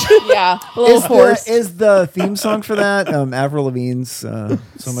stretch. Yeah, a little forced. Is the theme song for that Avril Lavigne's "So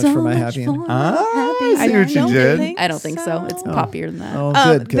Much for My Happy Ending"? I see what you don't did. think I don't think so. It's poppier than that. Oh,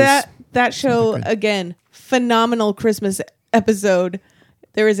 good. 'Cause that show again, phenomenal Christmas episode.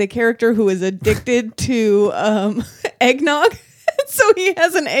 There is a character who is addicted to eggnog, so he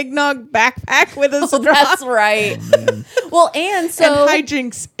has an eggnog backpack with a straw. That's right. Well, and so and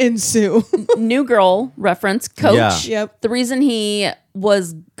hijinks ensue. New Girl reference Coach. Yeah. Yep. The reason he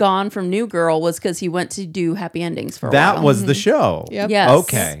was gone from New Girl was because he went to do Happy Endings for a That while. was the show. Yep. Yes.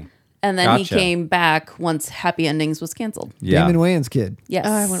 Okay. And then he Gotcha. came back once Happy Endings was canceled. Yeah. Damon Wayans kid. Yes.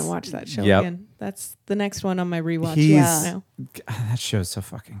 Oh, I want to watch that show Yep. again. That's the next one on my rewatch. He's now. that show's so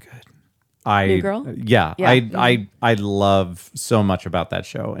fucking good. New Girl? Yeah. Yeah. I love so much about that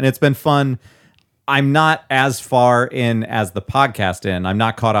show. And it's been fun. I'm not as far in as the podcast in. I'm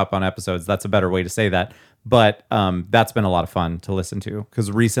not caught up on episodes. That's a better way to say that. But that's been a lot of fun to listen to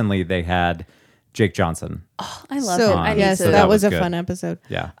because recently they had Jake Johnson. I love So it. I need yes, to. that was a good. fun episode.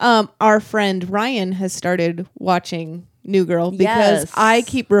 Yeah. Our friend Ryan has started watching New Girl because Yes. I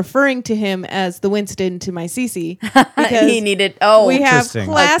keep referring to him as the Winston to my Cece because he needed. Oh, we have Interesting.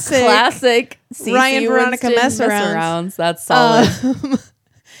 classic CeCe Ryan Veronica Winston mess-arounds. That's solid.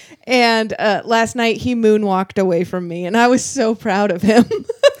 and last night he moonwalked away from me and I was so proud of him.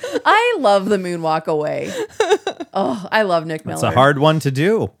 I love the moonwalk away. Oh, I love Nick Miller. It's a hard one to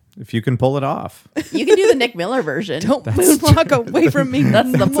do if you can pull it off. You can do the Nick Miller version. Don't moonwalk away from me.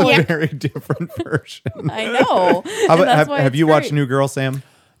 That's the It's a point. very different version. I know. How about- And that's have why have it's you watched great. New Girl, Sam?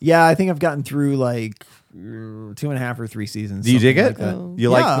 Yeah, I think I've gotten through like 2.5 or 3 seasons. Do you dig something it? like that.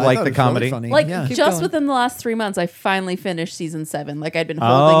 You Yeah, I like thought the it was really comedy? funny. Like yeah. Keep just going. within the last 3 months, I finally finished season 7. Like I'd been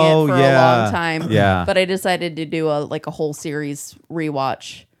holding it for a yeah. long time. Yeah. But I decided to do a whole series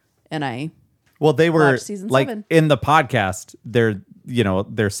rewatch, and I Well, they were Watch season like 7. in the podcast. They're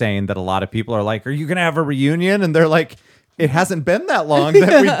saying that a lot of people are like, "Are you going to have a reunion?" And they're like, "It hasn't been that long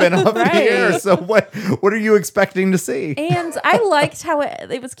that we've been off Right. the air. So what are you expecting to see?" and I liked how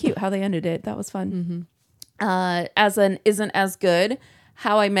it was cute how they ended it. That was fun. As an isn't as good,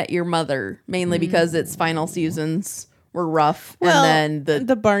 How I Met Your Mother, mainly because its final seasons were rough, Well, and then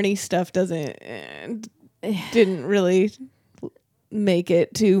the Barney stuff didn't really make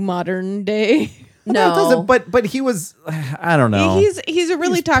it to modern day. No, it doesn't. But he was. I don't know. He's a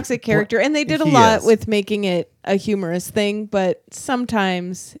really toxic character, and they did a He lot is. with making it a humorous thing, but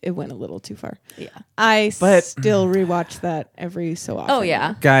sometimes it went a little too far. Yeah. I But- still rewatch that every so often. Oh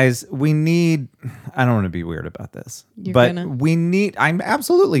yeah. Guys, we need. I don't want to be weird about this, You're but gonna? we need. I'm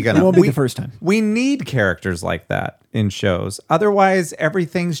absolutely gonna. It won't be the first time. We need characters like that in shows. Otherwise,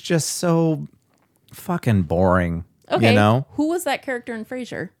 everything's just so fucking boring. Okay. You know, Who was that character in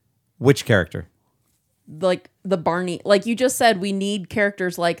Frasier? which character? Like the Barney, like you just said, we need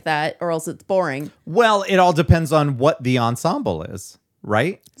characters like that, or else it's boring. Well, it all depends on what the ensemble is,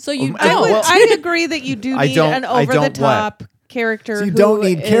 right? So you I, don't. would, I agree that you do I need don't- an I don't over the top character. So you who don't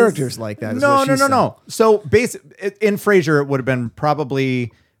need is- characters like that. is No, what no, she no, said. no. So, in Frasier, it would have been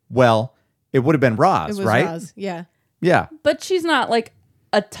probably it would have been Roz, It was right? Roz, yeah. Yeah. But she's not like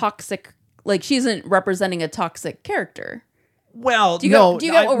a toxic. Like she isn't representing a toxic character. Well, Do you no,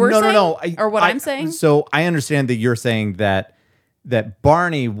 get what we're saying? no. Or what I'm saying? So I understand that you're saying that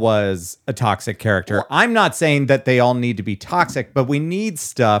Barney was a toxic character. I'm not saying that they all need to be toxic, but we need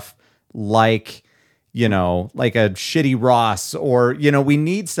stuff like, like a shitty Ross, or we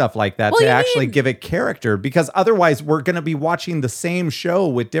need stuff like that Well, to you actually need- give it character, because otherwise we're going to be watching the same show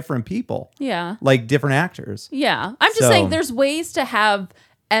with different people, Yeah. like different actors. Yeah. I'm just So- saying there's ways to have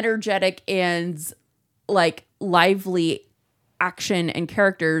energetic and like lively action and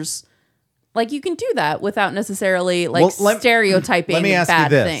characters. Like you can do that without necessarily like stereotyping Let me ask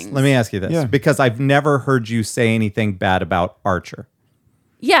bad you this. things. Let me ask you this, Yeah. because I've never heard you say anything bad about Archer.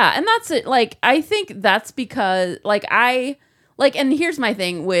 Yeah, and that's it. Like, I think that's because, and here's my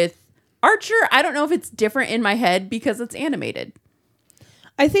thing with Archer. I don't know if it's different in my head because it's animated.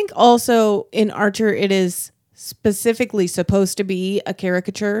 I think also in Archer, it is specifically supposed to be a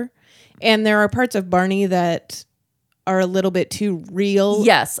caricature. And there are parts of Barney that are a little bit too real.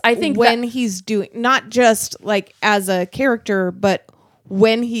 Yes, I think when he's doing, not just like as a character, but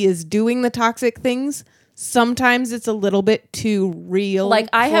when he is doing the toxic things, sometimes it's a little bit too real. Like,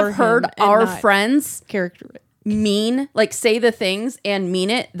 I have heard our friends character say the things and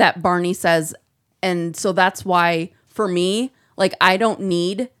mean it that Barney says. And so that's why, for me, like, I don't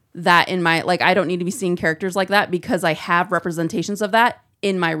need that in my, like, I don't need to be seeing characters like that because I have representations of that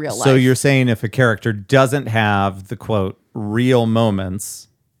in my real life. So you're saying if a character doesn't have the quote real moments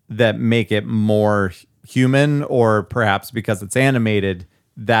that make it more human, or perhaps because it's animated,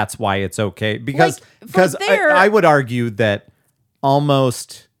 that's why it's okay. Because I would argue that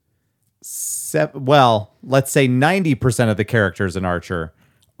almost let's say 90% of the characters in Archer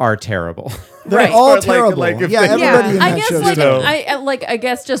are terrible. They're all terrible. Everybody in that I guess show. I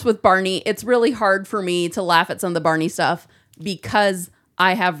guess just with Barney, it's really hard for me to laugh at some of the Barney stuff because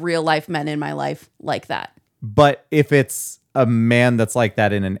I have real life men in my life like that. But if it's a man that's like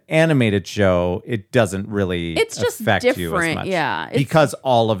that in an animated show, it doesn't really affect you as much. Yeah, because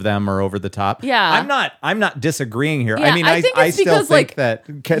all of them are over the top. Yeah. I'm not disagreeing here. Yeah, I mean, I still think that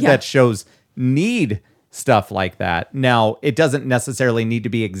yeah. shows need stuff like that. Now, it doesn't necessarily need to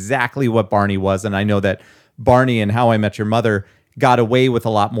be exactly what Barney was, and I know that Barney and How I Met Your Mother got away with a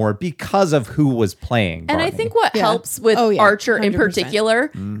lot more because of who was playing Barney. And I think what helps with Archer in 100%. particular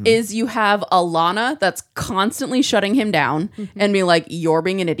is you have Alana that's constantly shutting him down and being like, you're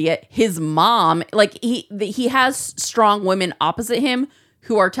being an idiot. His mom, like he has strong women opposite him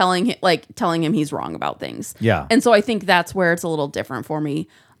who are telling him he's wrong about things. Yeah. And so I think that's where it's a little different for me.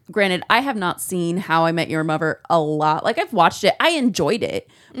 Granted, I have not seen How I Met Your Mother a lot. Like, I've watched it. I enjoyed it,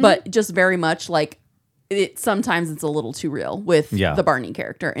 but just very much like sometimes it's a little too real with the Barney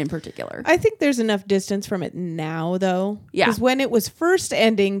character in particular. I think there's enough distance from it now, though. Yeah. Because when it was first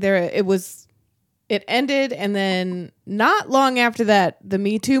ending, it ended, and then not long after that, the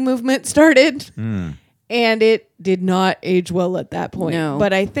Me Too movement started. And it did not age well at that point. No.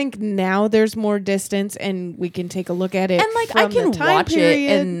 But I think now there's more distance, and we can take a look at it. And like, from I can the time watch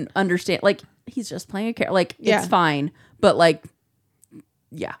period. it and understand, like, he's just playing a character. Like, Yeah. it's fine. But like,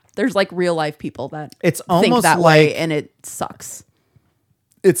 yeah, there's like real life people that It's think almost that way, and it sucks.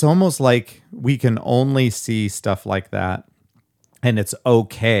 It's almost like we can only see stuff like that, and it's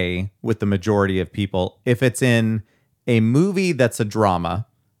okay with the majority of people if it's in a movie that's a drama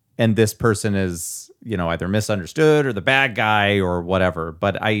and this person is, either misunderstood or the bad guy or whatever.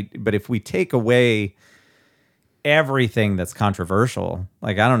 But if we take away everything that's controversial,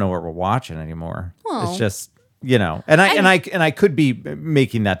 like, I don't know what we're watching anymore. Well, it's just, and I could be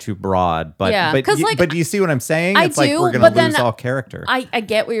making that too broad, but Yeah, 'cause, like, but do you see what I'm saying? I It's like do, we're but gonna then lose all character. I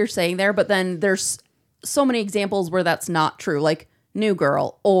get what you're saying there, but then there's so many examples where that's not true, like New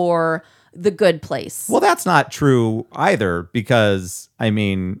Girl or The Good Place. Well, that's not true either, because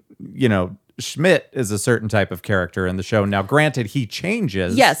Schmidt is a certain type of character in the show. Now, granted, he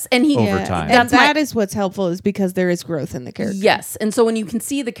changes. Yes, and he over time. And that is what's helpful, is because there is growth in the character. Yes, and so when you can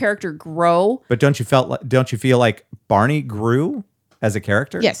see the character grow, But don't you feel like Barney grew as a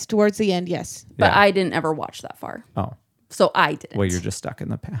character? Yes, towards the end, yes. but Yeah. I didn't ever watch that far, Oh, so I didn't. well, you're just stuck in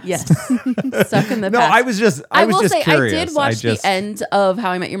the past. Yes, stuck in the No, past. I was just curious. I did watch the end of How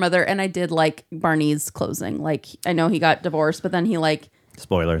I Met Your Mother, and I did like Barney's closing. Like, I know he got divorced, but then he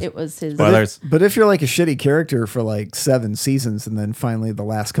Spoilers. it was his Spoilers. But if you're like a shitty character for like 7 seasons, and then finally the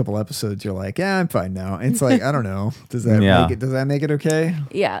last couple episodes, you're like, yeah, I'm fine now. And it's like, I don't know. Does that make it okay?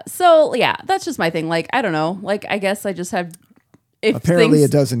 Yeah. So yeah, that's just my thing. Like, I don't know. Like, I guess I just have. If Apparently,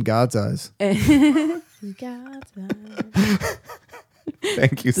 it does in God's eyes.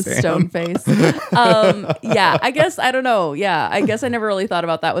 Thank you, the Sam. stone face. Yeah, I guess I don't know. Yeah, I guess I never really thought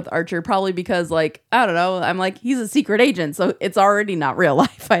about that with Archer, probably because, like, I don't know. I'm like, he's a secret agent, so it's already not real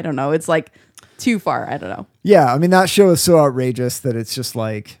life. I don't know. It's like too far. I don't know. Yeah, I mean, that show is so outrageous that it's just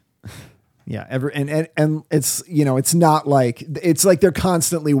like, yeah, and it's it's not like, it's like they're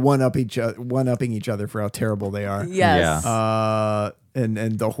constantly one-upping each other for how terrible they are. Yes. Yeah.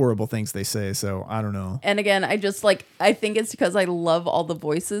 And the horrible things they say. So I don't know. And again, I just like, I think it's because I love all the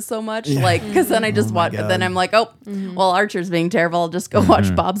voices so much. Like, because then I just watch, but then I'm like, well, Archer's being terrible. I'll just go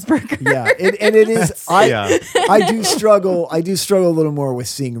watch Bob's Burger. Yeah, it is. I do struggle. I do struggle a little more with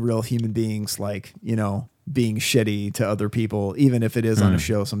seeing real human beings, like, being shitty to other people, even if it is on a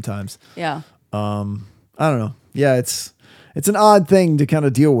show sometimes. Yeah. I don't know. Yeah, It's an odd thing to kind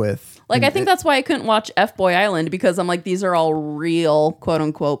of deal with. Like, I think that's why I couldn't watch F-Boy Island, because I'm like, these are all real, quote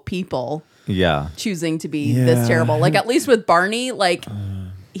unquote, people Yeah. choosing to be this terrible. Like, at least with Barney, like,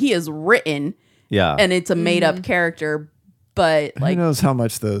 he is written Yeah. and it's a made up character, but like, Who knows how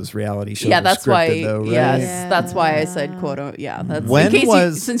much those reality shows yeah, are that's scripted, why. though, right? Yes, that's why I said quote. Yeah, that's When in case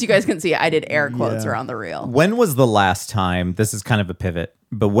was- since you guys couldn't see it, I did air quotes Yeah. around the reel. When was the last time, this is kind of a pivot,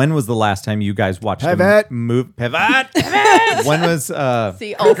 but when was the last time you guys watched Pivot. a move? Pivot. When was, See,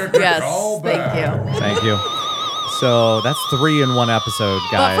 oh yes, thank you. thank you. So that's 3 in one episode,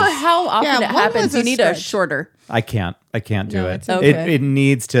 guys. But for how often Yeah, it one happens, was a you need a stretch. shorter. I can't do No, it. it's okay. It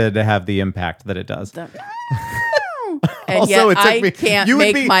needs to have the impact that it does. And yet I can't you would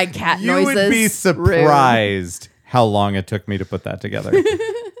make be- my cat you noises. would be rude. surprised how long it took me to put that together.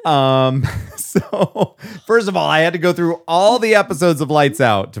 So first of all, I had to go through all the episodes of Lights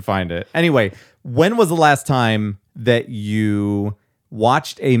Out to find it. Anyway, when was the last time that you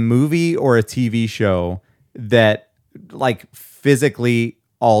watched a movie or a TV show that like physically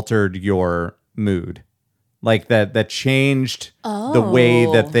altered your mood? Like that changed the way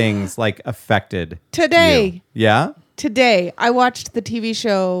that things like affected Today. you. Yeah? Today, I watched the TV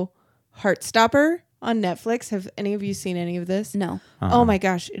show Heartstopper on Netflix. Have any of you seen any of this? No. Oh my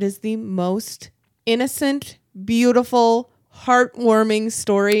gosh, it is the most innocent, beautiful, heartwarming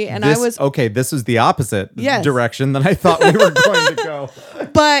story. And This was the opposite Yes. direction that I thought we were going to go.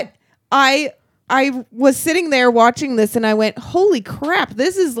 but I was sitting there watching this and I went, holy crap,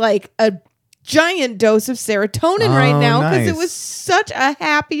 this is like a giant dose of serotonin right Oh, now, because it nice. was such a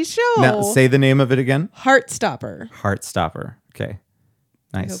happy show. Now, say the name of it again. Heartstopper. Heartstopper. Okay.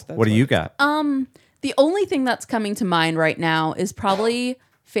 Nice. hope that's What do you got? The only thing that's coming to mind right now is probably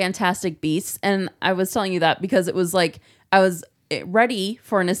Fantastic Beasts. And I was telling you that because it was like I was ready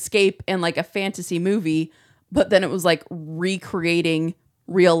for an escape and like a fantasy movie, but then it was like recreating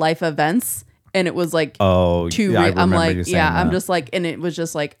real life events. And it was like Oh, too yeah, I real. I'm remember like, you saying yeah, I'm that. just like, and it was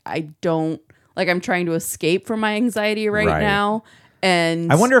just like, I don't like, I'm trying to escape from my anxiety right Right. now.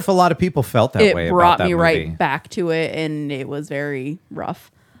 And I wonder if a lot of people felt that way it about brought that me movie. right back to it, and it was very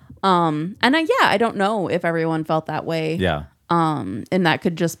rough. And I don't know if everyone felt that way. Yeah. And that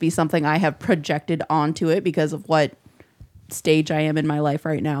could just be something I have projected onto it because of what stage I am in my life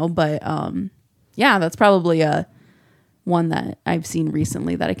right now. But yeah, that's probably a one that I've seen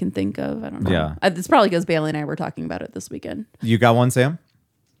recently that I can think of. I don't know. Yeah. It's probably because Bailey and I were talking about it this weekend. You got one, Sam?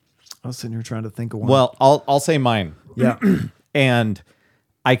 I was sitting here trying to think of one. Well, I'll say mine. yeah. And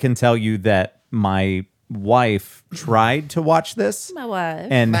I can tell you that my wife tried to watch this My wife.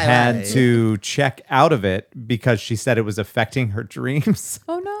 and had to check out of it because she said it was affecting her dreams.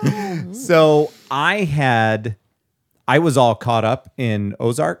 Oh no. So I was all caught up in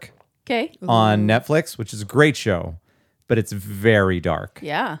Ozark Okay. on Netflix, which is a great show, but it's very dark.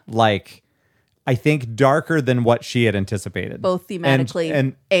 Yeah. Like, I think darker than what she had anticipated. Both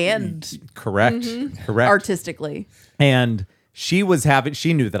thematically and correct. Correct. artistically. And she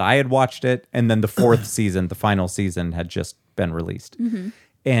knew that I had watched it, and then the fourth season, the final season, had just been released.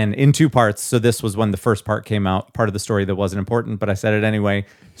 And in 2 parts. So this was when the first part came out, part of the story that wasn't important, but I said it anyway.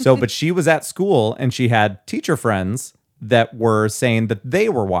 So, but she was at school and she had teacher friends that were saying that they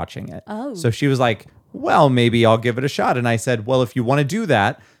were watching it. Oh. So she was like, well, maybe I'll give it a shot. And I said, well, if you want to do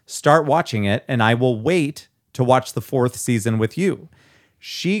that, start watching it and I will wait to watch the 4th season with you.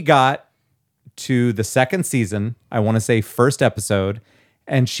 She got to the 2nd season, I want to say 1st episode,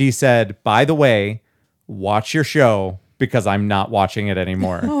 and she said, by the way, watch your show because I'm not watching it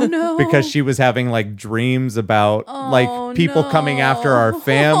anymore. Oh no. Because she was having like dreams about like people coming after our no.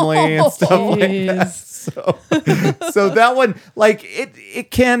 family and stuff like that. So that one, like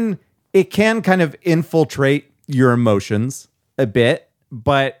it can kind of infiltrate your emotions a bit,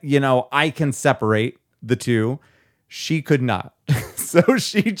 but you know, I can separate the two. She could not. So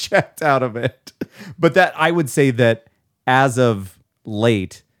she checked out of it. But that I would say that as of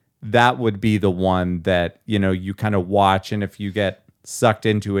late, that would be the one that, you know, you kind of watch, and if you get sucked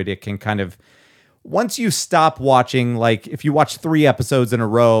into it, it can kind of, once you stop watching, like if you watch 3 episodes in a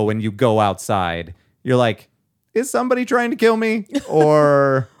row and you go outside, you're like, is somebody trying to kill me?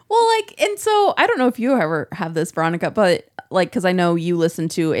 Or Well, like, and so I don't know if you ever have this, Veronica, but like, because I know you listen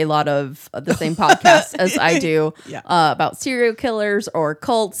to a lot of the same podcasts as I do about serial killers or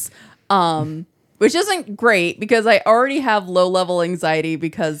cults, which isn't great because I already have low level anxiety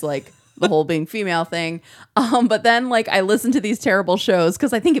because like the whole being female thing. But then like I listen to these terrible shows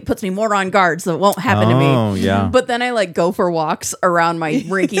because I think it puts me more on guard so it won't happen to me. Oh, yeah. But then I like go for walks around my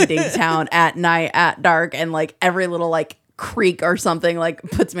rinky dink town at night at dark, and like every little like creak or something like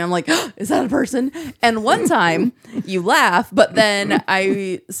puts me, I'm like, is that a person? And one time you laugh, but then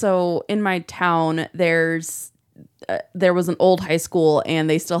so in my town, there was an old high school and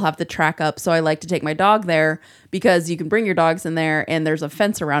they still have the track up. So I like to take my dog there because you can bring your dogs in there and there's a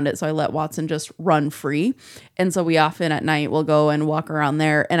fence around it. So I let Watson just run free. And so we often at night will go and walk around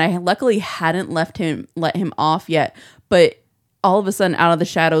there. And I luckily hadn't let him off yet, but all of a sudden out of the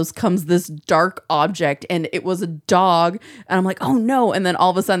shadows comes this dark object and it was a dog. And I'm like, oh no. And then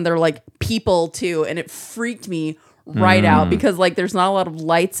all of a sudden they're like people too. And it freaked me right out because like there's not a lot of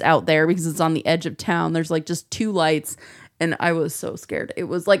lights out there because it's on the edge of town. There's like just 2 lights. And I was so scared. It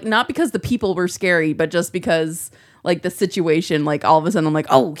was like not because the people were scary, but just because like the situation, like all of a sudden I'm like,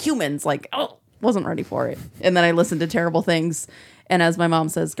 oh, humans, like, oh, wasn't ready for it. And then I listened to terrible things. And as my mom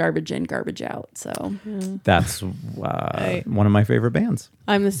says, garbage in, garbage out. So That's one of my favorite bands.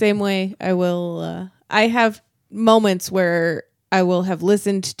 I'm the same way. I have moments where I will have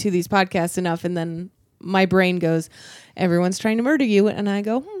listened to these podcasts enough and then my brain goes, everyone's trying to murder you. And I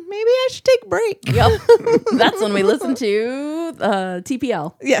go, maybe I should take a break. Yep. That's when we listen to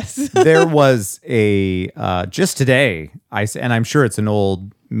TPL. Yes. There was a, just today, and I'm sure it's an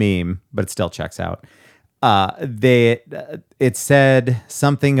old meme, but it still checks out. It said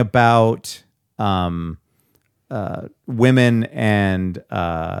something about women and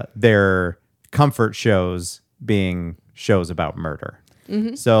their comfort shows being shows about murder.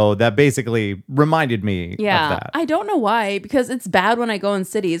 Mm-hmm. So that basically reminded me of that. I don't know why, because it's bad when I go in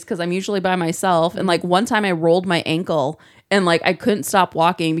cities because I'm usually by myself. And like one time I rolled my ankle and like I couldn't stop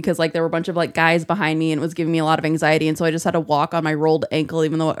walking because like there were a bunch of like guys behind me and it was giving me a lot of anxiety. And so I just had to walk on my rolled ankle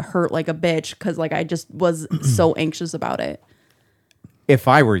even though it hurt like a bitch because like I just was so anxious about it. If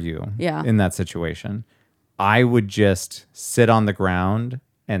I were you Yeah. in that situation, I would just sit on the ground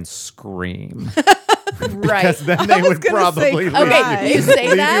and scream. Right. Because then they would probably leave, Okay, you say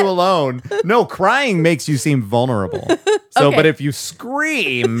leave that? you alone. No, crying makes you seem vulnerable. So, Okay. but if you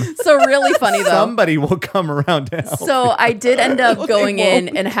scream, So really funny though. somebody will come around to help. So I did end up going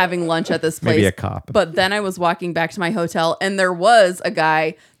in and having lunch at this place. Maybe a cop. But then I was walking back to my hotel and there was a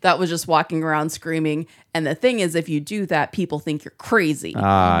guy that was just walking around screaming. And the thing is, if you do that, people think you're crazy.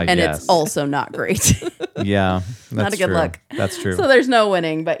 And yes. it's also not great. Yeah, that's Not a good true. look. That's true. So there's no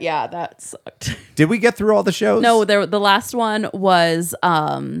winning. But yeah, that sucked. Did we get through all the shows? No, the last one was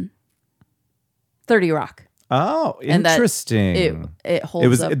 30 Rock. Oh, And that interesting. It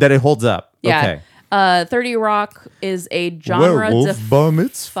holds up. It holds up. Yeah. Okay. 30 Rock is a genre Werewolf Bar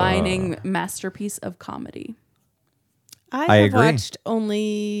Mitzvah. defining masterpiece of comedy. I have agree. watched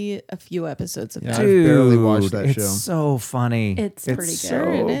only a few episodes of Yeah, that. I've barely watched that it's show. so funny. It's pretty good. So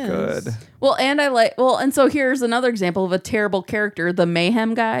Sure it is. good. Well, and so here's another example of a terrible character, the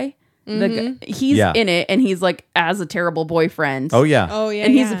Mayhem guy. He's Yeah. in it and he's like as a terrible boyfriend. Oh yeah. Oh yeah,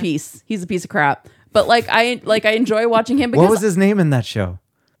 and yeah. he's a piece of crap. But I enjoy watching him because What was his name in that show?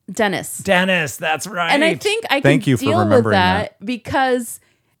 Dennis. Dennis. That's right. And I think I can Thank you for deal with remembering that because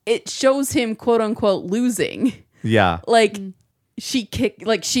it shows him quote unquote losing. Yeah. Like she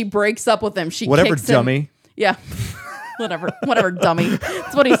breaks up with him. She Whatever, kicks him. dummy. Yeah. Whatever, dummy.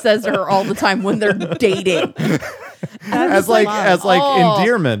 That's what he says to her all the time when they're dating. As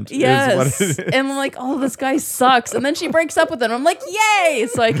endearment. Yes. Is what it is. And I'm like, oh, this guy sucks. And then she breaks up with him. I'm like, yay!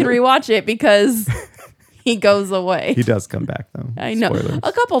 So I can rewatch it because he goes away. He does come back though. I know. Spoilers.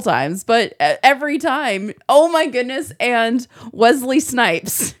 A couple times, but every time, oh my goodness. And Wesley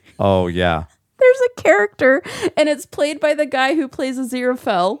Snipes. Oh yeah. There's a character, and it's played by the guy who plays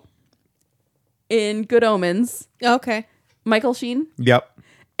Aziraphale in Good Omens, Okay. Michael Sheen. Yep.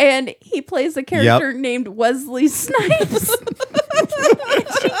 And he plays a character named Wesley Snipes. And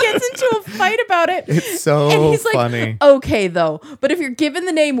she gets into a fight about it. It's so And he's like, funny. okay, though. But if you're given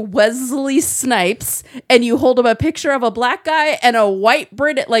the name Wesley Snipes and you hold up a picture of a black guy and a white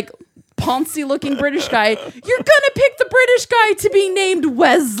Brit, like poncy looking British guy, you're gonna pick the British guy to be named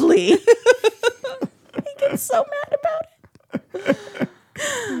Wesley. He gets so mad about it.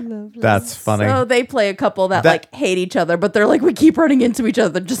 That's funny. So they play a couple that like hate each other, but they're like, we keep running into each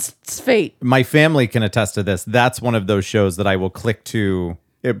other. Just it's fate. My family can attest to this. That's one of those shows that I will click to.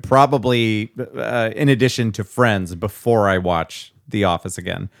 It probably, in addition to Friends, before I watch The Office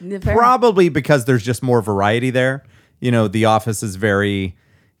again. Fair. Probably because there's just more variety there. You know, The Office is very,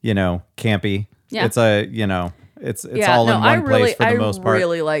 campy. Yeah. It's it's Yeah, all no, in I one place really- for the I most part.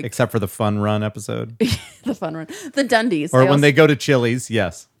 really like- except for the Fun Run episode, The fun run. The Dundies. or when also- they go to Chili's.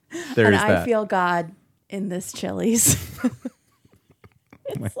 Yes, there and is I that. feel God in this Chili's.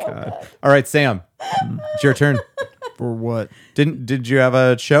 Oh my God! All right, Sam, it's your turn. For what? Did you have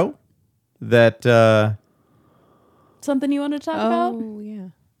a show that something you wanted to talk about? Oh yeah.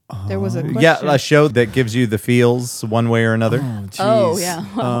 There was a question. Yeah, a show that gives you the feels one way or another. Oh, Jeez.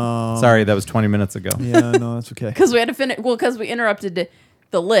 yeah. Sorry, that was 20 minutes ago. Yeah, no, that's okay. Because we had to finish. Well, because we interrupted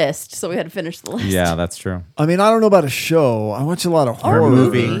the list, so we had to finish the list. Yeah, that's true. I mean, I don't know about a show. I watch a lot of horror.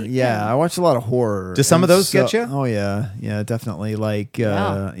 movie. Yeah, I watch a lot of horror. Do some of And those get you? Oh yeah, yeah, definitely. Like,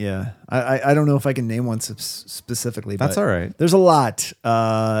 Yeah. yeah. I don't know if I can name one specifically. That's but all right. There's a lot.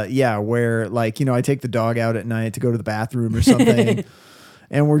 Yeah, where like I take the dog out at night to go to the bathroom or something.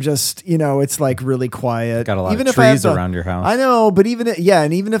 And we're just, it's like really quiet. Got a lot of if I have trees around your house. I know, but even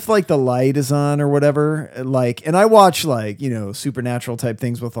and even if like the light is on or whatever, like, and I watch like supernatural type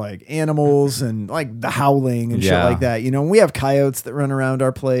things with like animals and like the howling and shit Yeah. like that. And we have coyotes that run around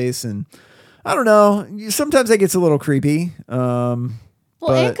our place, and I don't know. Sometimes that gets a little creepy. Well, and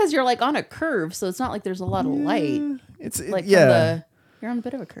But- because you're like on a curve, so it's not like there's a lot of light. It's Like yeah. you're on a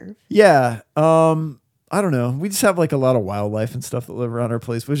bit of a curve. Yeah. I don't know. We just have like a lot of wildlife and stuff that live around our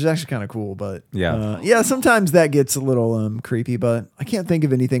place, which is actually kind of cool. But Yeah. sometimes that gets a little creepy, but I can't think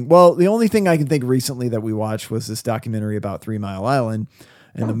of anything. Well, the only thing I can think recently that we watched was this documentary about 3 Mile Island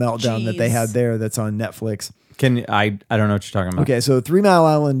and the meltdown that they jeez. had there that's on Netflix. I don't know what you're talking about. Okay, so 3 Mile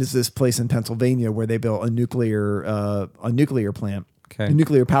Island is this place in Pennsylvania where they built a nuclear plant, Okay. a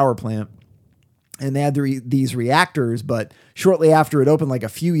nuclear power plant. And they had these reactors, but shortly after it opened, like a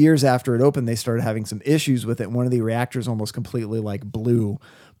few years after it opened, they started having some issues with it. One of the reactors almost completely like blew,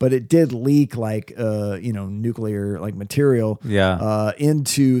 but it did leak like nuclear like material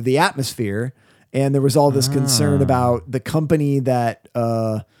into the atmosphere. And there was all this concern about the company that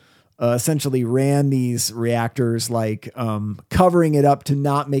essentially ran these reactors, like covering it up to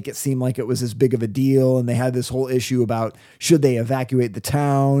not make it seem like it was as big of a deal. And they had this whole issue about should they evacuate the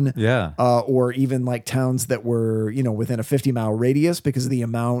town, or even like towns that were within a 50-mile radius because of the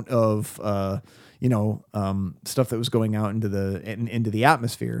amount of stuff that was going out into the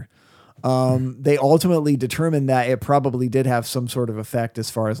atmosphere. They ultimately determined that it probably did have some sort of effect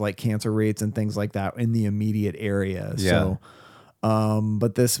as far as like cancer rates and things like that in the immediate area. Yeah. So.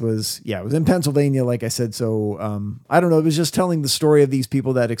 But this was, it was in Pennsylvania, like I said. So, I don't know. It was just telling the story of these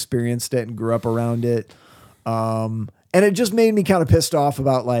people that experienced it and grew up around it. And it just made me kind of pissed off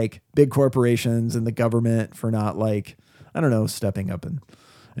about like big corporations and the government for not like, I don't know, stepping up and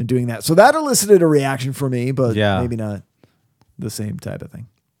doing that. So that elicited a reaction from me, but maybe not the same type of thing.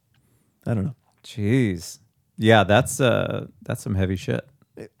 I don't know. Jeez. Yeah, that's some heavy shit.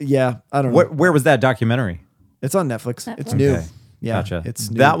 Yeah. I don't know. Where was that documentary? It's on Netflix. It's new. Okay. Yeah. Gotcha. It's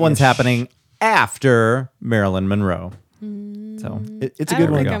that one's new-ish. happening after Marilyn Monroe. So It's a I good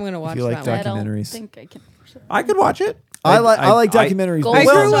don't one. think I'm going to watch If you like that one. documentaries. I don't think I can. I could watch it. I like documentaries. Gold I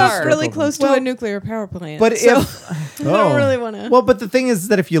based on grew up Star. really close to Well, a nuclear power plant. But so if I don't really want to. well, but the thing is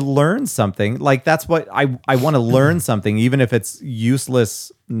that if you learn something, like that's what I want to learn something, even if it's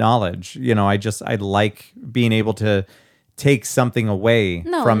useless knowledge. I like being able to take something away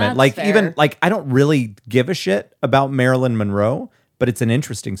No, from it. that's Like fair. even like I don't really give a shit about Marilyn Monroe, but it's an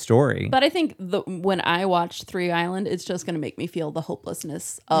interesting story. But I think when I watch 3 Island, it's just going to make me feel the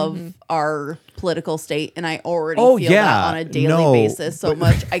hopelessness of our political state, and I already feel that on a daily basis so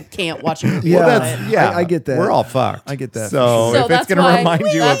much. I can't watch a movie. Yeah, about it. I get that. We're all fucked. I get that. So, if it's that's going to why- remind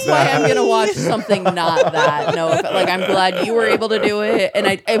you of that's why that, I'm gonna watch something not that. No, I'm glad you were able to do it, and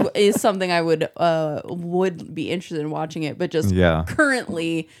it is something I would be interested in watching it. But just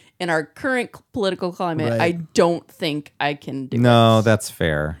currently in our current political climate, Right. I don't think I can do it. no, that's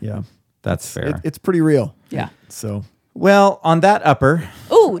fair. Yeah. That's fair. It's pretty real. Yeah. So Well, on that upper,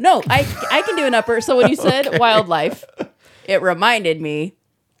 Oh no, I can do an upper. So when you said wildlife, it reminded me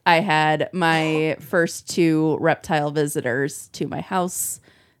I had my first 2 reptile visitors to my house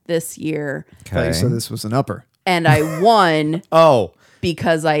this year, okay. so this was an upper. and I won Oh,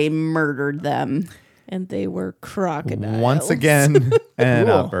 because I murdered them. And they were crocodiles. once again, an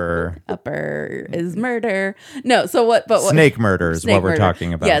upper. Upper is murder. No, so what? But what, Snake murder is snake what we're murder.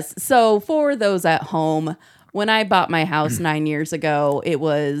 talking about. Yes. So for those at home, when I bought my house 9 years ago, it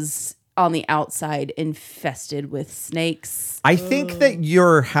was on the outside infested with snakes. I think that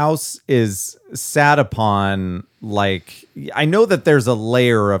your house is sat upon, like, I know that there's a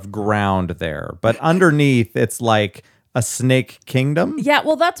layer of ground there, but underneath it's like a snake kingdom. Yeah,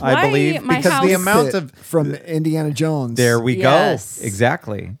 well, that's why I believe, my because house. the amount of from Indiana Jones. there we Yes. go.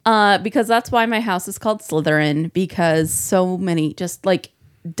 Exactly. Because that's why my house is called Slytherin, because so many, just like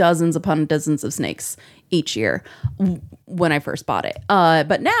dozens upon dozens of snakes each year when I first bought it.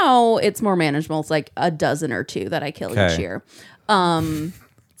 But now it's more manageable. It's like a dozen or 2 that I kill each Okay. year.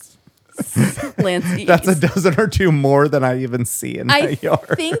 Lance, That's a dozen or two more than I even see in my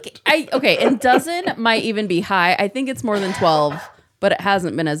yard. And dozen might even be high. I think it's more than 12, but it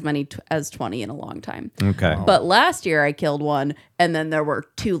hasn't been as many as 20 in a long time. Okay. But last year I killed one, and then there were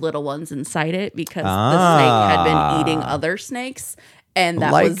 2 little ones inside it because the snake had been eating other snakes. And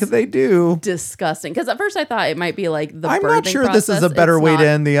that was they do. disgusting. Because at first I thought it might be like the I'm birthing not sure this is process. a better It's way not. to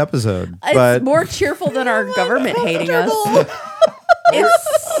end the episode. It's But more cheerful than our government hating us.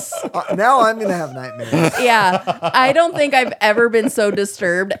 It's Now I'm gonna have nightmares. yeah. I don't think I've ever been so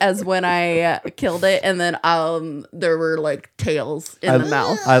disturbed as when I killed it, and then there were like tails in the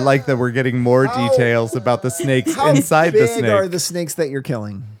mouth. I like that we're getting more details about the snakes How inside the big snake. are the snakes that you're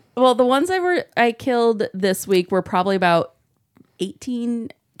killing? Well, the ones I killed this week were probably about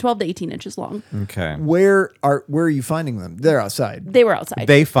 12 to 18 inches long. Okay. Where are you finding them? They're outside. They were outside.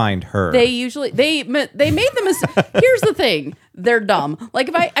 They find her. They usually they made the mistake. Here's the thing: they're dumb. Like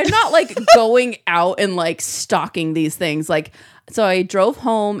if I'm not like going out and like stalking these things. Like so, I drove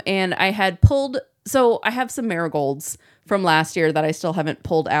home and I had pulled. So I have some marigolds from last year that I still haven't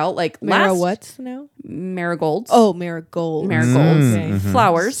pulled out. Like What's now? marigolds. Oh, marigold. Marigolds, Okay.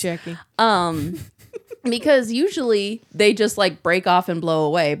 flowers. Just checking. Because usually they just like break off and blow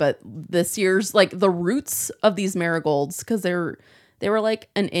away, but this year's like the roots of these marigolds, because they were like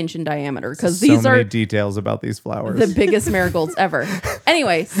an inch in diameter, because so these many are details about these flowers. the biggest marigolds ever.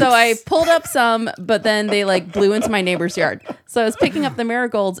 Anyway, so I pulled up some, but then they like blew into my neighbor's yard. So I was picking up the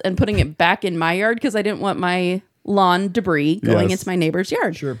marigolds and putting it back in my yard because I didn't want my lawn debris going Yes. into my neighbor's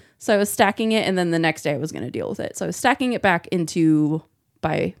yard. Sure. So I was stacking it, and then the next day I was going to deal with it. So I was stacking it back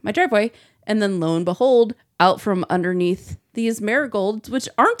by my driveway, and then lo and behold, out from underneath these marigolds, which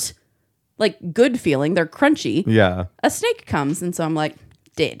aren't like good feeling, they're crunchy. Yeah. A snake comes, and so I'm like,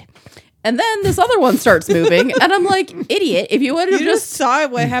 dead. And then this other one starts moving, and I'm like, idiot! If you would You have just saw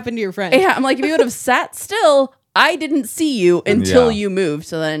what happened to your friend. yeah, I'm like, if you would have sat still, I didn't see you until Yeah. you moved.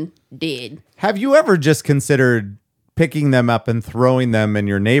 So then, did. Have you ever just considered picking them up and throwing them in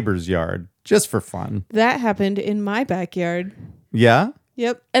your neighbor's yard just for fun? That happened in my backyard. Yeah.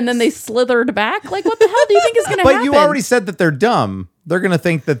 Yep. And then they slithered back. Like, what the hell do you think is going to happen? But you already said that they're dumb. They're going to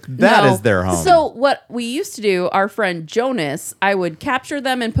think that that is No. their home. So what we used to do, our friend Jonas, I would capture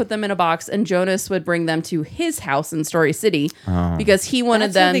them and put them in a box, and Jonas would bring them to his house in Story City because he wanted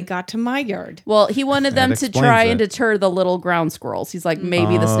That's how them. they got to my yard. Well, he wanted them That to explains try it. and deter the little ground squirrels. He's like,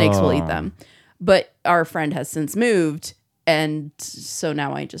 maybe the snakes will eat them. But our friend has since moved, and so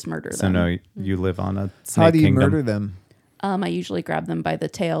now I just murder So them. no, you live on a snake How do you kingdom. murder them? I usually grab them by the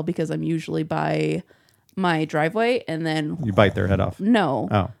tail because I'm usually by my driveway, and then You bite their head off. no,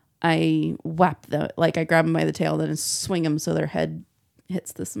 Oh. I whap them. Like I grab them by the tail, then swing them so their head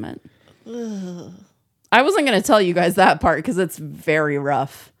hits the cement. I wasn't going to tell you guys that part because it's very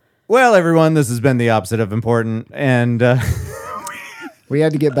rough. Well, everyone, this has been the opposite of important, and We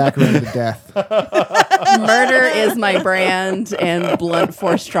had to get back around to death. Murder is my brand, and blunt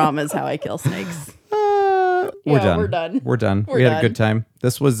force trauma is how I kill snakes. we're Yeah, done. we're done. We're done. We're we had done. a good time.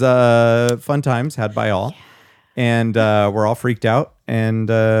 This was fun times had by all, and we're all freaked out. And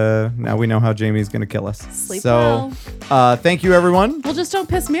now we know how Jamie's going to kill us. Sleep so, thank you, everyone, Well, just don't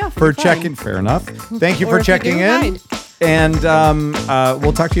piss me off. for You're fine. checking. Fair enough. Thank you Or for if you checking do, in. hide. And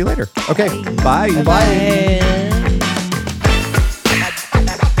we'll talk to you later. Okay. Bye. Bye.